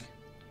think,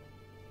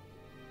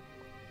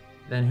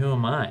 then who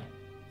am I?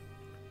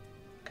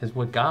 Because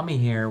what got me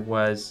here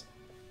was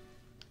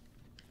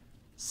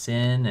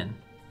sin and,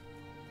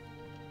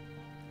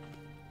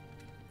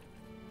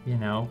 you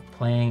know,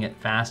 playing it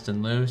fast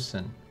and loose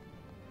and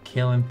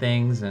killing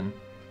things. And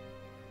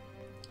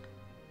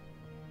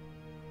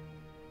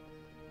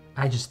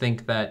I just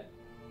think that,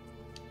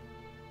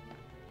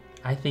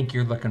 I think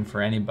you're looking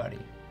for anybody.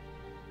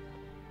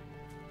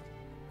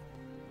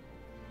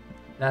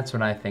 That's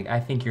what I think. I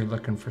think you're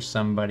looking for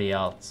somebody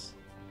else.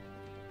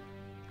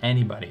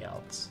 Anybody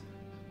else.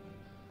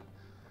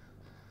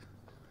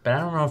 But I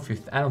don't know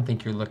if I don't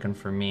think you're looking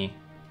for me.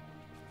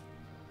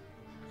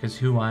 Because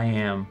who I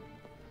am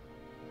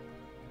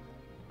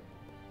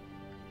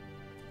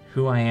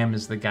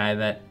is the guy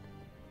that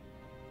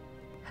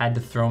had to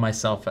throw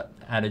myself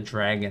at a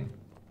dragon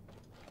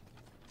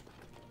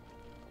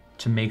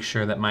to make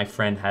sure that my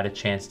friend had a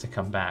chance to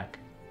come back.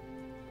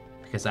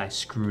 Because I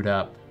screwed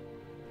up.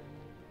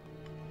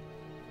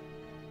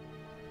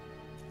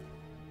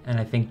 And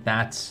I think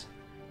that's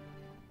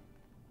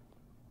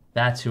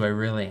who I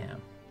really am.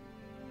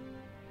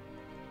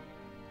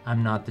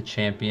 I'm not the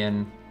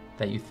champion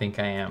that you think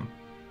I am.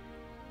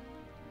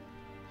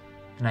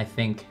 And I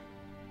think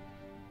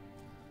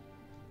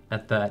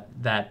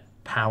that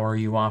power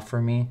you offer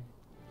me,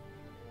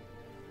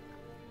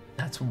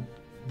 that's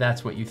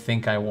what you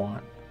think I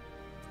want.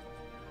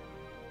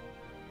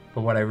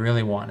 But what I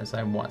really want is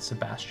I want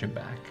Sebastian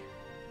back.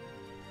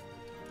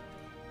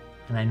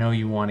 And I know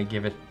you want to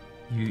give it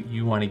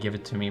you want to give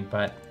it to me,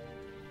 but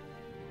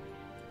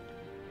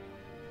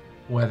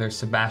whether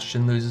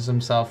Sebastian loses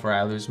himself or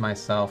I lose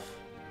myself,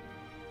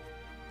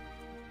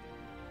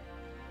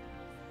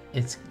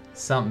 it's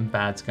something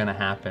bad's gonna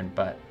happen,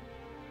 but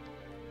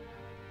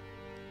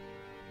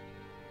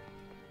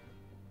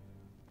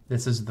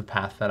this is the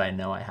path that I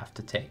know I have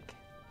to take.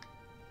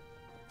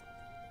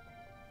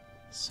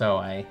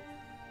 So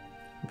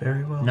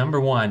Very well. Number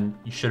one,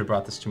 you should have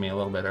brought this to me a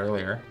little bit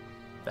earlier.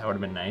 That would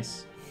have been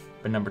nice.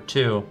 But number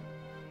two,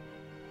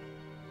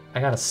 I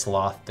got a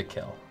sloth to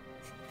kill.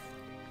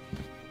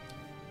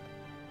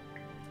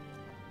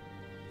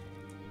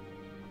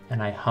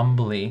 And I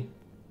humbly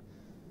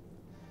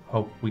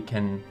hope we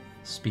can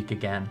speak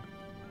again.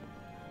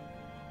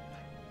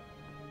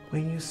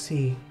 When you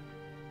see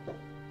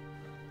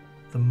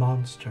the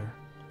monster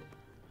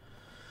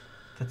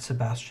that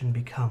Sebastian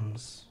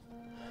becomes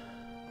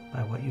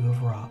by what you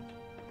have wrought,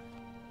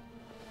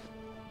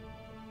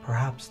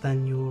 perhaps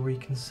then you will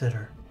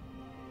reconsider,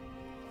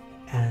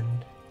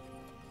 and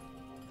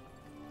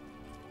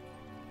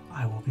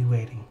I will be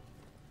waiting.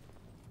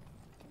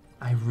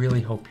 I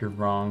really hope you're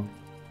wrong,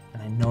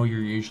 and I know you're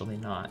usually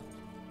not,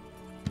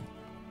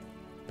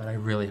 but I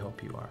really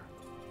hope you are.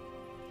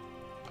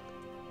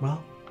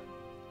 Well,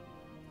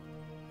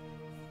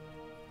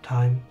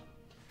 time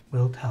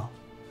will tell.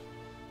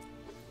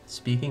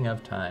 Speaking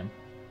of time,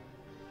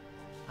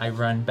 I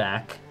run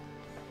back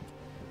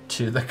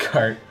to the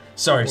cart.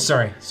 Sorry,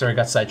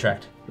 got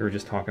sidetracked. We were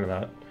just talking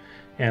about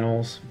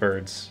animals,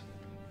 birds,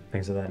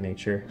 things of that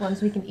nature.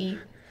 Ones we can eat,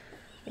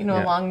 you know,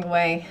 Yeah. along the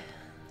way.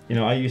 You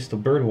know, I used to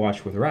bird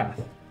watch with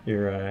Wrath,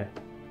 your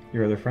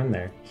other friend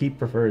there. He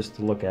prefers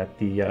to look at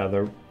the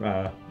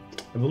I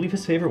believe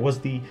his favorite was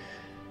the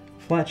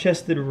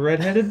flat-chested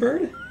red-headed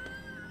bird.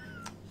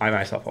 I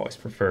myself always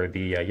prefer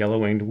the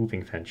yellow-winged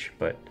whooping finch,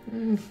 but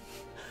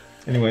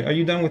anyway, are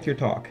you done with your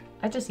talk?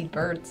 I just eat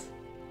birds.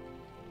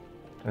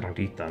 I don't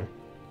eat them.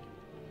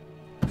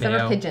 Never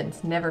Veo.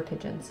 pigeons. Never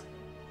pigeons.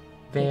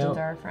 Pigeons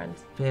are our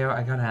friends. Veo,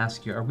 I gotta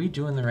ask you, are we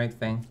doing the right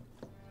thing?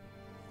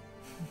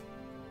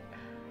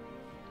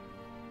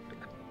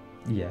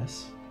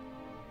 Yes.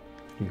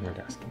 You weren't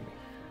asking me.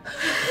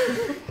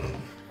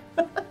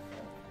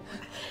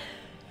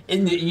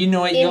 And you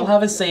know what? You'll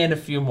have a say in a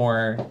few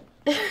more.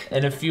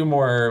 In a few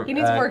more. He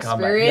needs more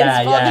combat.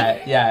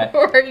 experience. Yeah.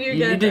 Or you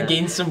You need to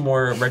gain some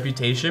more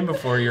reputation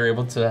before you're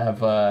able to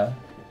have a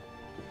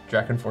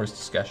Drakenforce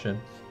discussion.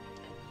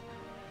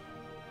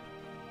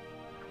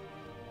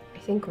 I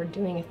think we're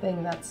doing a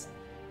thing that's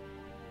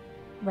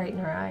right in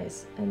our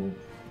eyes, and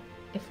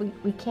if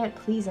we can't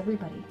please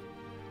everybody,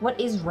 what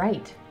is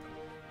right?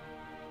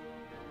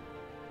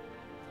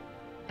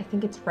 I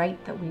think it's right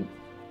that we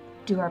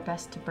do our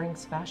best to bring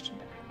Sebastian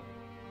back.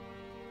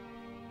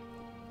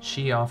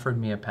 She offered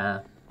me a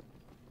path.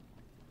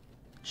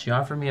 She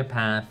offered me a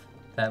path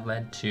that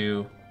led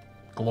to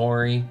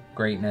glory,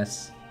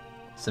 greatness,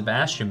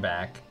 Sebastian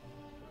back,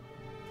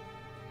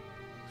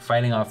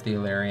 fighting off the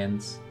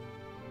Illyrians.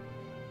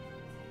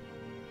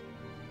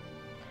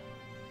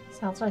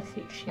 Sounds like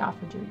she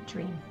offered you a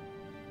dream.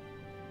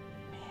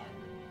 Man,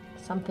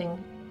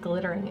 something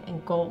glittering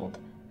in gold.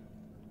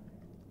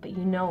 But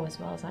you know as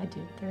well as I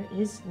do, there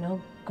is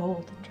no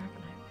gold in Drakenheim.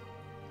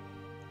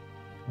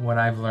 What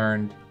I've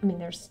learned. I mean,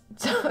 there's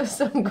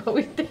some gold.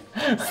 We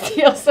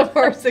steal some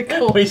horse of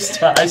gold.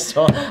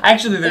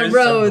 Actually, there is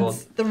some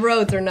gold. The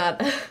roads are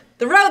not.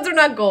 The roads are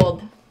not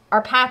gold.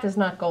 Our path is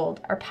not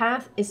gold. Our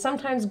path is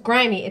sometimes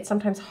grimy. It's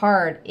sometimes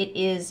hard. It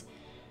is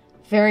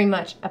very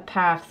much a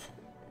path.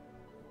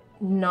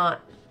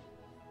 Not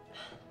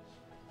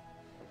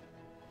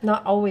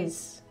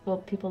always will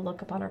people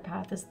look upon our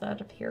path as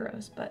that of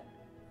heroes, but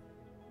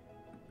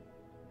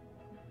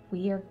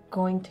we are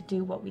going to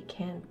do what we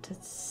can to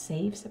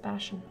save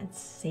Sebastian and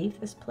save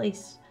this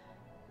place.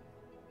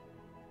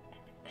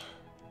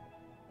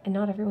 And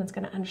not everyone's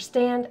going to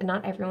understand, and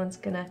not everyone's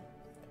going to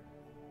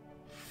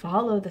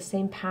follow the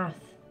same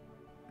path.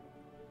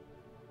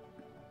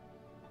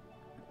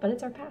 But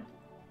it's our path.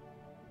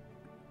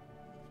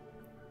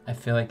 I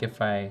feel like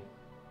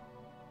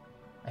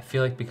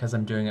because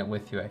I'm doing it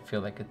with you, I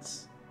feel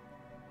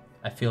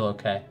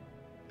okay.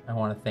 I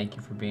want to thank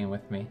you for being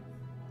with me.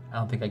 I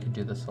don't think I could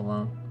do this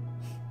alone.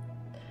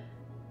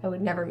 I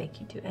would never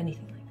make you do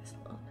anything like this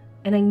alone.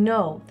 And I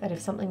know that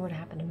if something were to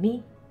happen to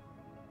me,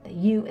 that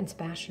you and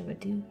Sebastian would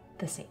do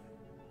the same.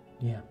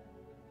 Yeah.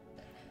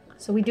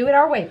 So we do it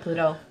our way,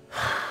 Pluto.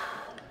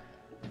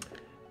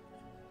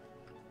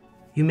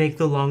 You make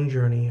the long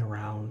journey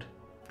around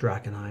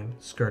Drakenheim,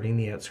 skirting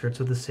the outskirts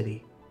of the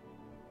city,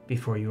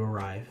 before you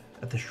arrive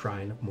at the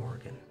Shrine of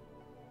Morrigan,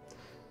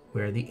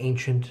 where the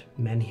ancient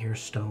menhir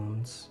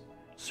stones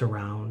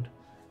surround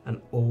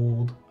an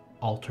old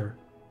altar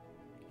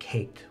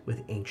caked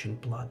with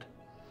ancient blood.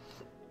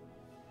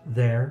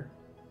 There,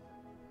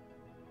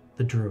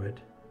 the druid,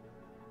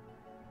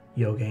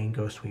 Yogane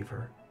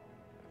Ghostweaver,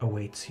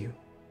 awaits you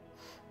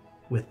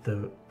with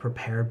the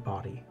prepared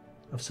body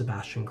of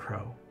Sebastian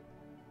Crow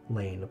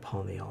laying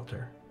upon the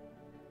altar.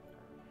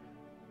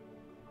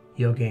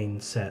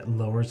 Yogane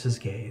lowers his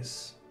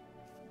gaze.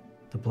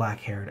 The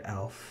black-haired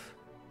elf,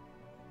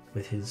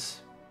 with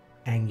his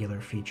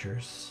angular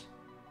features,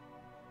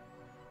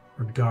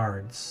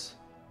 regards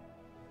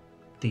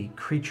the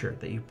creature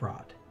that you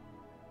brought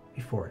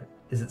before it.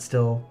 Is it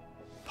still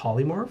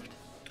polymorphed?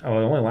 Oh,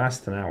 it only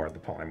lasts an hour, the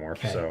polymorph,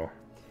 Okay. so...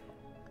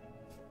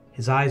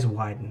 His eyes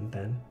widen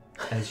then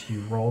as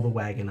you roll the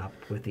wagon up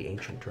with the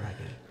ancient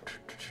dragon.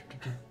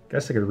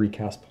 Guess I could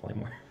recast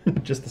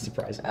polymorph, just to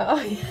surprise him. Oh,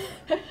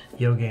 yeah.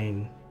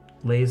 Yogane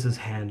lays his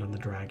hand on the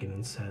dragon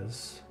and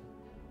says,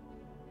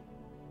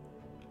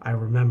 I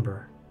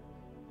remember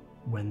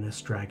when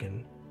this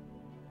dragon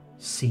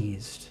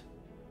seized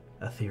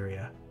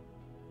Etheria,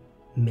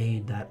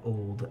 made that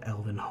old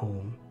elven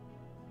home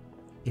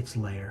its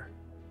lair.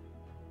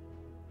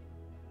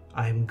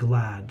 I am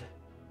glad,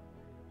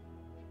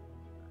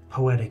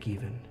 poetic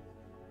even,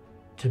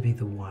 to be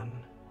the one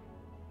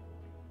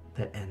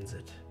that ends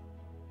it.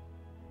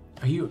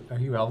 Are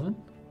you elven?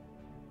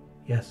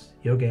 Yes,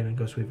 Yogane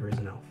Ghostweaver is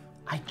an elf.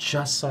 I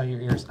just saw your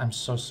ears. I'm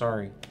so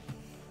sorry.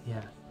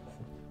 Yeah.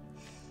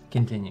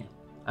 Continue.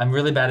 I'm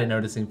really bad at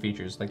noticing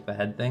features, like the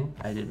head thing.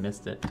 I did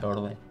missed it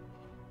totally.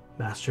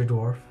 Master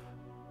Dwarf,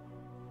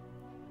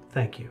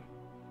 thank you.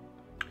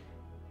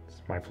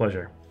 It's my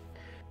pleasure.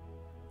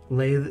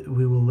 We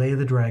will lay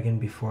the dragon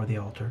before the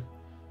altar,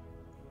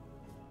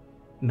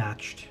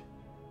 matched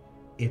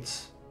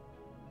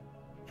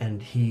and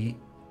he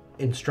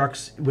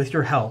instructs, with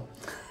your help,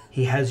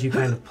 he has you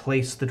kind of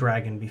place the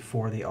dragon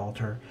before the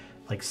altar,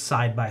 like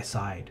side by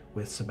side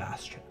with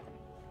Sebastian.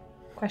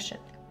 Question.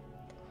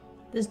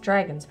 This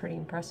dragon's pretty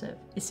impressive.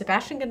 Is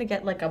Sebastian gonna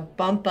get like a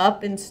bump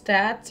up in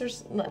stats or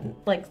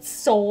like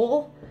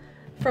soul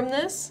from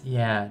this?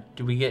 Yeah.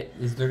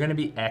 Is there going to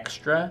be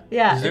extra?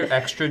 Yeah. Is there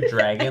extra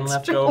dragon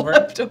left Extra over?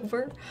 left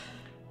over?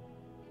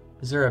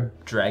 Is there a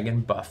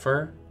dragon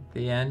buffer at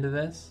the end of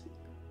this?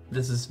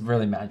 This is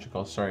really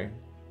magical. Sorry.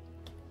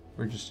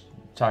 We're just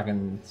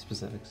talking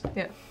specifics.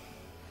 Yeah.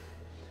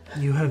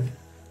 You have...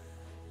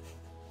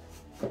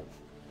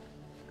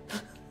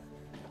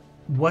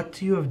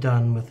 What you have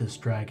done with this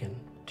dragon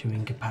to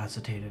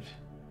incapacitate it,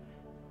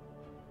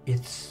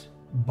 its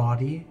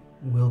body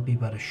will be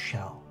but a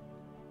shell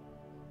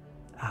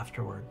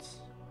afterwards.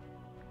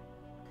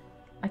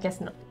 I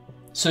guess not.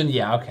 So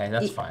yeah, okay,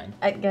 that's fine.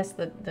 I guess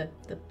the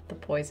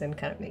poison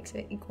kind of makes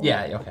it equal.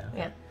 Yeah, okay.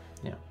 Yeah.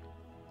 Yeah.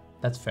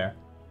 That's fair.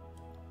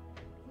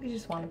 We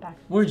just want it back.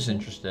 We're just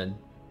interested.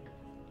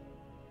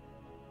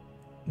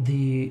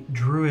 The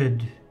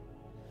druid,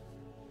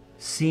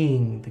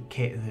 seeing the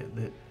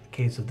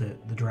case of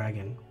the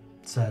dragon,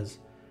 says,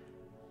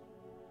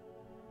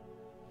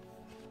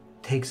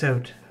 takes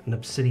out an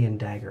obsidian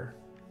dagger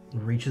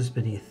and reaches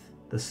beneath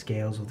the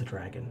scales of the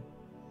dragon,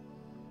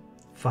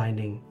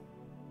 finding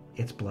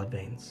its blood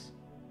veins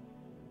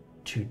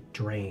to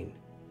drain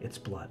its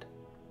blood.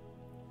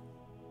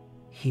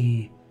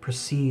 He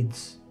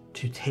proceeds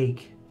to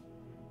take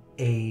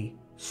a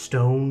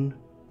stone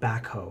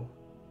backhoe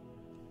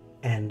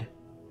and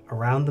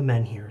around the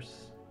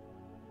menhirs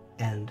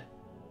and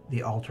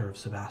the altar of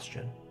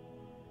Sebastian,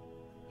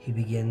 he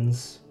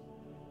begins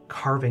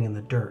carving in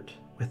the dirt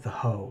with the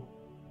hoe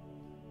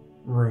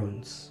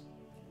runes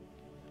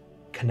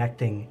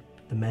connecting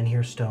the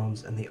menhir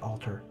stones and the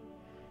altar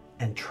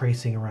and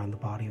tracing around the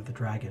body of the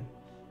dragon.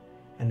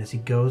 And as he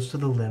goes to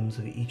the limbs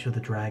of each of the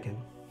dragon's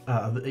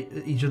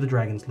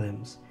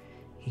limbs,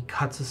 he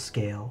cuts a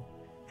scale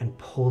and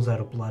pulls out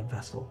a blood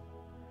vessel,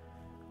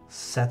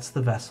 sets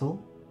the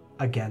vessel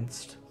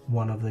against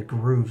one of the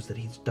grooves that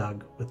he's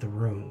dug with the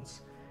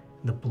runes.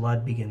 The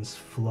blood begins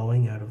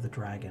flowing out of the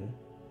dragon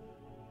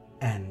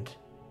and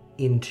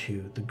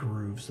into the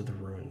grooves of the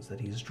runes that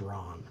he's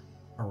drawn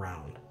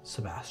around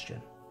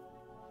Sebastian.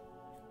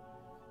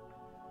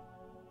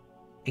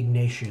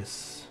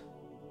 Ignatius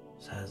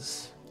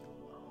says,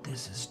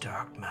 "This is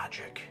dark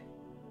magic.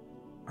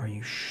 Are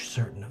you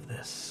certain of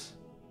this?"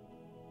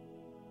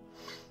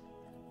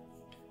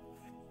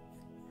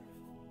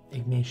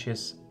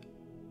 Ignatius,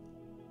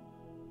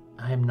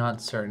 I am not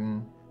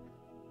certain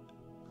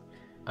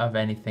of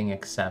anything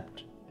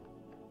except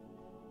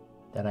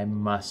that I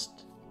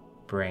must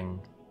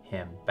bring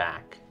him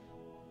back.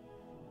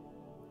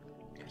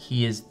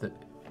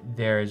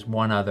 There is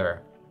one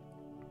other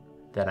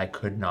that I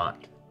could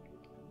not.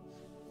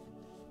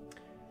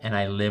 And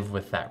I live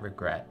with that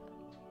regret.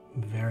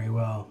 Very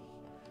well.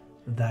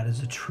 That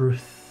is a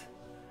truth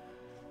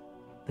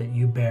that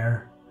you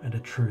bear and a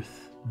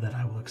truth that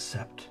I will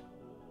accept.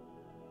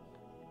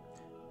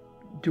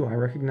 Do I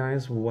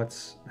recognize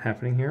what's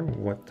happening here?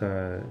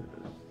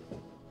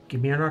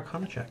 Give me an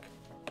Arcana check.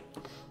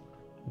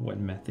 What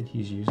method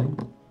he's using?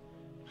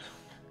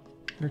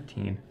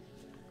 13.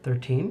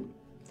 13.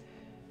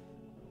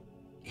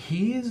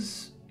 He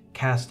is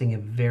casting a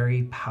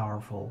very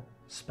powerful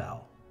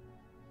spell.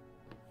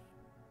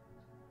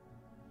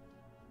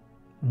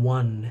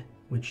 One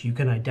which you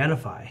can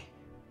identify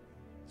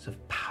as a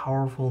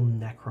powerful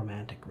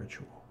necromantic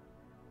ritual.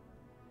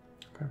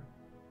 Okay.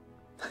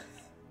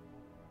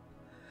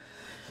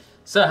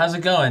 So how's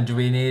it going? Do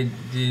you need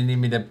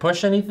me to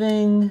push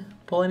anything?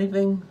 Pull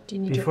anything? Do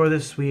you need Before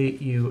this,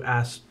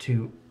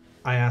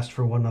 I asked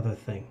for one other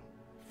thing.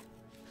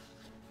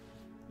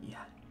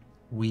 Yeah.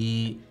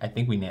 I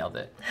think we nailed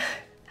it.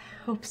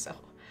 I hope so.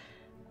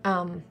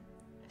 One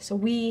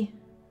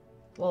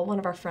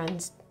of our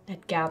friends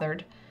had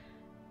gathered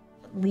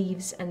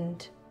leaves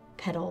and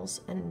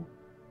petals and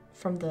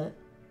from the,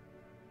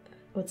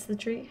 what's the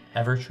tree?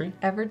 Evertree?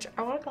 I want to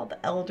call it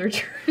the elder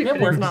tree, Yeah,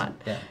 but works. it's not.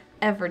 Yeah.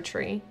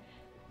 Evertree.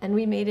 And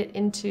we made it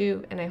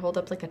into, and I hold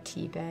up like a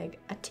tea bag,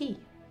 a tea.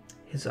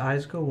 His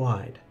eyes go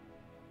wide.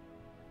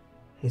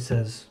 He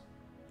says,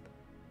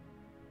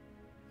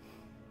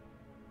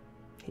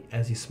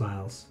 as he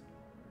smiles,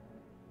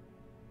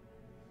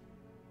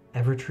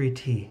 "Evertree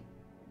tea.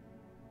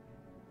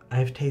 I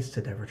have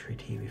tasted Evertree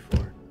tea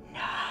before.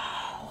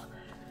 No.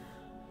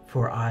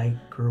 For I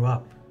grew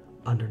up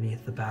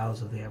underneath the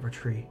boughs of the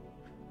Evertree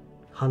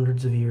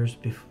hundreds of years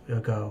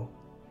ago,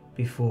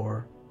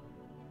 before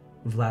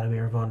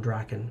Vladimir von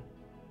Draken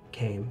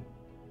came.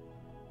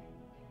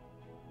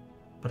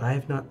 But I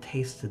have not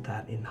tasted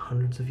that in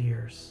hundreds of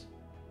years,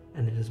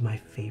 and it is my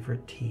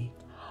favorite tea.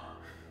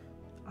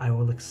 I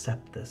will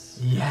accept this."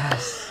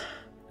 Yes.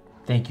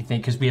 Thank you,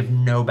 because we have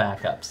no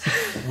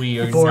backups. We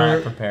are For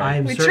not prepared. I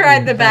am We certain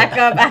tried the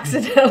backup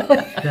accidentally.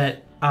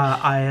 that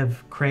I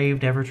have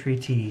craved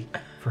Evertree tea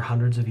for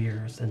hundreds of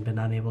years and been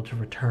unable to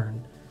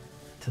return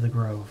to the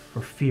grove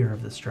for fear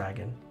of this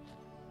dragon.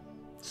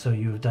 So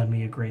you have done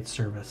me a great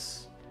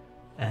service,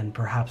 and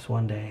perhaps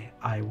one day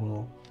I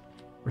will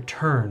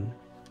return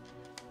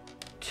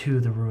to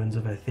the ruins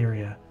of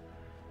Etheria,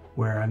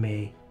 where I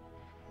may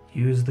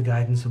use the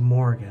guidance of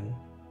Morrigan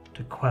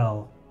to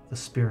quell the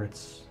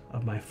spirits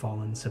of my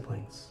fallen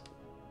siblings.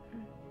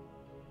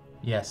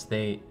 Yes,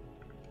 they...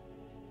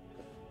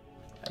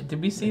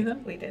 Did we see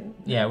them? We didn't.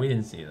 Yeah, we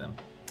didn't see them.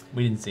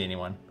 We didn't see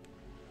anyone.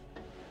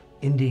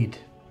 Indeed.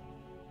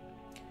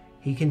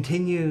 He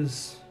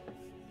continues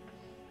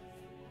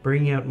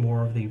bringing out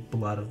more of the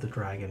blood of the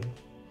dragon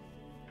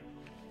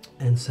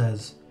and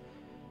says,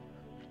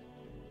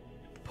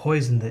 "The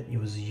poison that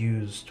was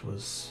used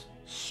was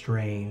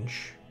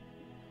strange.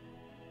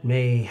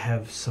 May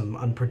have some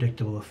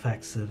unpredictable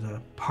effects as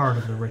a part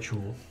of the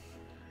ritual.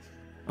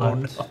 Oh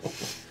no.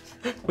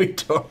 We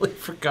totally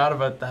forgot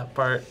about that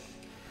part.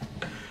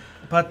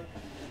 But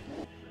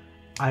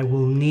I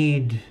will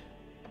need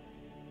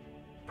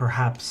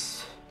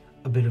perhaps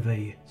a bit of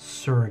a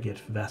surrogate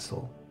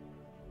vessel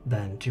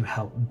then to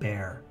help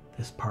bear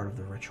this part of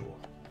the ritual."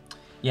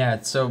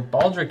 Yeah, so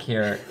Baldric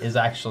here is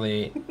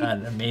actually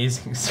an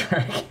amazing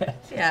surrogate.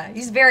 Yeah,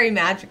 he's very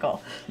magical.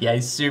 Yeah,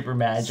 he's super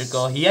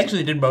magical. He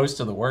actually did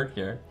most of the work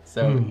here.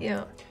 So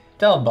Yeah.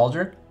 tell him,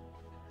 Baldric.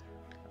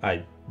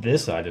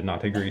 This I did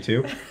not agree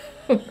to.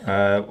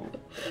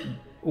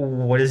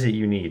 What is it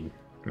you need,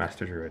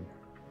 Master Druid?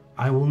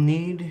 I will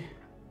need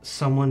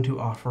someone to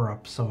offer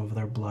up some of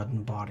their blood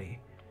and body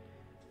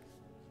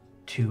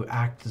to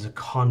act as a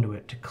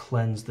conduit to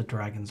cleanse the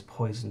dragon's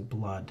poisoned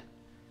blood.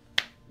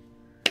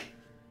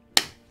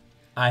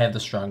 I have the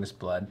strongest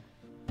blood.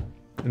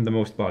 And the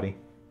most body.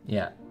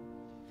 Yeah.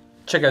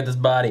 Check out this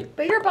body.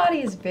 But your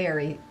body is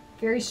very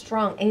very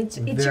strong, and it's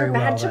Very your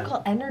well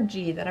magical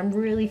energy that I'm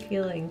really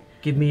feeling.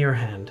 Give me your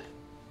hand.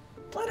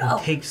 Pluto.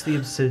 He takes the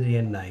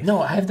obsidian knife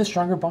No, I have the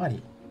stronger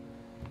body.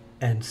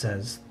 and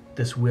says,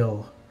 "This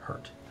will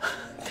hurt."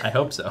 I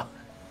hope so.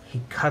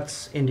 He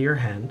cuts into your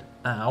hand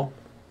Ow.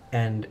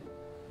 and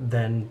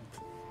then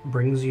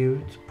brings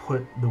you to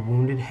put the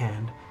wounded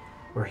hand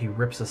where he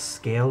rips a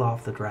scale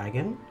off the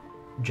dragon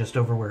just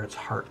over where its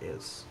heart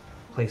is.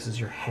 Places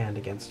your hand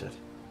against it.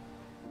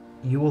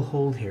 You will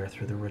hold here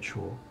through the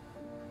ritual.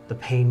 The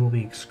pain will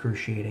be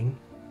excruciating,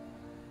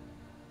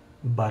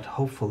 but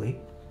hopefully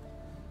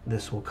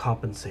this will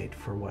compensate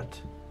for what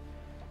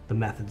the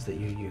methods that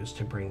you use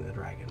to bring the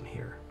dragon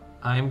here.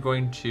 I'm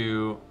going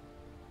to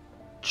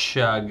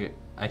chug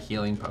a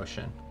healing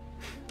potion.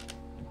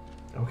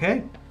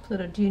 Okay.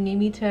 Pluto, do you need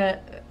me to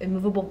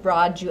immovable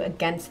rod you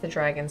against the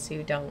dragon so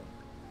you don't?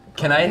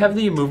 Can I have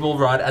the immovable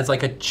rod as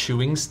like a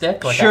chewing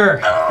stick? Like Sure.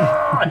 Yo,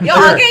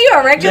 I'll get you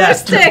a regular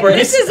Yes, the stick. brace.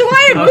 This is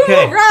why immovable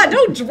Okay. rod.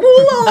 Don't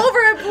drool all over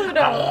it,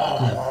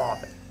 Pluto.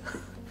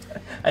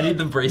 I need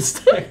the brace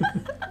stick.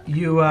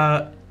 You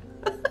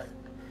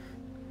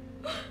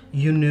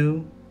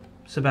knew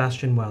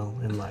Sebastian well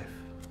in life.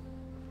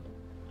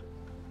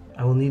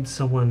 I will need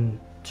someone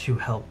to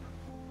help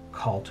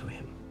call to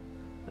him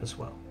as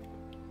well.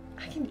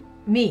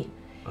 Me.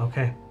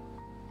 Okay.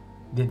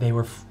 They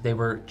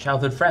were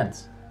childhood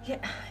friends. Yeah,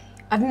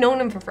 I've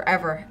known him for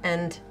forever,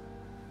 and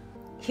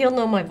he'll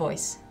know my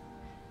voice.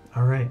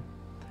 All right.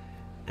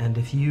 And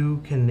if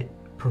you can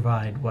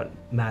provide what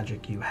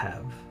magic you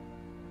have,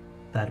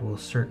 that will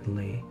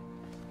certainly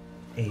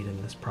aid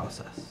in this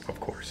process. Of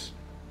course.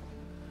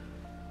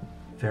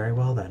 Very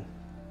well then.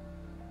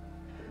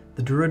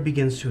 The druid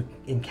begins to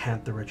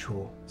incant the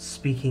ritual,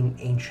 speaking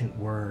ancient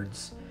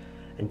words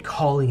and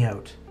calling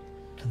out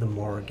to the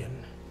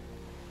Morrigan.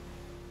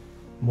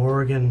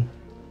 Morrigan,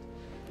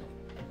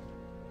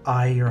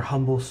 I, your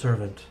humble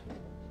servant,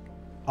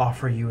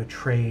 offer you a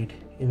trade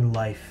in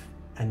life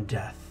and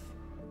death.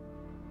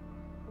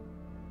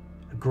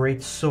 A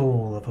great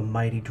soul of a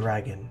mighty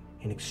dragon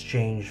in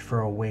exchange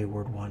for a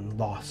wayward one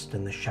lost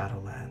in the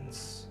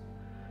Shadowlands.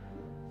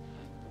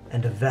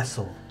 And a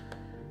vessel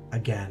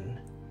again,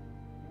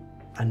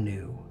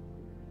 anew.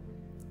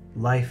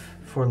 Life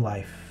for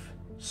life,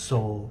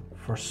 soul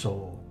for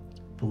soul,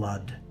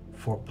 blood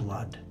for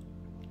blood.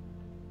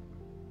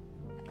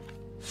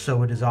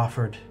 So it is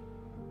offered,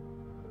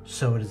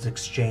 so it is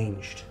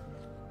exchanged,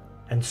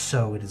 and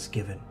so it is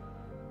given.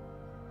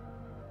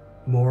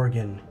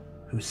 Morrigan,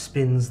 who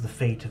spins the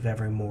fate of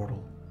every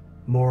mortal.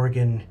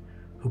 Morrigan,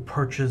 who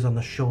perches on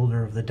the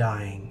shoulder of the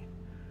dying.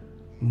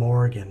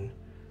 Morrigan,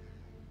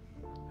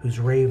 whose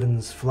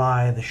ravens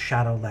fly the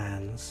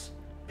Shadowlands,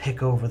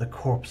 pick over the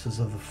corpses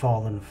of the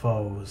fallen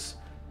foes.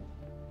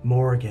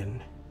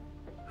 Morrigan,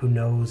 who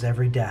knows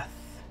every death.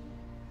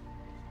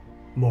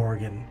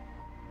 Morrigan,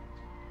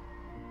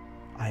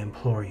 I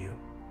implore you,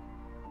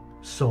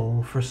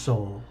 soul for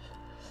soul,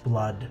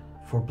 blood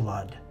for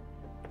blood,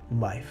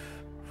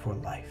 life for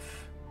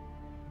life.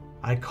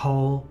 I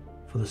call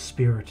for the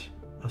spirit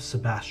of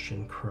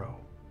Sebastian Crow.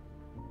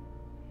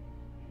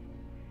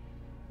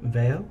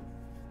 Vale,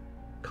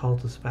 call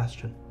to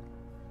Sebastian.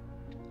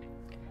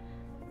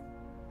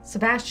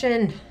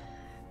 Sebastian,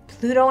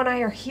 Pluto and I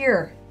are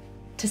here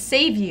to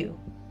save you.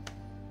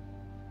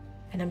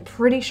 And I'm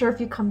pretty sure if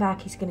you come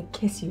back, he's gonna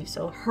kiss you,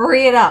 so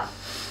hurry it up.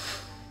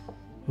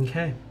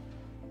 Okay.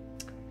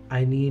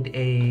 I need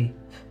a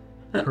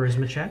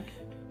charisma check.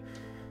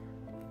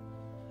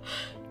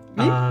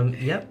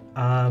 Yep.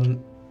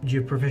 Do you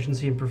have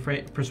proficiency in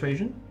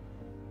persuasion?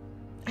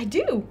 I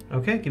do.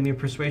 Okay, give me a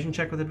persuasion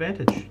check with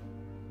advantage.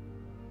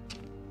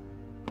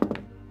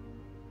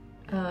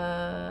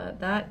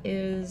 That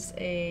is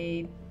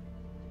a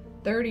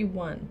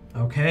 31.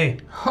 Okay.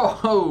 Ho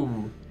ho!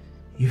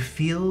 You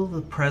feel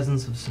the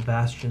presence of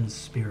Sebastian's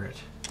spirit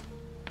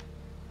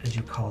as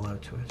you call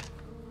out to it.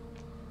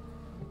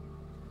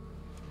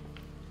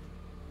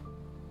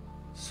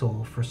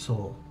 Soul for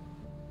soul.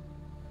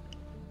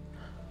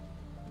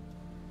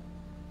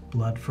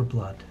 Blood for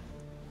blood.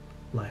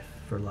 Life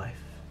for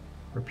life.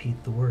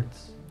 Repeat the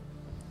words.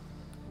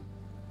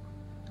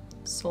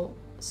 Soul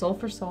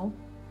for soul.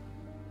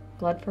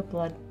 Blood for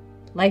blood.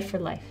 Life for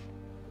life.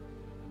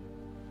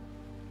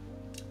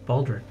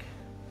 Baldric,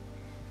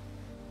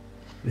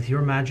 with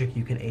your magic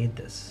you can aid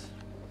this.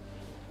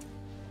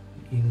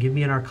 You can give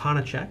me an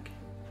Arcana check,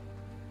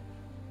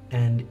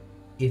 and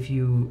if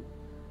you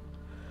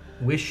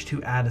wish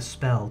to add a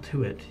spell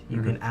to it,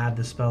 you can add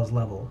the spell's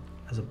level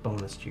as a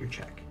bonus to your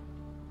check.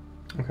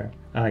 Okay.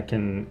 I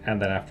can add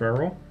that after I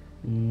roll?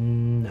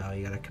 No,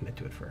 you gotta commit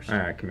to it first.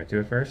 Alright, commit to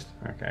it first?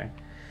 Okay.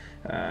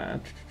 I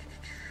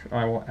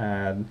will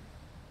add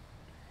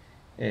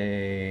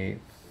a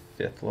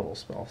 5th level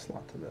spell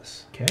slot to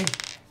this. Okay.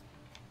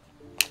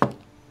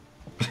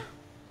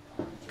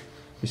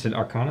 You said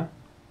Arcana?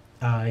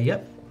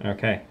 Yep.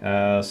 Okay,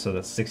 so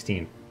that's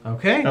 16.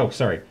 Okay. Oh,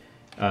 sorry.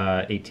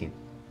 18.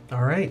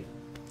 All right.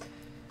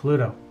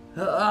 Pluto.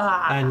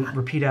 And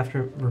repeat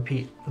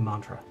the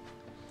mantra.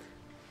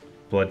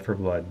 Blood for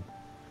blood.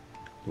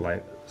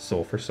 Life,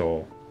 soul for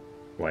soul,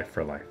 life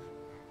for life.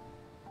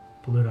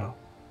 Pluto,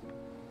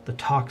 the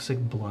toxic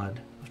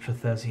blood of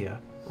Trethesia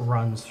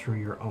runs through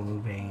your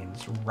own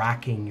veins,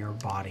 racking your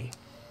body.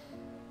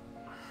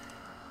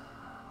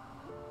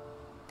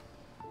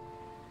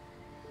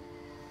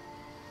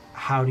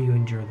 How do you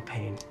endure the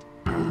pain?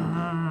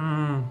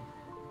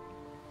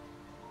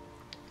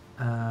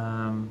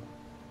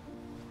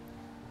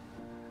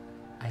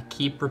 I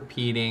keep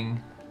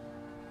repeating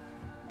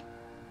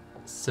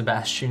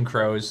Sebastian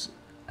Crow's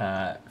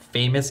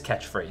famous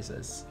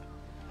catchphrases.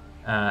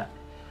 I'm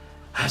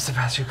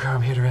Sebastian Crow,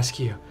 I'm here to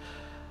rescue you.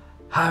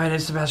 Hi, my name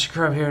is Sebastian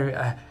Crow, I'm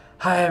here.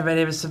 Hi, my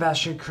name is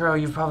Sebastian Crow,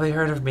 you've probably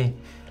heard of me.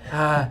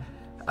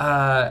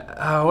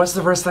 What's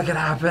the worst that could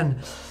happen?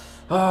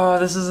 Oh,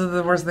 this isn't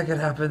the worst that could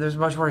happen, there's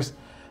much worse.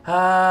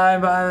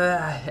 And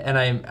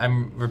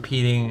I'm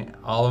repeating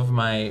all of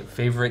my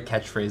favorite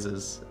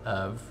catchphrases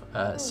of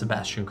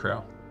Sebastian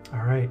Crow.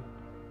 All right.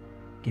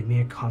 Give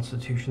me a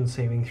Constitution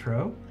saving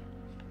throw.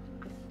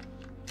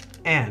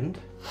 And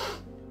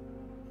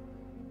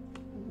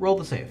roll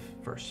the save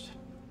first.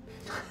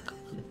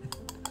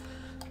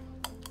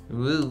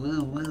 Woo,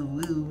 woo, woo,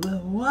 woo,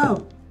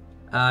 woo,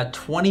 whoa.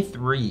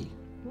 23.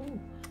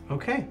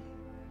 Okay.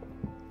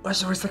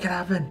 What's the worst that could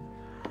happen?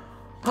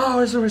 Oh,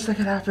 what's the worst that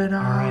could happen?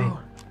 Oh.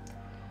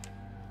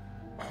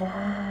 All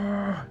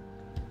right.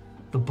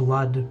 The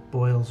blood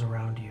boils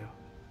around you.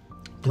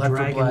 The Blood for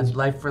dragon's blood,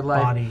 life for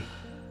life. body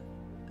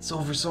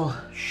Soul for soul.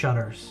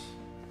 shudders.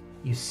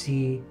 You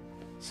see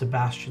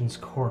Sebastian's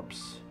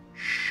corpse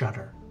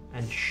shudder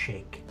and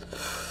shake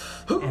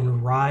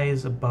and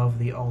rise above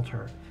the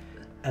altar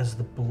as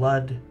the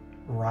blood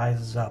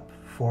rises up,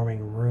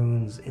 forming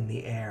runes in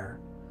the air.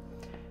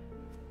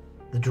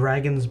 The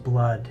dragon's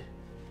blood,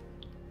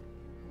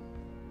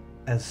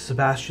 as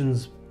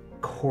Sebastian's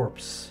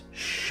corpse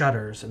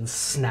shudders and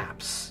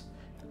snaps,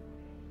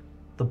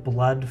 the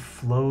blood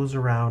flows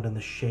around in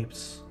the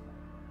shapes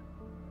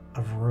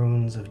of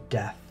runes of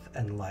death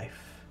and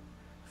life,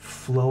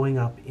 flowing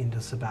up into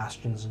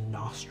Sebastian's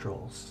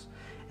nostrils.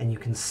 And you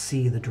can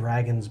see the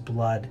dragon's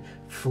blood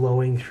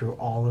flowing through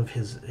all of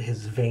his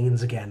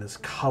veins again as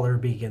color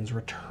begins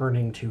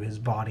returning to his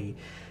body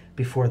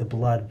before the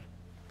blood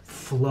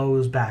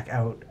flows back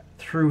out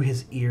through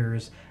his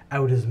ears,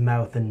 out his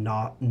mouth and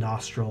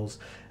nostrils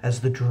as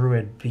the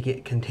druid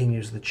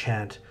continues the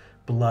chant,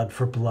 blood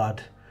for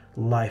blood,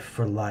 life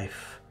for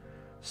life,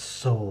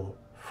 soul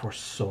for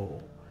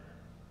soul.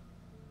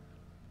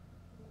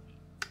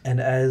 And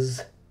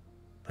as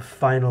the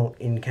final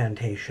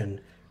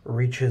incantation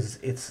reaches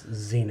its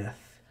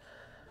zenith,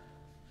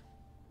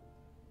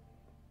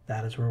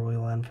 that is where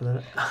we'll end for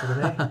the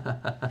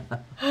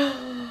day.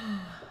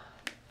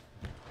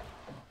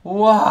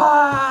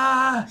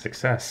 Wow!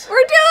 Success. We're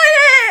doing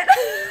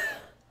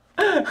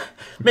it!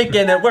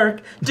 Making it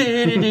work.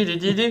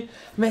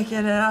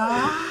 Making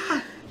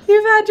it.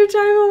 You've had your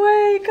time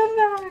away. Come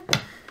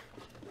back.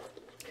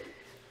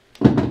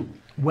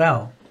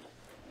 Well,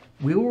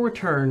 we will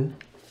return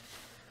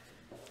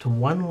to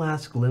one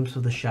last glimpse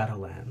of the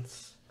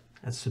Shadowlands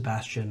as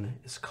Sebastian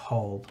is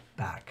called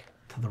back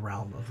to the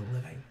realm of the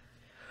living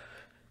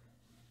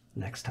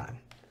next time.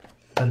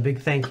 But a big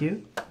thank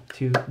you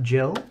to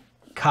Jill,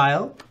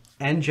 Kyle,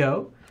 and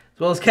Joe, as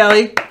well as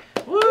Kelly.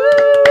 Woo!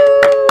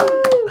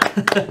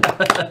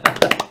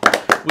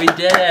 We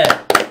did it.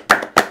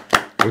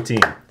 Go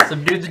team.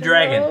 Subdued the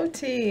dragon. Go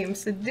team,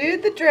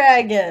 subdued the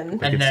dragon.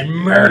 And then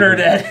murdered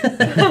it.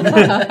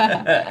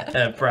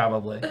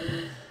 Probably.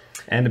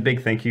 And a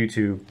big thank you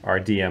to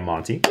our DM,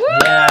 Monty.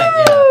 Yeah.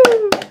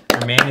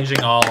 For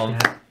managing all of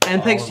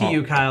And thanks to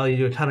you, Kyle. You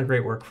do a ton of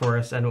great work for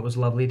us, and it was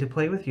lovely to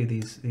play with you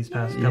these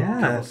past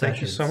couple sessions.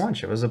 Thank you so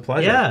much. It was a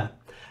pleasure. Yeah.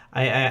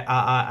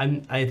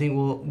 I think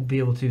we'll be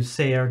able to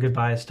say our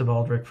goodbyes to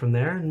Baldric from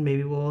there, and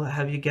maybe we'll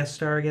have you guest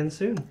star again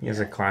soon. He has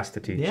a class to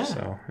teach,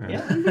 so...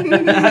 Yeah.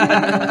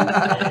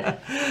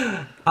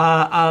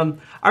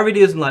 Our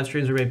videos and live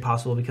streams are made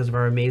possible because of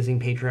our amazing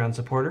Patreon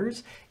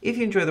supporters. If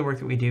you enjoy the work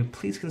that we do,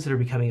 please consider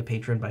becoming a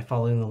patron by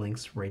following the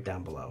links right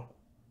down below.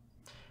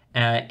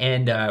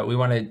 And we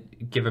want to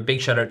give a big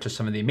shout out to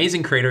some of the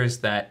amazing creators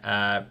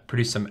that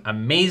produce some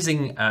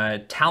amazing,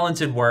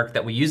 talented work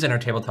that we use in our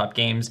tabletop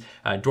games.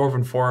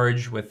 Dwarven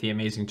Forge with the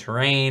amazing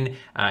terrain,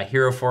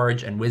 Hero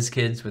Forge and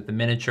WizKids with the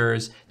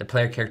miniatures, the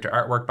player character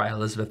artwork by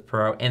Elizabeth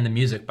Perot, and the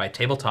music by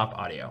Tabletop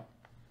Audio.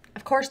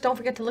 Of course, don't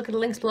forget to look at the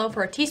links below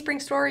for our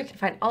Teespring store. You can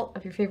find all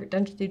of your favorite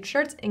Dungeon Dude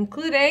shirts,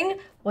 including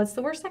What's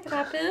the Worst That Could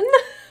Happen?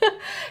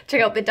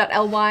 Check out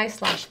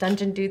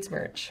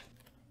bit.ly/DungeonDudesMerch.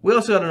 We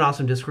also got an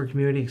awesome Discord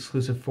community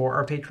exclusive for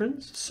our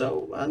patrons,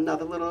 so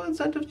another little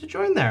incentive to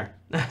join there.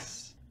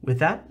 With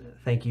that,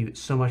 thank you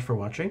so much for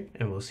watching,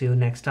 and we'll see you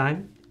next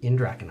time in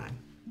Drakenheim.